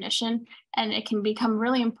their definition, and it can become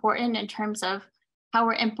really important in terms of how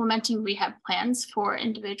we're implementing rehab plans for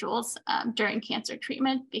individuals during cancer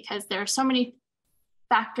treatment, because there are so many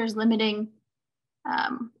factors limiting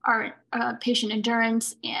our patient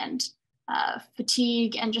endurance and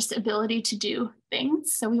fatigue and just ability to do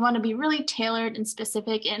things. So we want to be really tailored and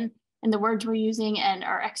specific in the words we're using and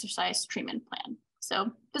our exercise treatment plan.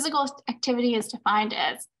 So physical activity is defined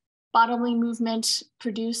as bodily movement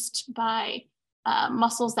produced by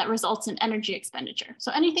muscles that results in energy expenditure.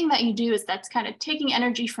 So anything that you do that's kind of taking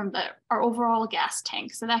energy from our overall gas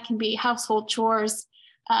tank. So that can be household chores,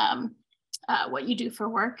 what you do for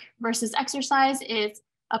work, versus exercise is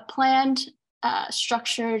a planned,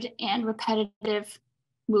 structured, and repetitive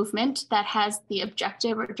movement that has the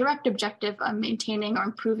objective or direct objective of maintaining or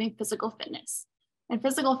improving physical fitness. And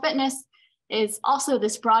physical fitness is also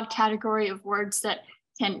this broad category of words that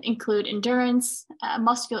can include endurance,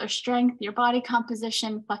 muscular strength, your body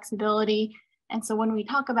composition, flexibility. And so when we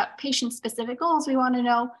talk about patient-specific goals, we want to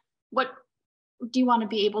know, what do you want to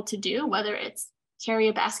be able to do, whether it's carry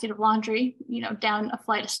a basket of laundry, down a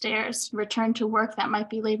flight of stairs, return to work that might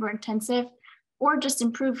be labor intensive, or just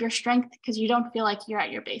improve your strength because you don't feel like you're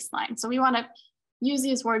at your baseline. So we want to use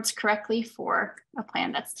these words correctly for a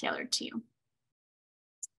plan that's tailored to you.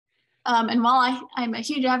 And while I'm a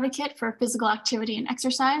huge advocate for physical activity and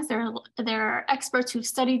exercise, there are experts who've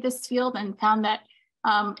studied this field and found that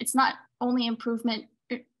it's not only important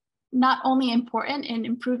in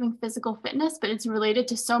improving physical fitness, but it's related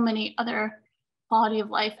to so many other quality of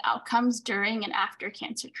life outcomes during and after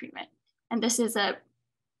cancer treatment. And this is a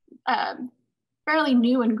fairly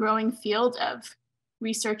new and growing field of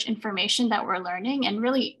research information that we're learning. And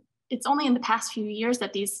really, it's only in the past few years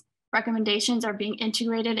that these recommendations are being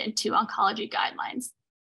integrated into oncology guidelines,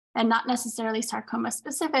 and not necessarily sarcoma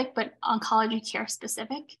specific, but oncology care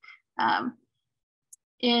specific.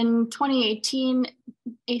 In 2018,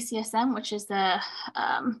 ACSM, which is the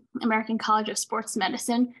American College of Sports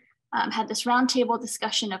Medicine, had this roundtable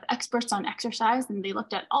discussion of experts on exercise, and they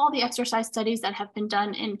looked at all the exercise studies that have been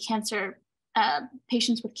done in cancer,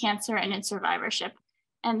 patients with cancer and in survivorship.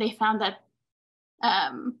 And they found that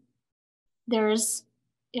there's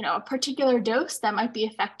a particular dose that might be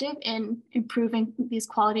effective in improving these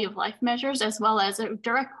quality of life measures, as well as a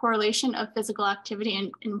direct correlation of physical activity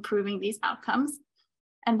and improving these outcomes.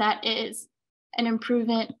 And that is an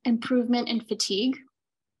improvement in fatigue,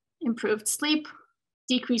 improved sleep,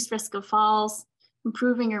 decreased risk of falls,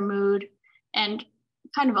 improving your mood, and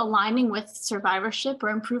kind of aligning with survivorship or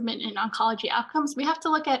improvement in oncology outcomes, we have to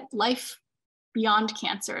look at life beyond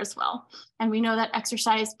cancer as well. And we know that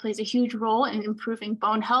exercise plays a huge role in improving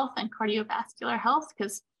bone health and cardiovascular health,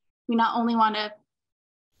 because we not only want to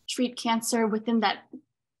treat cancer within that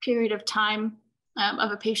period of time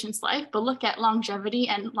of a patient's life, but look at longevity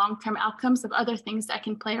and long-term outcomes of other things that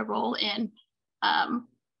can play a role in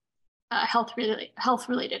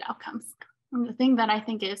health-related outcomes. And the thing that I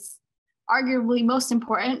think is arguably most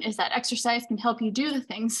important is that exercise can help you do the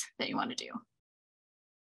things that you want to do.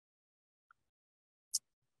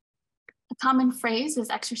 A common phrase is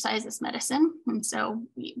exercise is medicine. And so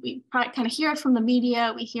we kind of hear it from the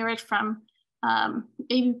media, we hear it from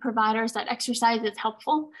AV providers that exercise is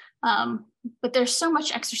helpful, but there's so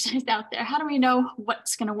much exercise out there. How do we know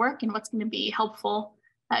what's going to work and what's going to be helpful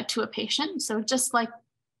to a patient? So just like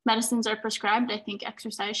medicines are prescribed, I think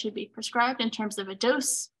exercise should be prescribed in terms of a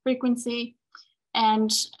dose, frequency,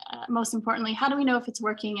 and most importantly, how do we know if it's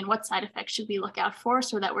working and what side effects should we look out for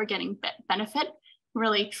so that we're getting benefit,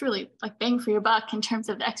 really truly like bang for your buck in terms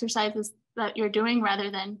of the exercises that you're doing rather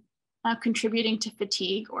than contributing to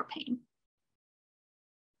fatigue or pain.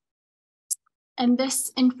 And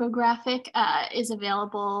this infographic is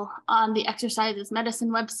available on the Exercise is Medicine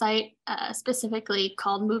website, specifically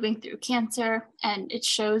called Moving Through Cancer. And it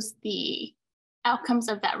shows the outcomes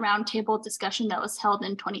of that roundtable discussion that was held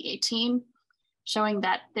in 2018, showing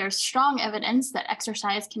that there's strong evidence that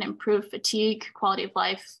exercise can improve fatigue, quality of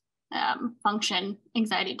life, function,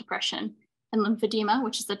 anxiety, depression, and lymphedema,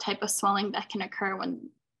 which is the type of swelling that can occur when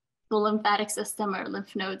the lymphatic system or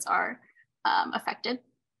lymph nodes are affected.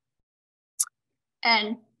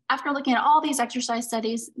 And after looking at all these exercise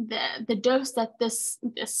studies, the dose that this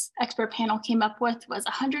expert panel came up with was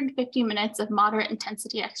 150 minutes of moderate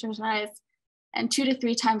intensity exercise and 2 to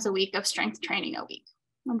 3 times a week of strength training a week.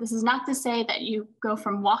 And this is not to say that you go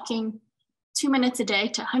from walking 2 minutes a day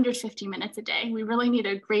to 150 minutes a day. We really need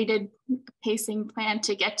a graded pacing plan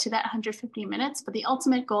to get to that 150 minutes, but the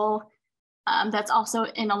ultimate goal that's also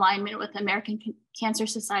in alignment with American Cancer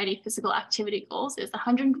Society physical activity goals is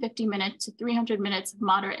 150 minutes to 300 minutes of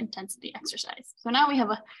moderate intensity exercise. So now we have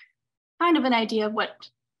a kind of an idea of what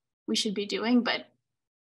we should be doing, but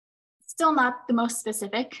still not the most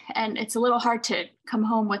specific. And it's a little hard to come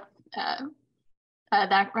home with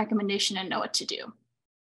that recommendation and know what to do.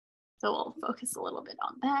 So we'll focus a little bit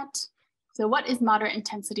on that. So what is moderate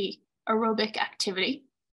intensity aerobic activity?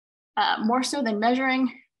 More so than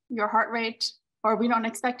measuring your heart rate, or we don't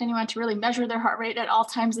expect anyone to really measure their heart rate at all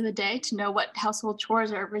times of the day to know what household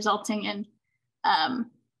chores are resulting in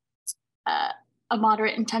a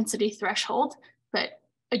moderate intensity threshold. But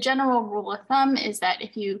a general rule of thumb is that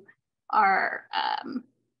if you are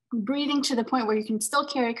breathing to the point where you can still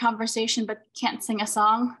carry a conversation but can't sing a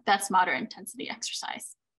song, that's moderate intensity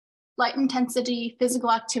exercise. Light intensity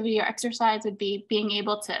physical activity or exercise would be being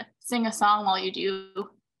able to sing a song while you do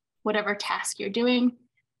whatever task you're doing.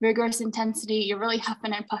 Rigorous intensity, you're really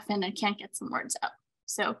huffing and puffing and can't get some words out.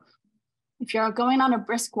 So if you're going on a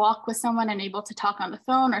brisk walk with someone and able to talk on the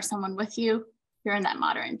phone or someone with you, you're in that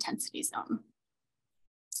moderate intensity zone.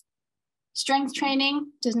 Strength training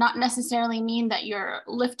does not necessarily mean that you're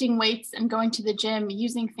lifting weights and going to the gym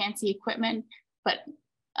using fancy equipment, but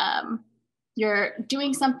you're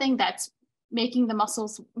doing something that's making the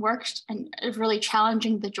muscles work and really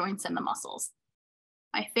challenging the joints and the muscles.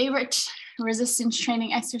 My favorite resistance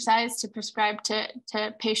training exercise to prescribe to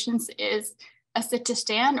patients is a sit to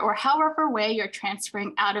stand, or however way you're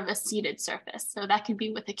transferring out of a seated surface. So that could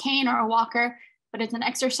be with a cane or a walker, but it's an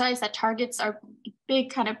exercise that targets our big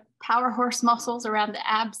kind of power horse muscles around the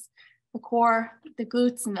abs, the core, the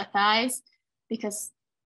glutes, and the thighs, because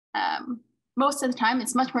most of the time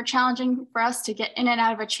it's much more challenging for us to get in and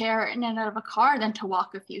out of a chair or in and out of a car than to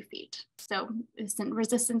walk a few feet. So it's a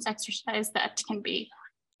resistance exercise that can be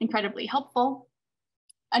incredibly helpful.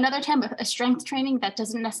 Another type of strength training that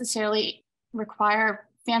doesn't necessarily require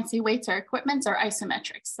fancy weights or equipment are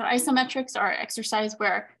isometrics. So isometrics are exercise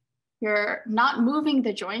where you're not moving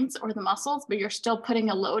the joints or the muscles, but you're still putting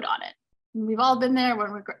a load on it. And we've all been there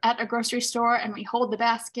when we're at a grocery store and we hold the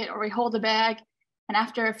basket or we hold a bag, and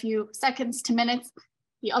after a few seconds to minutes,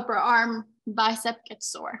 the upper arm bicep gets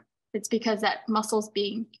sore. It's because that muscle's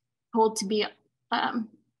being told to be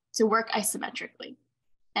to work isometrically.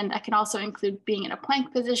 And that can also include being in a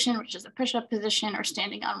plank position, which is a push-up position, or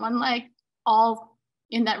standing on one leg, all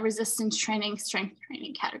in that resistance training, strength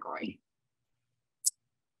training category.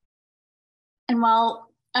 And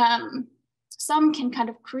while some can kind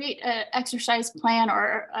of create an exercise plan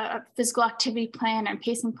or a physical activity plan and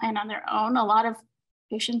pacing plan on their own. A lot of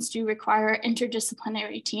patients do require an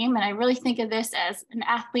interdisciplinary team. And I really think of this as an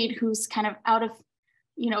athlete who's kind of out of,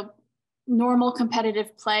 normal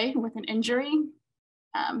competitive play with an injury.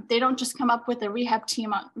 They don't just come up with a rehab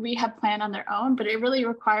plan on their own, but it really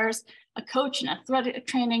requires a coach and athletic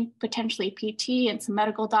training, potentially PT and some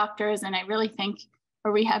medical doctors. And I really think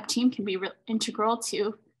a rehab team can be integral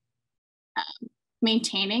to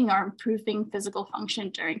maintaining or improving physical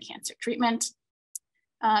function during cancer treatment.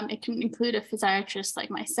 It can include a physiatrist like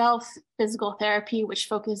myself, physical therapy, which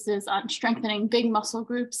focuses on strengthening big muscle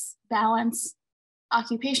groups, balance.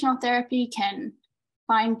 Occupational therapy can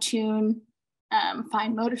fine-tune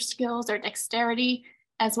fine motor skills or dexterity,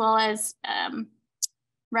 as well as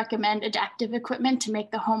recommend adaptive equipment to make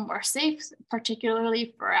the home more safe,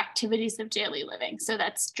 particularly for activities of daily living. So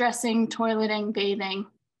that's dressing, toileting, bathing,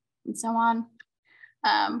 and so on.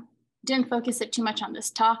 Didn't focus it too much on this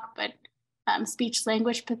talk, but speech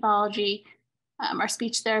language pathology are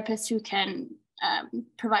speech therapists who can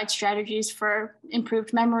provide strategies for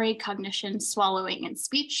improved memory, cognition, swallowing, and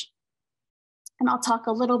speech. And I'll talk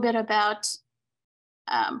a little bit about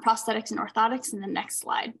prosthetics and orthotics in the next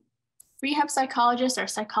slide. Rehab psychologists are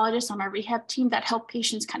psychologists on our rehab team that help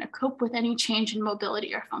patients kind of cope with any change in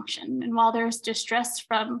mobility or function. And while there's distress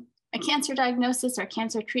from a cancer diagnosis or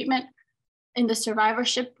cancer treatment, in the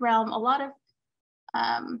survivorship realm, a lot of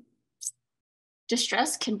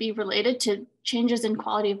distress can be related to changes in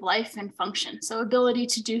quality of life and function. So ability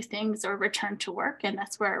to do things or return to work, and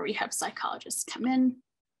that's where our rehab psychologists come in.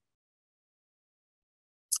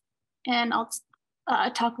 And I'll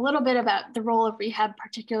talk a little bit about the role of rehab,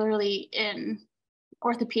 particularly in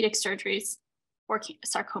orthopedic surgeries or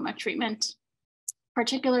sarcoma treatment,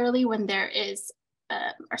 particularly when there is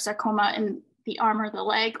a sarcoma in the arm or the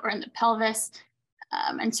leg or in the pelvis,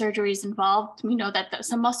 and surgeries involved. We know that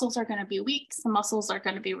some muscles are going to be weak, some muscles are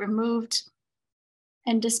going to be removed.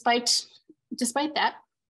 And despite that,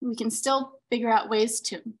 we can still figure out ways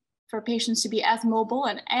for patients to be as mobile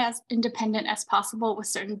and as independent as possible with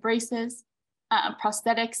certain braces,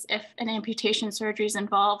 prosthetics if an amputation surgery is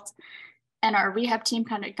involved. And our rehab team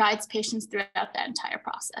kind of guides patients throughout that entire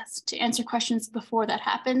process to answer questions before that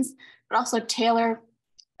happens, but also tailor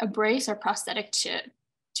a brace or prosthetic to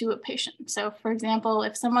a patient. So for example,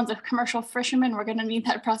 if someone's a commercial fisherman, we're going to need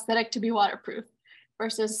that prosthetic to be waterproof,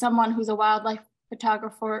 versus someone who's a wildlife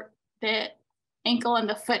photographer, the ankle and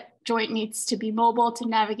the foot joint needs to be mobile to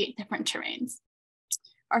navigate different terrains.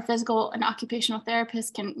 Our physical and occupational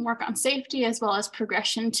therapists can work on safety as well as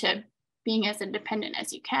progression to being as independent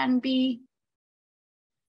as you can be.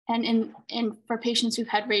 And for patients who've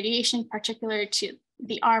had radiation, particularly to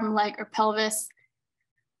the arm, leg, or pelvis,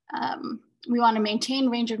 we want to maintain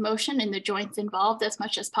range of motion in the joints involved as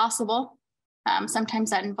much as possible. Sometimes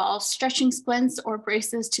that involves stretching splints or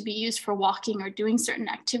braces to be used for walking or doing certain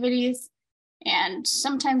activities. And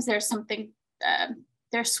sometimes there's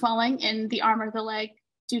swelling in the arm or the leg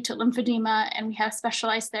due to lymphedema, and we have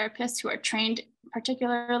specialized therapists who are trained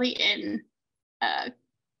particularly in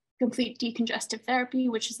complete decongestive therapy,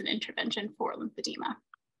 which is an intervention for lymphedema.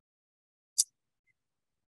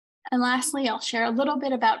 And lastly, I'll share a little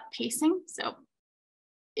bit about pacing. So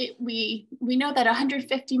we know that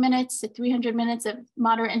 150 minutes to 300 minutes of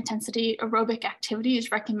moderate intensity aerobic activity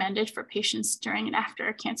is recommended for patients during and after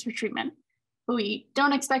a cancer treatment. But we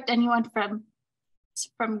don't expect anyone from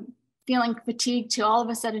feeling fatigued to all of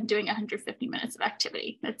a sudden doing 150 minutes of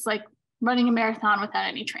activity. It's like running a marathon without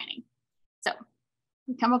any training. So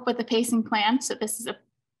we come up with a pacing plan. So this is a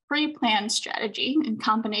pre-planned strategy in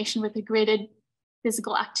combination with a graded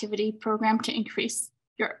physical activity program to increase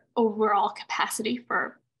your overall capacity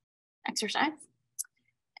for exercise.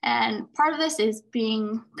 And part of this is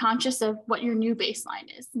being conscious of what your new baseline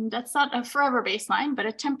is. And that's not a forever baseline, but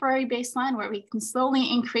a temporary baseline where we can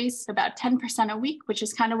slowly increase about 10% a week, which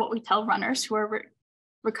is kind of what we tell runners who are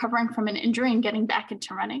recovering from an injury and getting back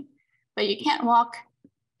into running. But you can't walk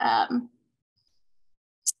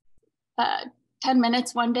 10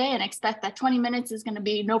 minutes one day and expect that 20 minutes is going to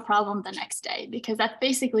be no problem the next day, because that's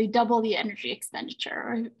basically double the energy expenditure.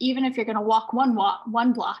 Or even if you're going to walk one block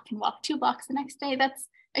and walk 2 blocks the next day, that's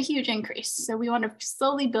a huge increase. So we want to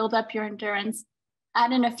slowly build up your endurance,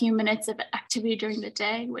 add in a few minutes of activity during the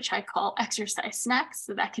day, which I call exercise snacks.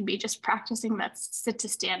 So that can be just practicing that sit to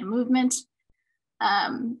stand movement,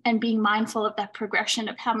 and being mindful of that progression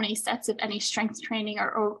of how many sets of any strength training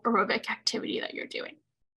or aerobic activity that you're doing.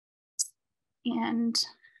 And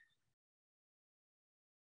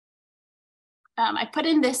I put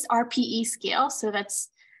in this RPE scale. So that's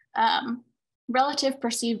relative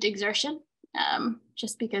perceived exertion.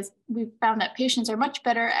 just because we've found that patients are much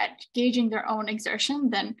better at gauging their own exertion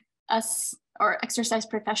than us or exercise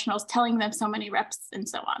professionals telling them so many reps and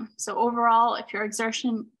so on. So overall, if your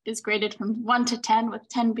exertion is graded from 1 to 10, with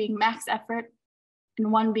 10 being max effort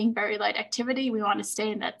and 1 being very light activity, we want to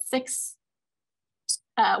stay in that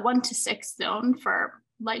 1 to 6 zone for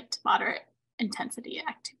light to moderate intensity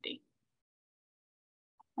activity.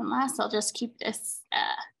 And last, I'll just keep this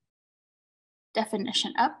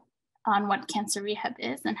definition up on what cancer rehab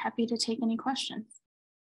is, and happy to take any questions.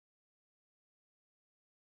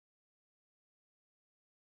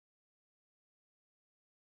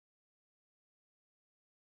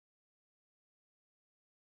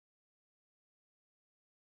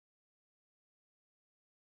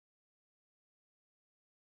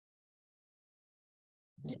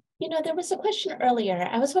 You know, there was a question earlier.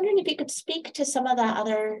 I was wondering if you could speak to some of the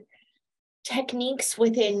other techniques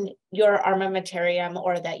within your armamentarium,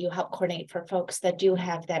 or that you help coordinate for folks that do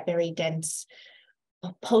have that very dense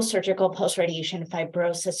post-surgical, post-radiation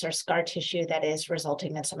fibrosis or scar tissue that is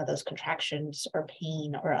resulting in some of those contractions or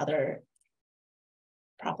pain or other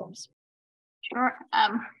problems. Sure.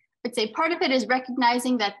 I'd say part of it is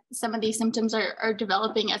recognizing that some of these symptoms are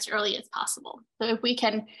developing as early as possible. So if we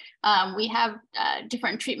can, we have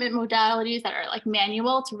different treatment modalities that are like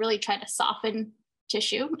manual to really try to soften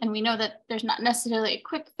tissue. And we know that there's not necessarily a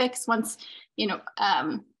quick fix once, you know,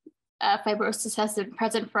 fibrosis has been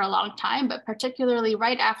present for a long time, but particularly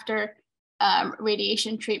right after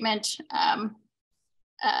radiation treatment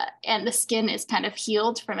and the skin is kind of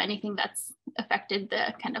healed from anything that's affected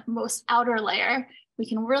the kind of most outer layer, we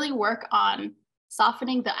can really work on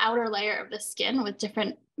softening the outer layer of the skin with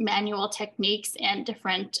different manual techniques and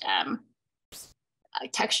different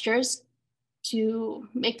textures to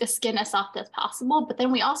make the skin as soft as possible. But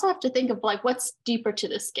then we also have to think of like what's deeper to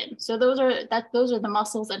the skin. So those are the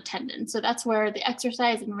muscles and tendons. So that's where the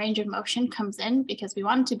exercise and range of motion comes in, because we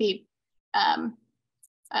want it to be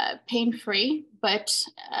pain-free, but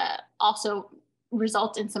also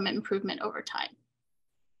result in some improvement over time.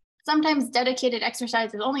 Sometimes dedicated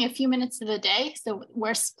exercise is only a few minutes of the day. So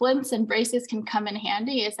where splints and braces can come in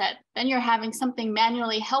handy is that then you're having something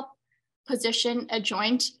manually help position a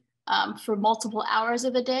joint for multiple hours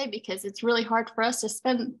of the day, because it's really hard for us to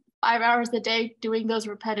spend 5 hours a day doing those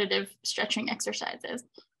repetitive stretching exercises.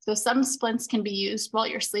 So some splints can be used while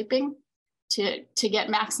you're sleeping to get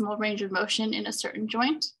maximal range of motion in a certain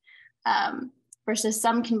joint, versus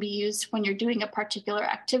some can be used when you're doing a particular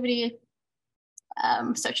activity,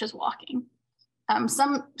 such as walking.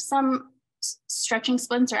 Some stretching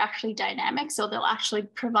splints are actually dynamic, so they'll actually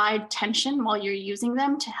provide tension while you're using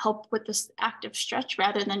them to help with this active stretch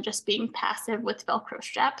rather than just being passive with Velcro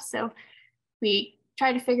straps. So we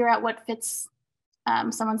try to figure out what fits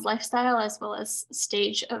someone's lifestyle as well as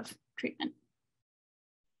stage of treatment.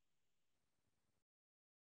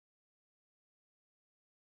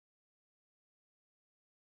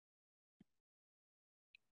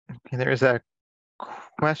 Okay, there's a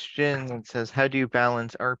question that says, how do you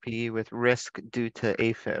balance RPE with risk due to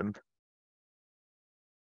AFib?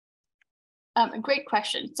 Great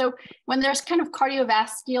question. So when there's kind of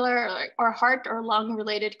cardiovascular or heart or lung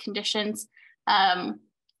related conditions,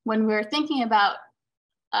 when we're thinking about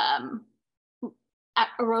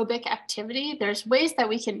aerobic activity, there's ways that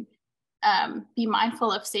we can be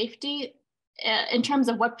mindful of safety in terms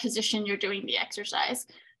of what position you're doing the exercise.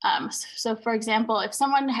 So for example, if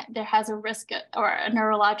someone there has a risk or a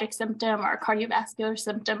neurologic symptom or a cardiovascular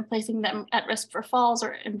symptom, placing them at risk for falls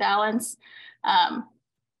or imbalance,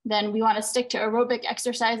 then we want to stick to aerobic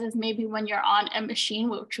exercises, maybe when you're on a machine,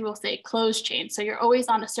 which we'll say closed chain. So you're always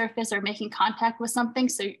on a surface or making contact with something.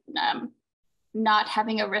 So not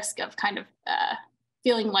having a risk of kind of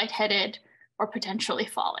feeling lightheaded or potentially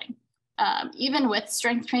falling. Even with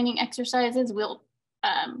strength training exercises, we'll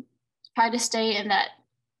try to stay in that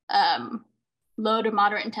low to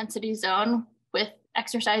moderate intensity zone with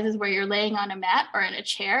exercises where you're laying on a mat or in a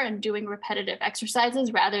chair and doing repetitive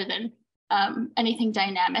exercises rather than anything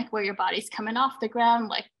dynamic where your body's coming off the ground,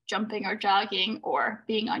 like jumping or jogging or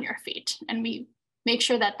being on your feet. And we make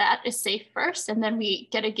sure that that is safe first, and then we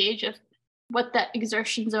get a gauge of what that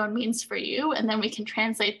exertion zone means for you. And then we can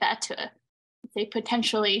translate that to, say,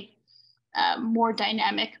 potentially more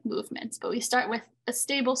dynamic movements. But we start with a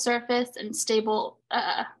stable surface and stable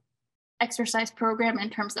exercise program in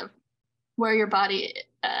terms of where your body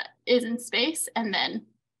is in space, and then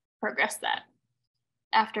progress that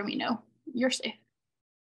after we know you're safe.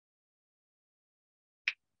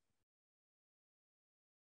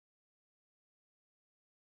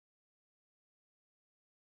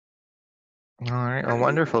 All right, well,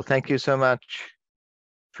 wonderful. Thank you so much.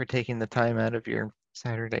 for taking the time out of your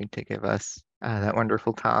Saturday to give us that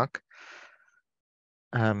wonderful talk.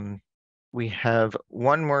 We have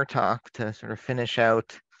one more talk to sort of finish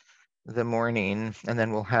out the morning, and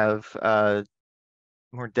then we'll have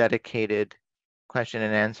more dedicated question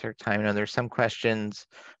and answer time. I know there's some questions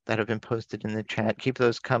that have been posted in the chat. Keep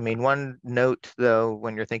those coming. One note, though,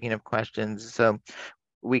 when you're thinking of questions, so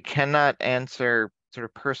we cannot answer sort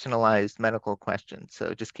of personalized medical questions.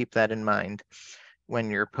 So just keep that in mind when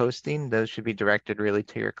you're posting. Those should be directed really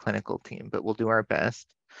to your clinical team, but we'll do our best.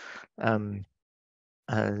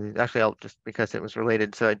 Actually, I'll just, because it was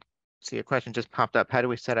related, so I see a question just popped up. How do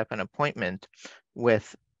we set up an appointment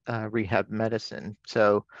with rehab medicine?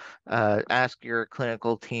 So ask your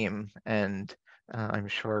clinical team, and I'm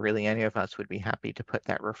sure really any of us would be happy to put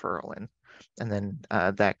that referral in, and then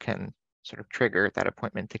that can sort of trigger that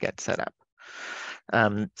appointment to get set up.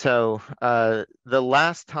 So the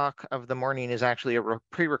last talk of the morning is actually a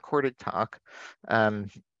pre-recorded talk,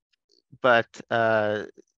 but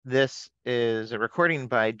this is a recording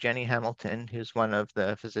by Jenny Hamilton, who's one of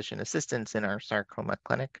the physician assistants in our sarcoma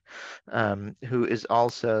clinic, who is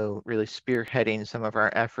also really spearheading some of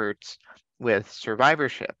our efforts with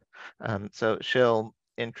survivorship. So she'll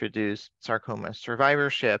introduce sarcoma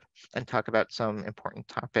survivorship and talk about some important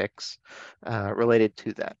topics related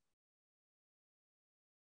to that.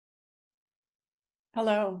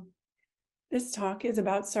 Hello, this talk is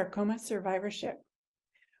about sarcoma survivorship.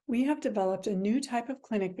 We have developed a new type of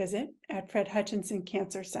clinic visit at Fred Hutchinson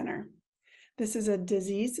Cancer Center. This is a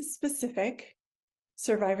disease-specific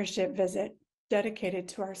survivorship visit dedicated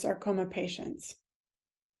to our sarcoma patients.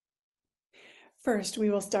 First, we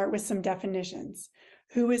will start with some definitions.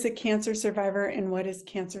 Who is a cancer survivor and what is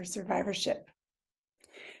cancer survivorship?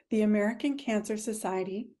 The American Cancer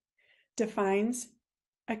Society defines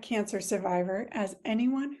a cancer survivor as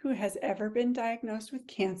anyone who has ever been diagnosed with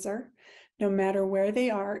cancer, no matter where they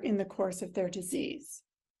are in the course of their disease.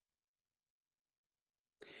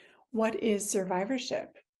 What is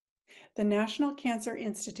survivorship? The National Cancer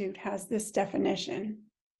Institute has this definition.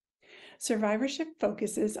 Survivorship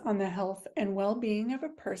focuses on the health and well-being of a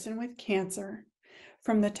person with cancer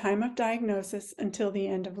from the time of diagnosis until the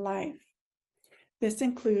end of life. This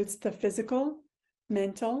includes the physical,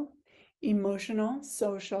 mental, emotional,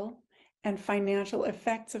 social, and financial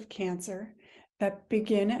effects of cancer that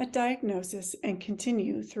begin at diagnosis and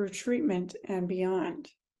continue through treatment and beyond.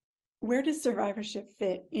 Where does survivorship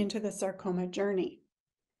fit into the sarcoma journey?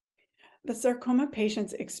 The sarcoma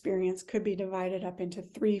patient's experience could be divided up into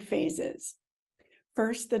 3 phases.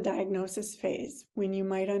 First, the diagnosis phase, when you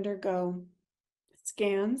might undergo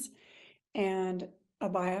scans and a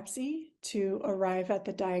biopsy to arrive at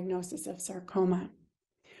the diagnosis of sarcoma.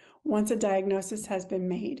 Once a diagnosis has been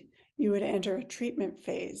made, you would enter a treatment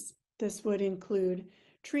phase. This would include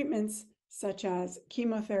treatments such as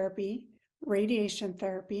chemotherapy, radiation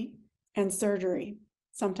therapy, and surgery,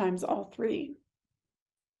 sometimes all 3.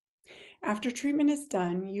 After treatment is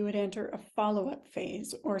done, you would enter a follow-up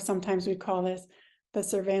phase, or sometimes we call this the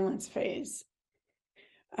surveillance phase.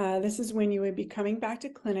 This is when you would be coming back to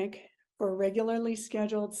clinic for regularly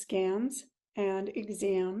scheduled scans and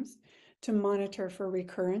exams to monitor for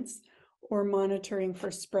recurrence or monitoring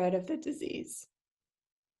for spread of the disease.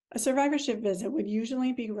 A survivorship visit would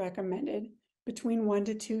usually be recommended between 1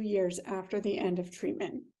 to 2 years after the end of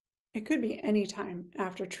treatment. It could be any time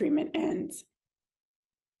after treatment ends.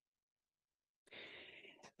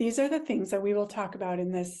 These are the things that we will talk about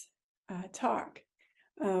in this talk.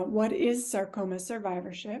 What is sarcoma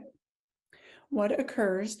survivorship? What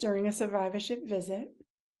occurs during a survivorship visit?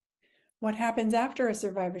 What happens after a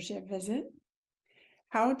survivorship visit?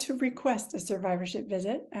 How to request a survivorship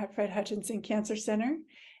visit at Fred Hutchinson Cancer Center,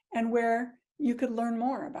 and where you could learn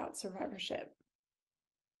more about survivorship.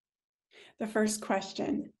 The first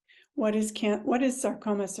question, what is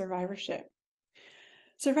sarcoma survivorship?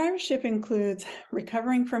 Survivorship includes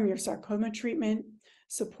recovering from your sarcoma treatment,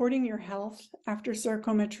 supporting your health after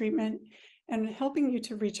sarcoma treatment, and helping you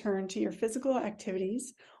to return to your physical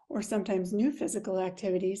activities or sometimes new physical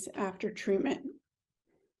activities after treatment.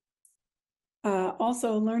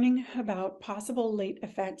 Also learning about possible late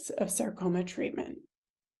effects of sarcoma treatment.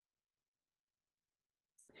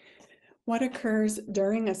 What occurs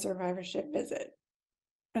during a survivorship visit?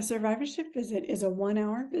 A survivorship visit is a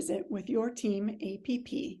 1-hour visit with your team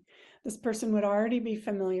APP. This person would already be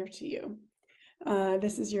familiar to you.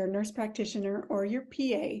 This is your nurse practitioner or your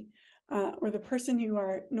PA, or the person you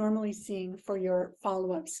are normally seeing for your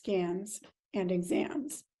follow-up scans and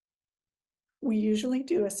exams. We usually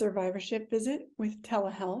do a survivorship visit with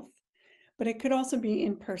telehealth, but it could also be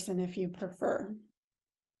in person if you prefer.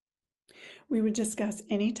 We would discuss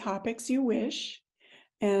any topics you wish,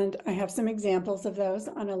 and I have some examples of those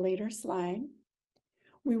on a later slide.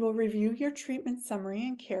 We will review your treatment summary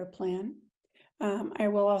and care plan. I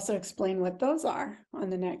will also explain what those are on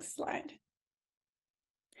the next slide.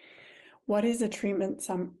 What is a treatment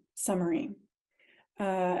summary?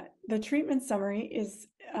 The treatment summary is,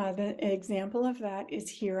 the example of that is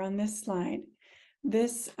here on this slide.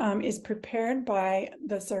 This is prepared by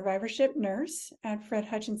the survivorship nurse at Fred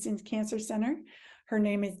Hutchinson's Cancer Center. Her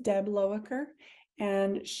name is Deb Lowicker,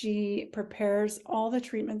 and she prepares all the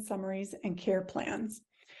treatment summaries and care plans.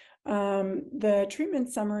 The treatment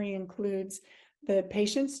summary includes the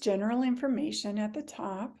patient's general information at the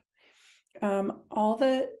top, all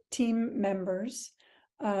the team members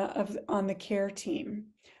on the care team.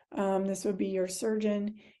 This would be your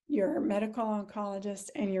surgeon, your medical oncologist,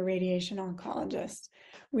 and your radiation oncologist.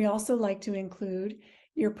 We also like to include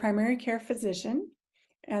your primary care physician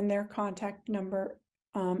and their contact number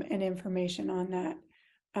and information on that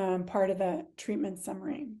part of the treatment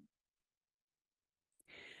summary.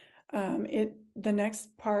 The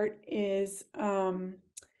next part is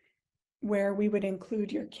where we would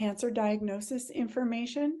include your cancer diagnosis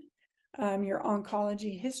information, your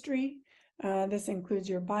oncology history. This includes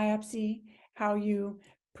your biopsy, how you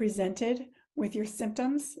presented with your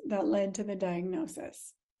symptoms that led to the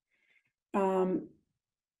diagnosis.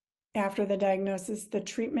 After the diagnosis, the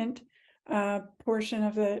treatment portion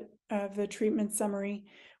of the treatment summary,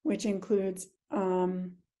 which includes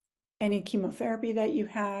any chemotherapy that you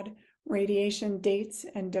had, radiation dates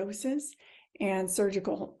and doses, and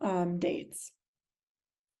surgical dates.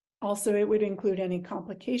 Also, it would include any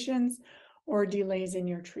complications or delays in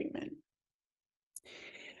your treatment.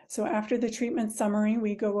 So after the treatment summary,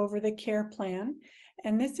 we go over the care plan,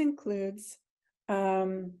 and this includes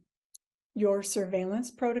your surveillance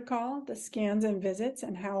protocol, the scans and visits,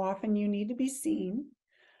 and how often you need to be seen.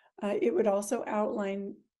 It would also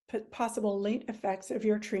outline possible late effects of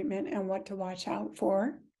your treatment and what to watch out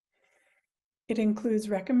for. It includes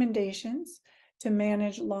recommendations to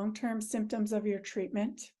manage long-term symptoms of your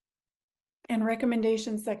treatment and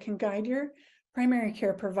recommendations that can guide your primary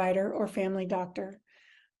care provider or family doctor.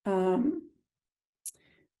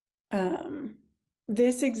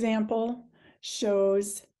 This example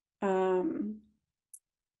shows an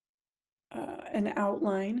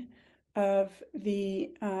outline of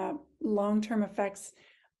the long-term effects,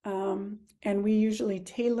 and we usually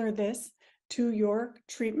tailor this to your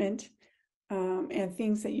treatment and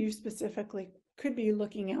things that you specifically could be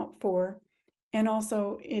looking out for. And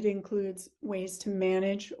also it includes ways to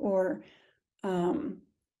manage or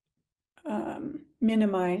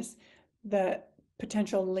minimize the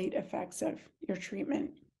potential late effects of your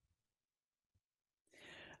treatment.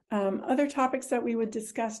 Other topics that we would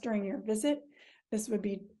discuss during your visit, this would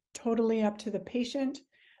be totally up to the patient.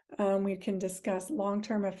 We can discuss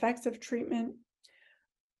long-term effects of treatment.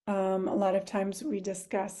 A lot of times we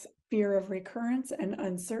discuss fear of recurrence and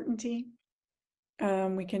uncertainty.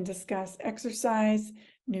 We can discuss exercise,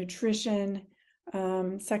 nutrition,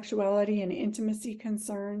 sexuality and intimacy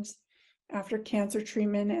concerns after cancer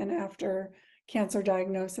treatment and after cancer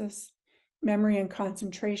diagnosis. Memory and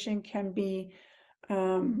concentration can be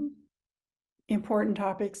important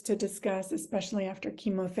topics to discuss, especially after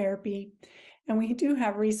chemotherapy. And we do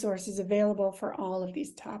have resources available for all of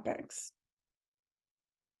these topics.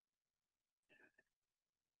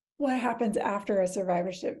 What happens after a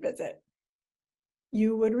survivorship visit?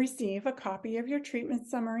 You would receive a copy of your treatment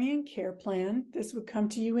summary and care plan. This would come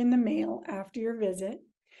to you in the mail after your visit,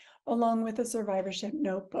 along with a survivorship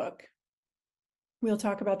notebook. We'll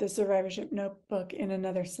talk about the survivorship notebook in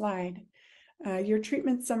another slide. Your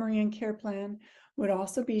treatment summary and care plan would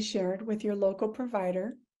also be shared with your local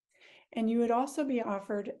provider, and you would also be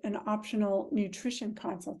offered an optional nutrition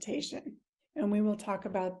consultation, and we will talk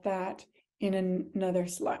about that in another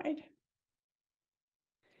slide.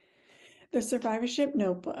 The survivorship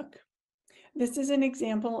notebook. This is an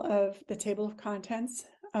example of the table of contents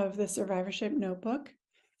of the survivorship notebook.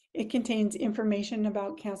 It contains information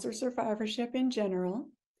about cancer survivorship in general.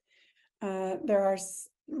 There are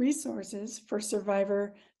resources for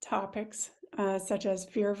survivor topics such as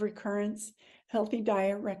fear of recurrence, healthy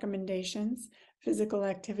diet recommendations, physical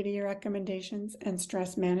activity recommendations, and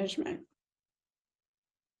stress management.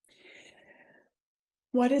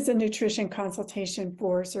 What is a nutrition consultation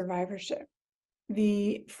for survivorship?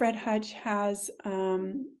 The Fred Hutch has a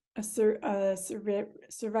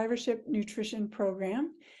survivorship nutrition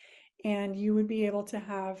program, and you would be able to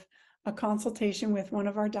have a consultation with one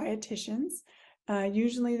of our dietitians.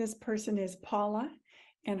 Usually this person is Paula,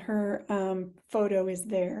 and her photo is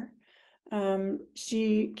there.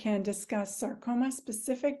 She can discuss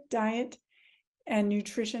sarcoma-specific diet and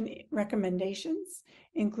nutrition recommendations,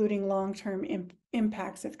 including long-term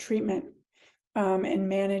impacts of treatment and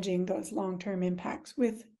managing those long-term impacts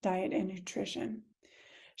with diet and nutrition.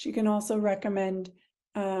 She can also recommend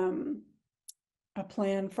a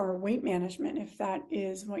plan for weight management if that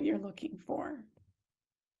is what you're looking for.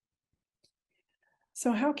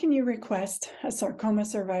 So how can you request a sarcoma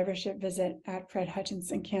survivorship visit at Fred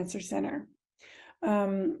Hutchinson Cancer Center?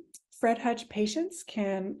 Fred Hutch patients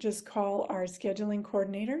can just call our scheduling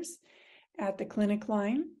coordinators at the clinic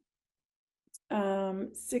line,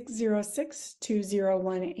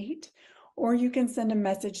 606-2018, or you can send a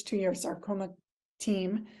message to your sarcoma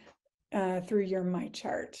team through your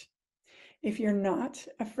MyChart. If you're not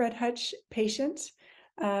a Fred Hutch patient,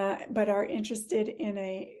 but are interested in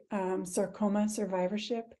a sarcoma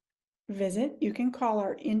survivorship visit, you can call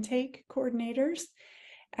our intake coordinators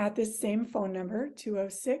at this same phone number,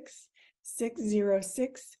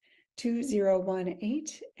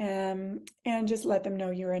 206-606-2018, and just let them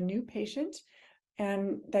know you're a new patient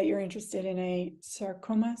and that you're interested in a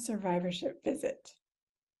sarcoma survivorship visit.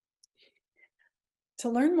 To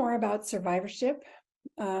learn more about survivorship,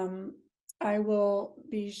 I will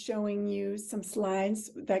be showing you some slides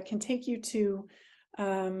that can take you to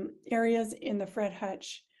areas in the Fred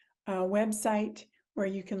Hutch website where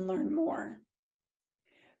you can learn more.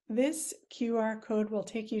 This QR code will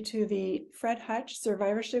take you to the Fred Hutch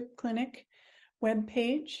Survivorship Clinic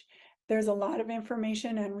webpage. There's a lot of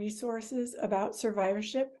information and resources about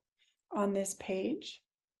survivorship on this page.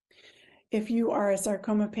 If you are a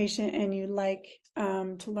sarcoma patient and you'd like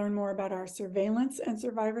to learn more about our surveillance and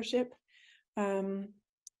survivorship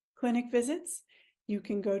clinic visits, you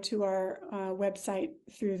can go to our website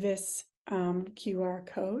through this QR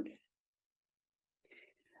code.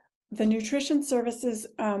 The Nutrition Services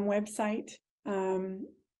website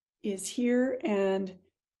is here, and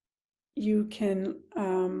you can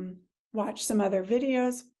watch some other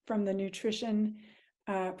videos from the nutrition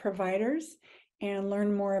providers and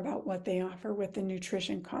learn more about what they offer with the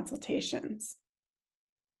nutrition consultations.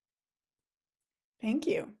 Thank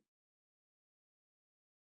you.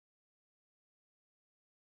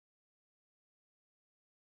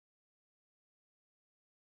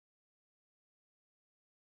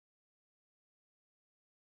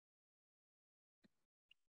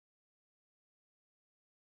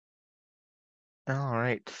 All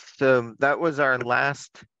right, so that was our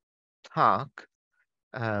last talk.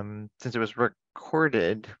 Since it was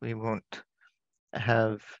recorded, we won't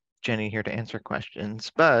have Jenny here to answer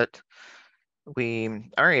questions, but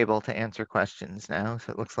we are able to answer questions now.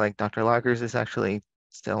 So it looks like Dr. Loggers is actually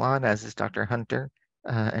still on, as is Dr. Hunter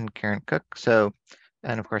and Karen Cook. So,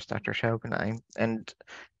 and of course, Dr. Schaub and I. And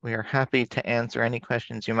we are happy to answer any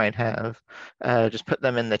questions you might have. Just put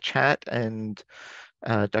them in the chat, and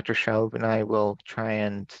Dr. Schaub and I will try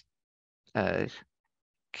and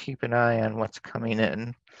keep an eye on what's coming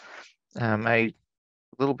in. A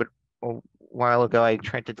while ago, I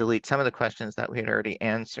tried to delete some of the questions that we had already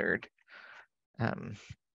answered. I'm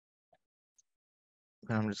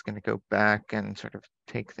just going to go back and sort of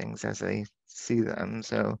take things as I see them.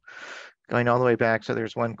 So going all the way back, so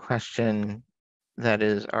there's one question that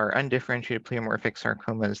is, are undifferentiated pleomorphic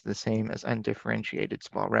sarcomas the same as undifferentiated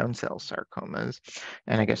small round cell sarcomas?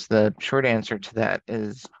 And I guess the short answer to that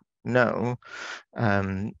is no.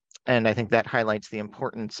 And I think that highlights the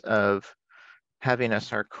importance of having a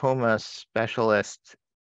sarcoma specialist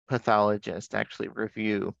pathologist actually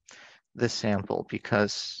review the sample,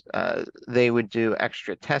 because they would do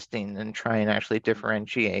extra testing and try and actually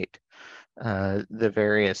differentiate the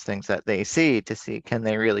various things that they see to see, can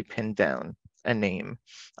they really pin down a name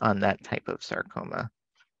on that type of sarcoma.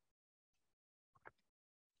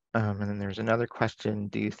 And then there's another question,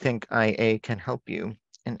 do you think IA can help you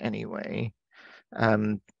in any way?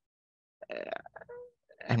 I'm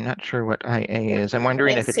not sure what IA is. I'm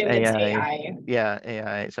wondering if it's AI. Yeah,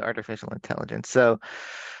 AI, so artificial intelligence. So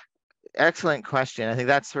excellent question. I think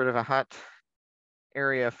that's sort of a hot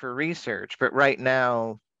area for research, but right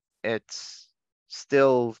now it's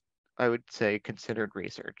still, I would say, considered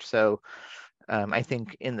research. So I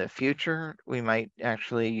think in the future, we might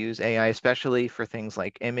actually use AI, especially for things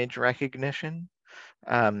like image recognition.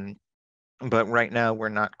 But right now, we're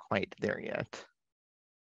not quite there yet.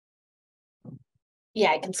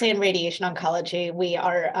 Yeah, I can say in radiation oncology, we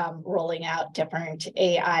are rolling out different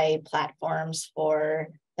AI platforms for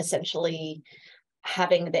essentially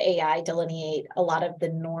having the AI delineate a lot of the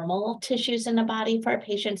normal tissues in the body for our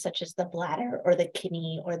patients, such as the bladder or the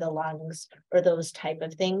kidney or the lungs or those type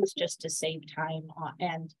of things, just to save time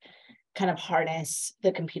and kind of harness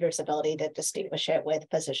the computer's ability to distinguish it with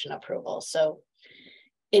physician approval. So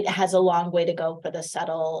it has a long way to go for the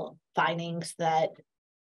subtle findings that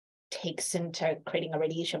takes into creating a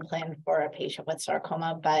radiation plan for a patient with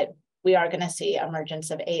sarcoma, but we are going to see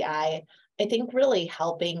emergence of AI, I think, really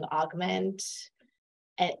helping augment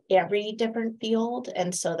at every different field,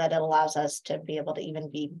 and so that it allows us to be able to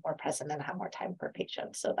even be more present and have more time for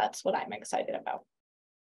patients. So that's what I'm excited about.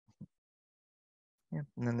 Yeah.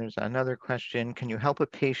 And then there's another question: can you help a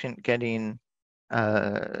patient getting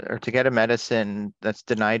or to get a medicine that's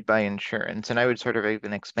denied by insurance? And I would sort of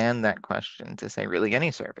even expand that question to say really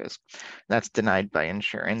any service that's denied by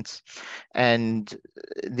insurance. And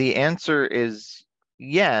the answer is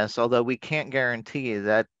yes, although we can't guarantee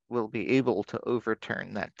that we'll be able to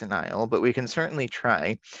overturn that denial, but we can certainly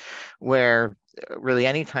try. Where really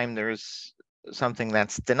anytime there's something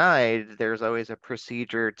that's denied, there's always a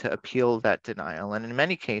procedure to appeal that denial. And in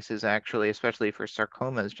many cases, actually, especially for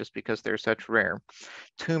sarcomas, just because they're such rare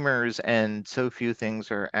tumors and so few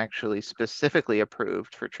things are actually specifically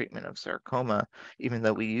approved for treatment of sarcoma, even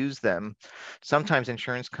though we use them, sometimes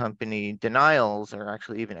insurance company denials are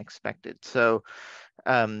actually even expected. So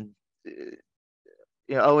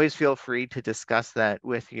always feel free to discuss that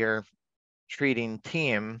with your treating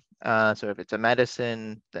team. So if it's a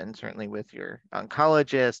medicine, then certainly with your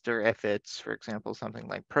oncologist, or if it's, for example, something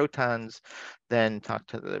like protons, then talk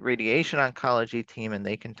to the radiation oncology team and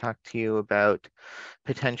they can talk to you about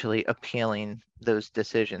potentially appealing those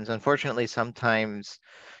decisions. Unfortunately, sometimes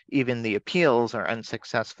even the appeals are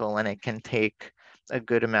unsuccessful and it can take a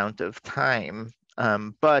good amount of time.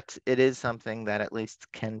 But it is something that at least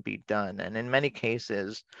can be done. And in many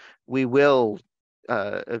cases, we will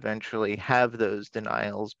eventually have those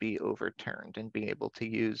denials be overturned and be able to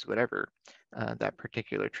use whatever that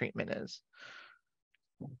particular treatment is.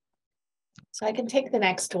 So I can take the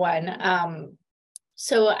next one.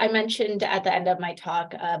 So I mentioned at the end of my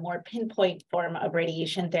talk a more pinpoint form of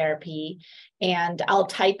radiation therapy, and I'll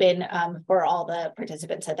type in for all the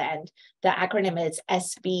participants at the end. The acronym is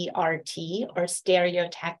SBRT, or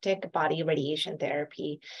stereotactic body radiation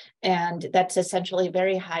therapy. And that's essentially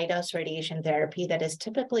very high dose radiation therapy that is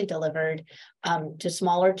typically delivered to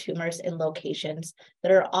smaller tumors in locations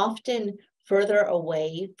that are often further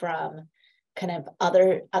away from kind of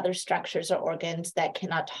other structures or organs that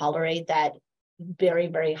cannot tolerate that very,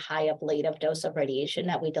 very high ablative dose of radiation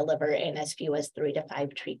that we deliver in as few as 3 to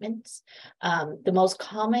 5 treatments. The most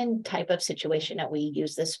common type of situation that we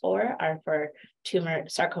use this for are for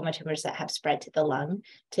sarcoma tumors that have spread to the lung,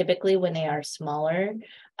 typically when they are smaller,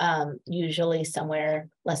 usually somewhere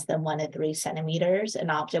less than 1 to 3 centimeters, and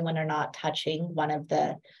often when they're not touching one of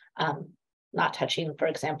the for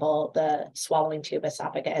example, the swallowing tube,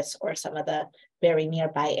 esophagus, or some of the very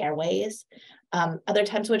nearby airways. Other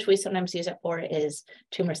times which we sometimes use it for is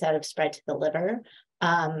tumors that have spread to the liver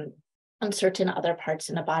and certain other parts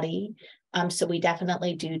in the body. So we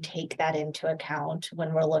definitely do take that into account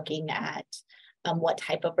when we're looking at what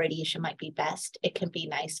type of radiation might be best. It can be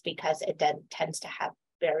nice because it then tends to have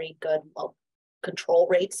very good low control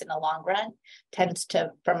rates in the long run,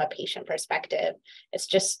 from a patient perspective, it's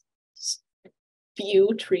just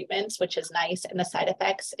few treatments, which is nice, and the side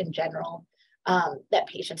effects in general that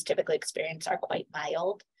patients typically experience are quite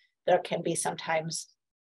mild. There can be sometimes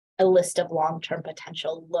a list of long-term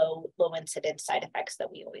potential low incidence side effects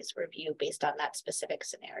that we always review based on that specific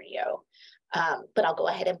scenario. But I'll go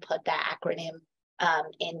ahead and put that acronym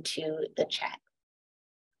into the chat.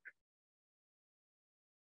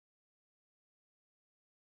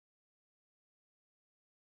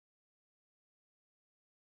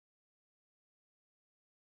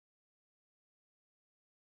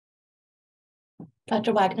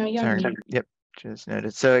 Dr. Wagner, you're on mute. Yep, just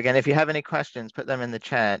noted. So again, if you have any questions, put them in the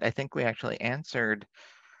chat. I think we actually answered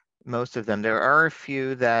most of them. There are a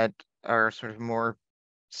few that are sort of more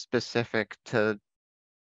specific to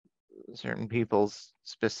certain people's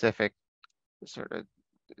specific sort of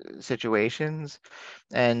situations.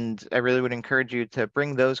 And I really would encourage you to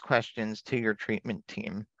bring those questions to your treatment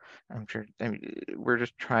team. We're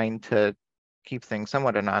just trying to keep things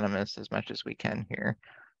somewhat anonymous as much as we can here.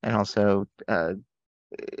 And also,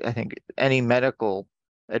 I think any medical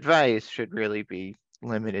advice should really be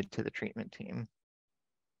limited to the treatment team.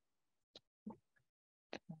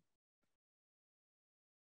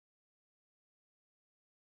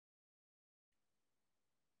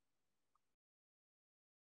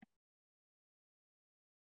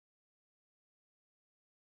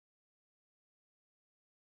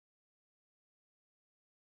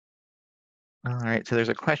 All right, so there's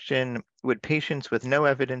a question: would patients with no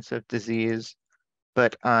evidence of disease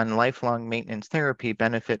but on lifelong maintenance therapy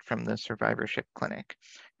benefit from the survivorship clinic?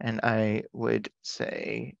 And I would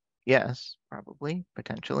say yes, probably,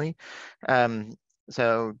 potentially.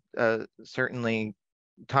 So certainly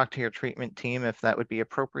talk to your treatment team if that would be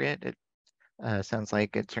appropriate. It sounds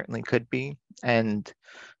like it certainly could be. And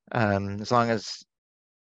as long as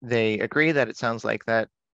they agree that it sounds like that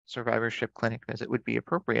survivorship clinic visit would be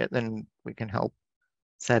appropriate, then we can help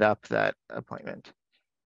set up that appointment.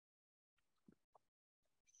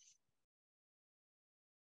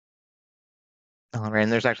 All right,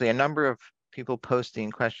 and there's actually a number of people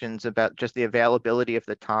posting questions about just the availability of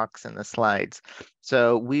the talks and the slides.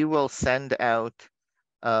 So we will send out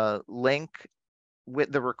a link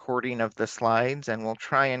with the recording of the slides, and we'll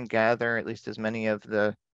try and gather at least as many of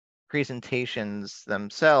the presentations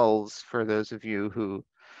themselves for those of you who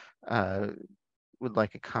would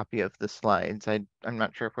like a copy of the slides. I'm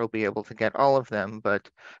not sure if we'll be able to get all of them, but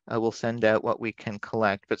we'll send out what we can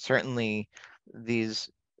collect. But certainly these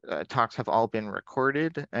talks have all been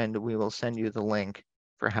recorded, and we will send you the link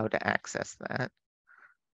for how to access that.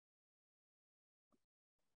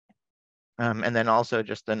 And then also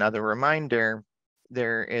just another reminder,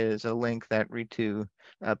 there is a link that Ritu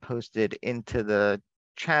posted into the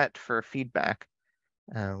chat for feedback.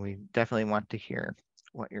 We definitely want to hear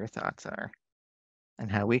what your thoughts are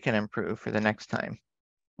and how we can improve for the next time.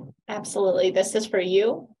 Absolutely. This is for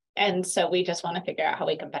you. And so we just want to figure out how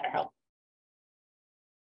we can better help.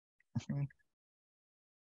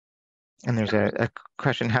 And there's a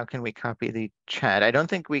question, how can we copy the chat? I don't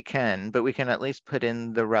think we can, but we can at least put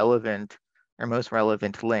in the relevant or most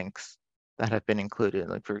relevant links that have been included,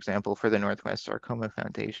 like for example, for the Northwest Sarcoma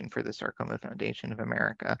Foundation, for the Sarcoma Foundation of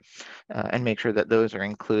America, and make sure that those are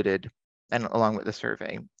included and along with the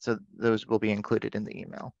survey. So those will be included in the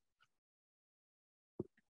email.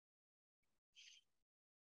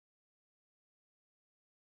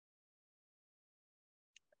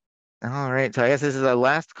 All right, so I guess this is our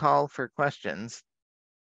last call for questions.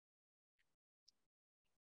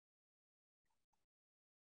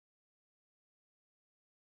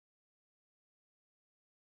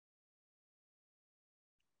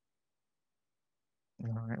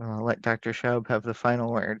 All right, well, I'll let Dr. Schaub have the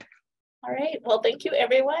final word. All right, well, thank you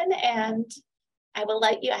everyone. And I will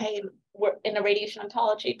let you, we're in a radiation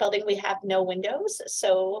oncology building, we have no windows.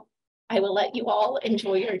 So I will let you all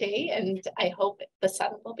enjoy your day, and I hope the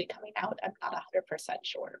sun will be coming out. I'm not 100%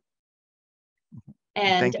 sure.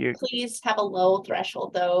 And please have a low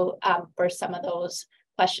threshold though, for some of those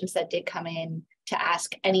questions that did come in, to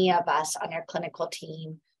ask any of us on your clinical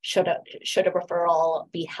team, should a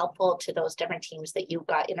referral be helpful to those different teams that you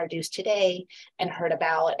got introduced today and heard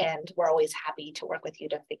about, and we're always happy to work with you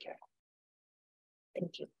to figure it out.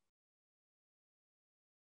 Thank you.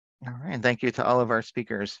 All right, and thank you to all of our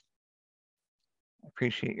speakers.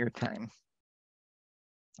 Appreciate your time.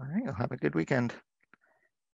 All right, well, have a good weekend.